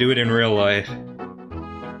 hey, I do it in real life.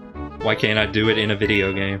 Why can't I do it in a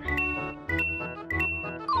video game?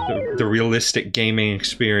 The realistic gaming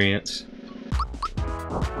experience.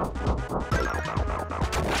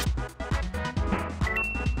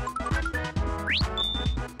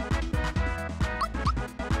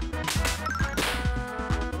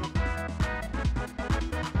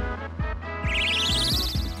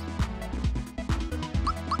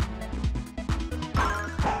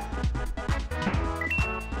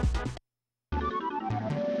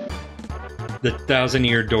 The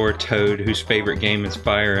 1,000-year door toad whose favorite game is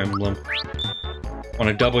Fire Emblem. Want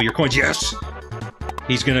to double your coins? Yes!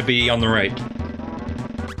 He's gonna be on the right.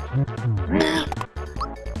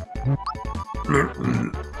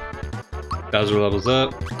 Bowser levels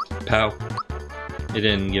up. Pow. It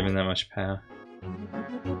didn't give him that much pow.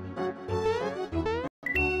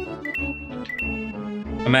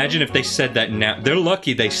 Imagine if they said that now. They're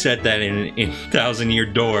lucky they said that in 1,000-year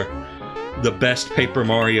door. The best Paper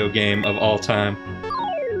Mario game of all time.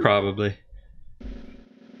 Probably.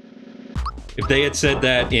 If they had said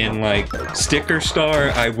that in, like, Sticker Star,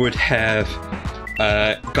 I would have,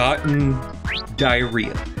 gotten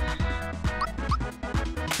diarrhea.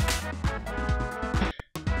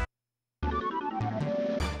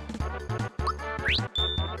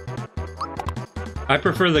 I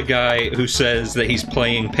prefer the guy who says that he's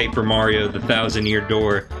playing Paper Mario the 1,000-year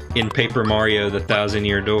door in Paper Mario the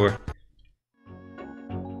 1,000-year door.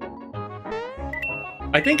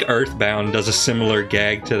 I think Earthbound does a similar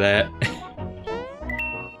gag to that.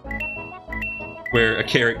 Where a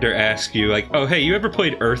character asks you, like, oh, hey, you ever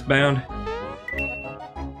played Earthbound?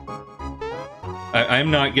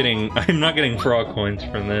 I'm not getting frog coins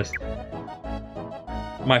from this.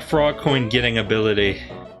 My frog coin getting ability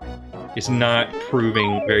is not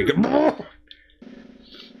proving very good.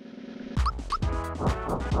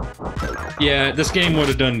 Yeah, this game would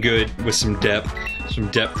have done good with some depth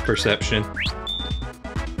perception.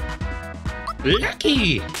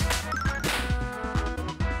 Lucky!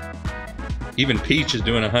 Even Peach is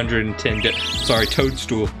doing 110 sorry,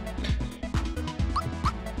 Toadstool.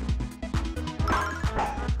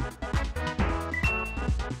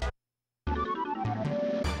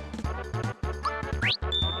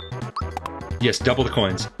 Yes, double the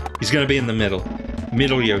coins. He's gonna be in the middle.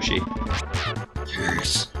 Middle Yoshi.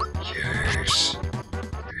 Yes. Yes.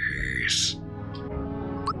 Yes.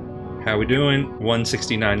 How we doing?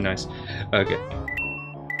 169, nice. Okay.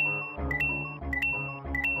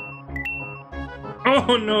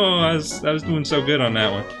 Oh no, I was doing so good on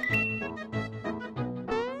that one.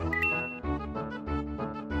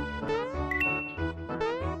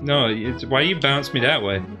 No, why you bounce me that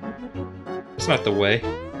way? It's not the way.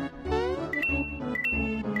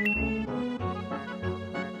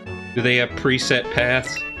 Do they have preset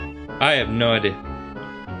paths? I have no idea.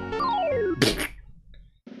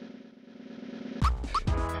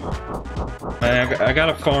 I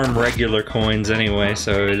gotta farm regular coins anyway,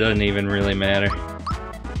 so it doesn't even really matter.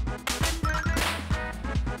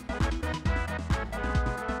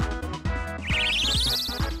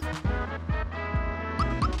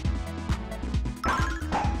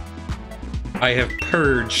 I have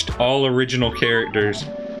purged all original characters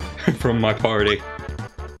from my party.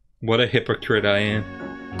 What a hypocrite I am.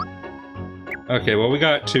 Okay, well we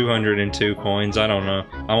got 202 coins, I don't know.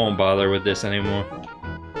 I won't bother with this anymore.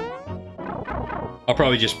 I'll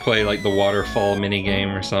probably just play like the waterfall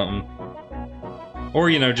minigame or something. Or,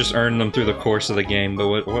 you know, just earn them through the course of the game, but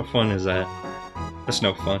what fun is that? That's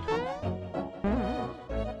no fun.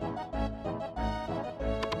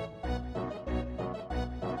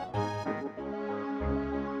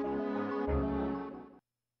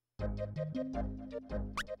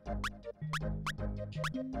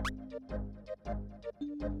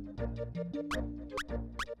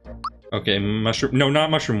 Okay, mushroom... No, not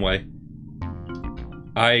Mushroom Way.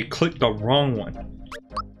 I clicked the wrong one.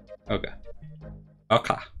 Okay.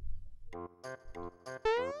 Okay.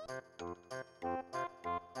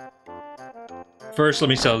 First, let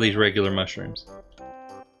me sell these regular mushrooms.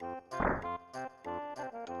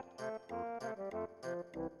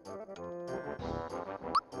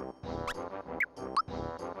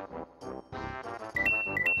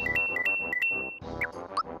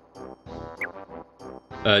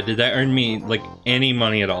 Did that earn me, like, any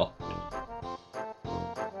money at all?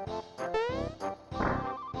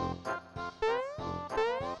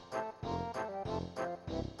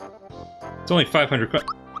 It's only 500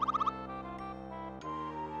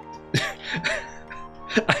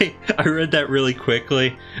 I read that really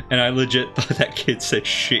quickly, and I legit thought that kid said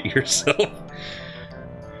shit yourself.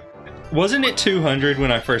 Wasn't it 200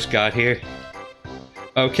 when I first got here?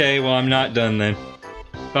 Okay, well, I'm not done then.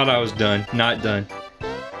 Thought I was done. Not done.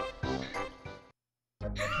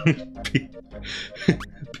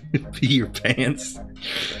 Pee your pants.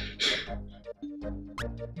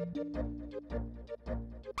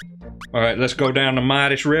 Alright, let's go down the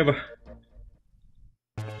Midas River.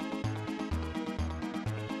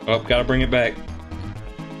 Oh, gotta bring it back.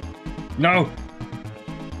 No!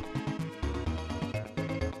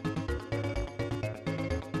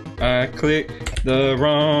 I clicked the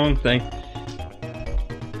wrong thing.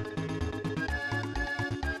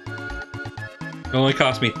 It only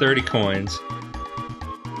cost me 30 coins.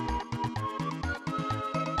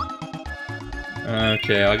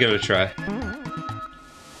 Okay, I'll give it a try.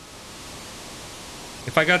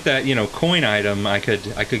 If I got that, you know, coin item, I could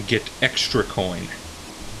get extra coin.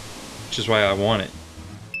 Which is why I want it.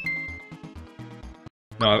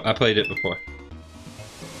 No, I played it before.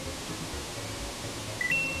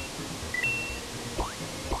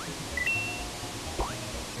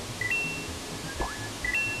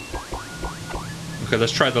 Okay,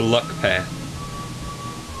 let's try the luck path.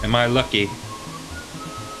 Am I lucky?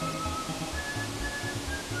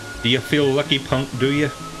 Do you feel lucky, punk, do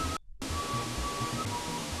you?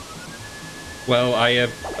 Well, I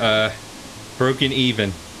have, broken even,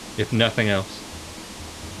 if nothing else.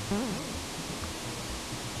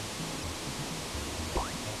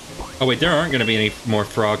 Oh wait, there aren't gonna be any more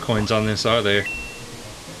frog coins on this, are there?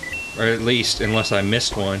 Or at least, unless I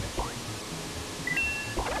missed one.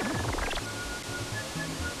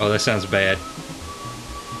 Oh, that sounds bad.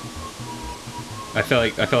 I feel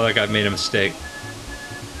like I've made a mistake.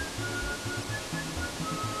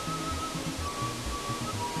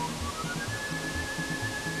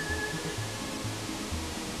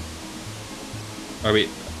 Are we...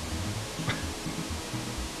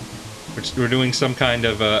 We're doing some kind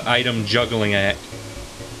of item juggling act.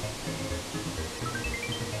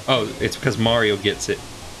 Oh, it's because Mario gets it.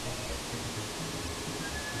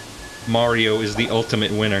 Mario is the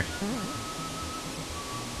ultimate winner.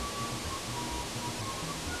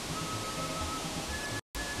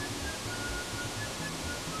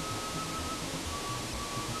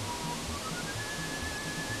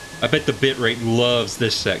 I bet the bitrate loves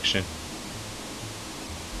this section.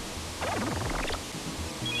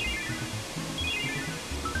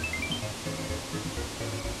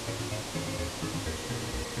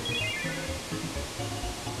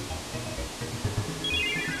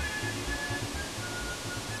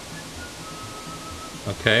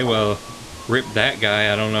 Okay, well, rip that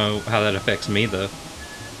guy. I don't know how that affects me, though.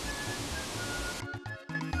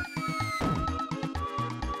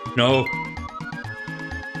 No.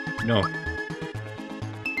 No.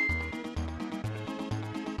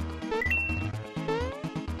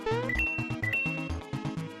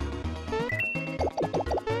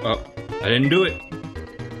 Oh, I didn't do it.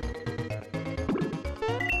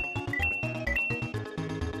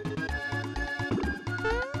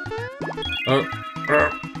 Oh.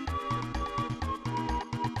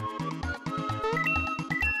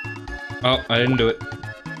 Oh, I didn't do it.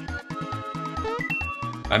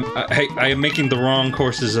 I am making the wrong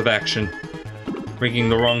courses of action. Making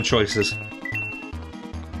the wrong choices.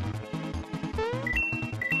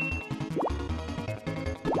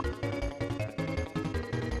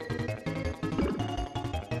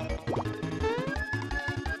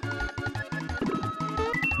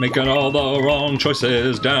 Making all the wrong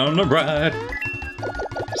choices down the ride.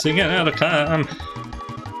 Singing out of time.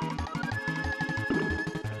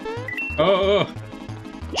 Oh,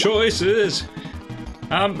 choices.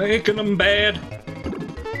 I'm making them bad.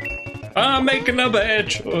 I'm making a bad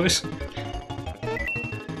choice.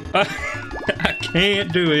 I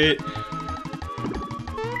can't do it.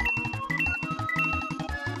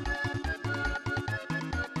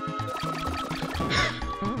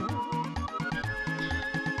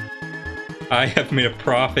 I have made a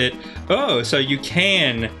profit. Oh, so you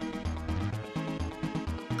can.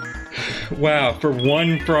 Wow, for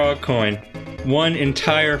one frog coin. One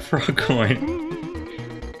entire frog coin.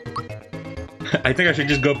 I think I should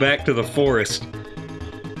just go back to the forest.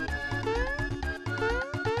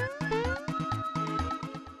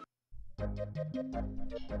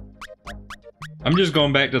 I'm just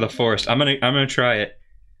going back to the forest. I'm gonna try it.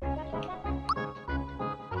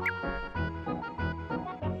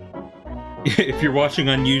 If you're watching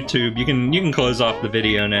on YouTube, you can close off the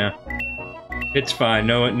video now. It's fine.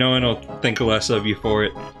 No one will think less of you for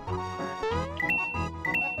it.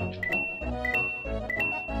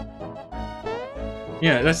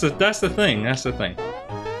 Yeah, that's the thing. That's the thing.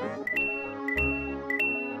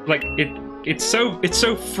 Like it's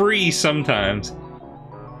so free sometimes.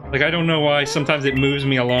 Like, I don't know why, sometimes it moves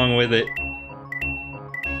me along with it.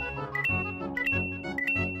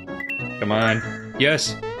 Come on.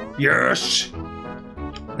 Yes! Yes!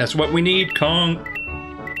 That's what we need, Kong!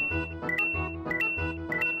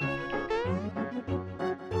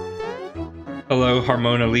 Hello,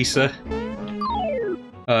 Harmona Lisa.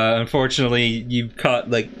 Unfortunately, you've caught,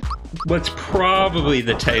 like, what's probably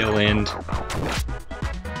the tail end.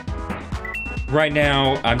 Right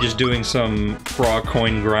now, I'm just doing some frog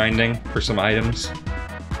coin grinding for some items.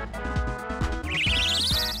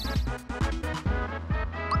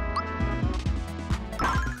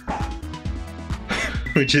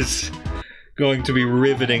 Which is going to be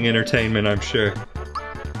riveting entertainment, I'm sure.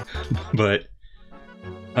 But,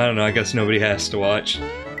 I don't know, I guess nobody has to watch.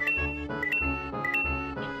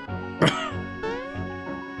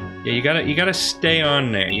 Yeah, you gotta stay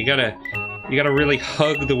on there. You gotta really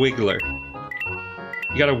hug the wiggler.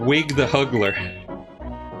 You gotta wig the huggler.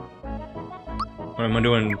 What am I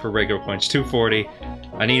doing for regular points? 240.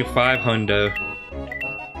 I need 5 hundo.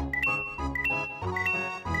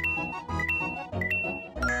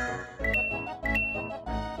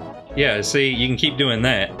 Yeah, see, you can keep doing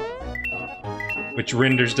that. Which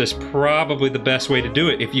renders this probably the best way to do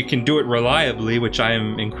it, if you can do it reliably, which I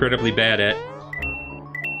am incredibly bad at.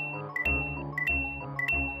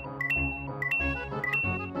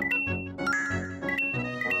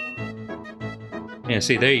 Yeah,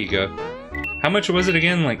 see, there you go. How much was it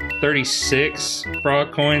again? Like 36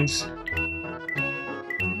 frog coins?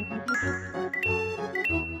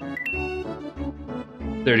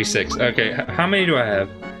 $36. Okay, how many do I have?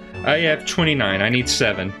 I have 29. I need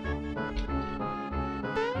 7.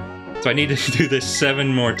 So I need to do this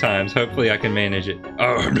 7 more times. Hopefully I can manage it.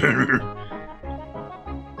 Oh.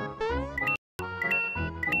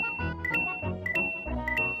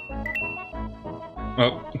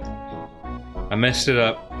 Oh. I messed it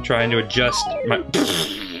up, trying to adjust my...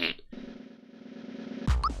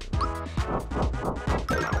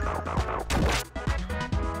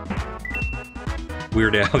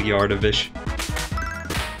 Weird Al Yardovish.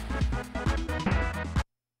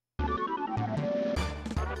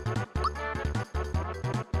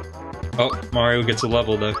 Oh, Mario gets a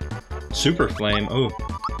level though. Super Flame, ooh.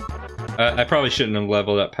 I probably shouldn't have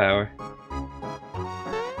leveled up power.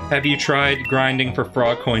 Have you tried grinding for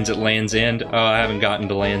frog coins at Land's End? Oh, I haven't gotten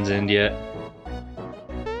to Land's End yet.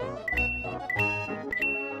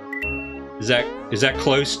 Is that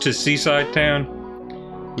close to Seaside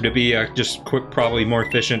Town? Would it be just quick, probably more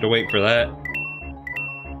efficient to wait for that?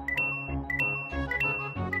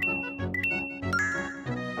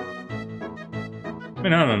 I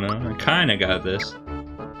mean, I don't know. I kinda got this.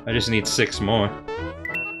 I just need 6 more.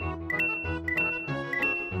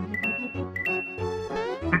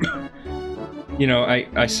 You know,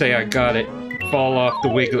 I say I got it. Fall off the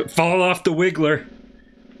wiggler. Fall off the wiggler!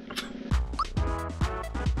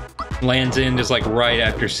 Land's End is like right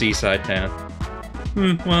after Seaside Town.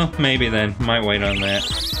 Well, maybe then. Might wait on that.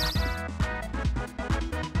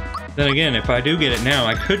 Then again, if I do get it now,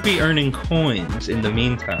 I could be earning coins in the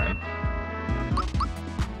meantime.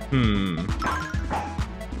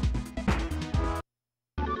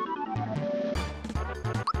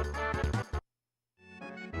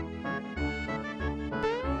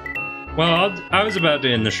 Well, I was about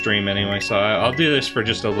to end the stream anyway, so I'll do this for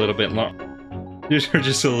just a little bit just for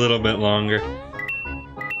just a little bit longer.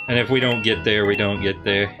 And if we don't get there, we don't get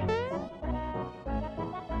there.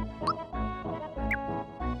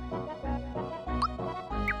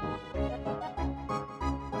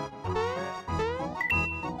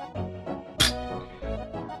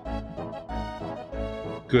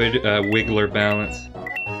 Good wiggler balance.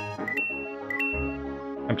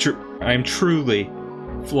 I'm truly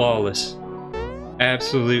flawless.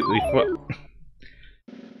 Absolutely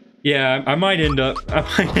yeah, I might end up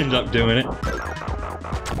doing it.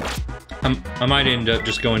 I might end up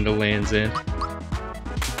just going to Land's End.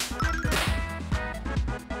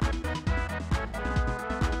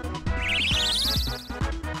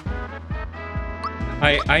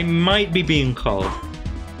 I might be being called.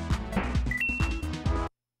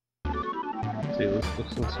 Let's see,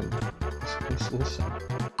 let's listen. Let's listen.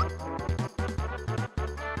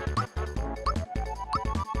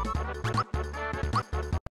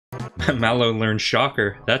 Mallow learned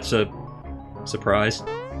Shocker. That's a surprise.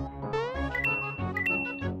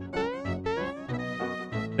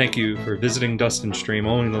 Thank you for visiting Dustin Stream.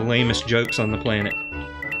 Only the lamest jokes on the planet.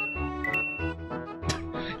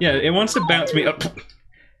 Yeah, it wants to bounce me up.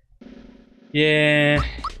 Yeah.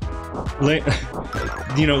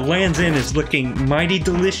 You know, Land's End is looking mighty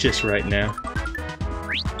delicious right now.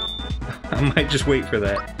 I might just wait for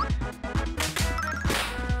that.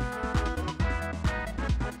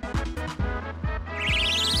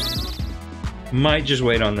 Might just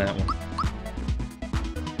wait on that one.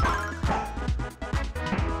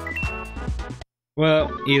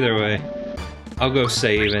 Well, either way, I'll go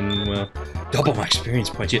save and, well, double my experience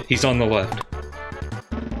points. Yeah, he's on the left.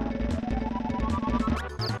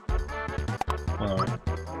 Alright.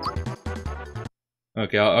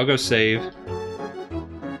 Okay, I'll go save.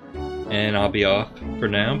 And I'll be off for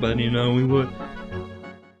now, but you know, we would.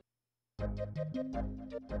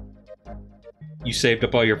 You saved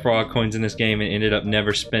up all your frog coins in this game and ended up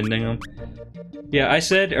never spending them. Yeah, I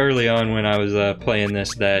said early on when I was playing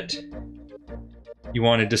this that you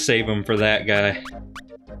wanted to save them for that guy.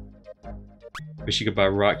 Wish you could buy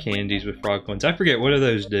rock candies with frog coins. I forget, what do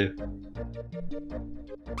those do?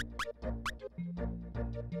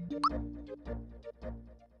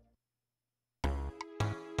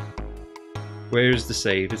 Where's the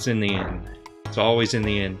save? It's in the end. It's always in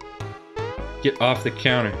the end. Get off the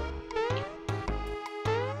counter.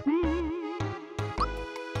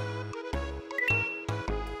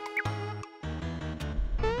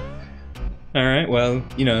 Alright, well,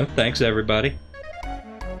 you know, thanks everybody.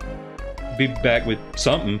 Be back with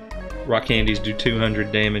something. Rock candies do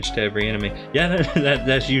 200 damage to every enemy. Yeah,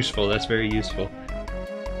 that's useful. That's very useful.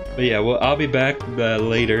 But yeah, well, I'll be back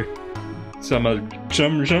later.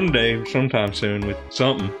 Someday, sometime soon with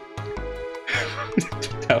something.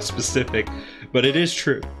 How specific. But it is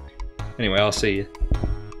true. Anyway, I'll see you.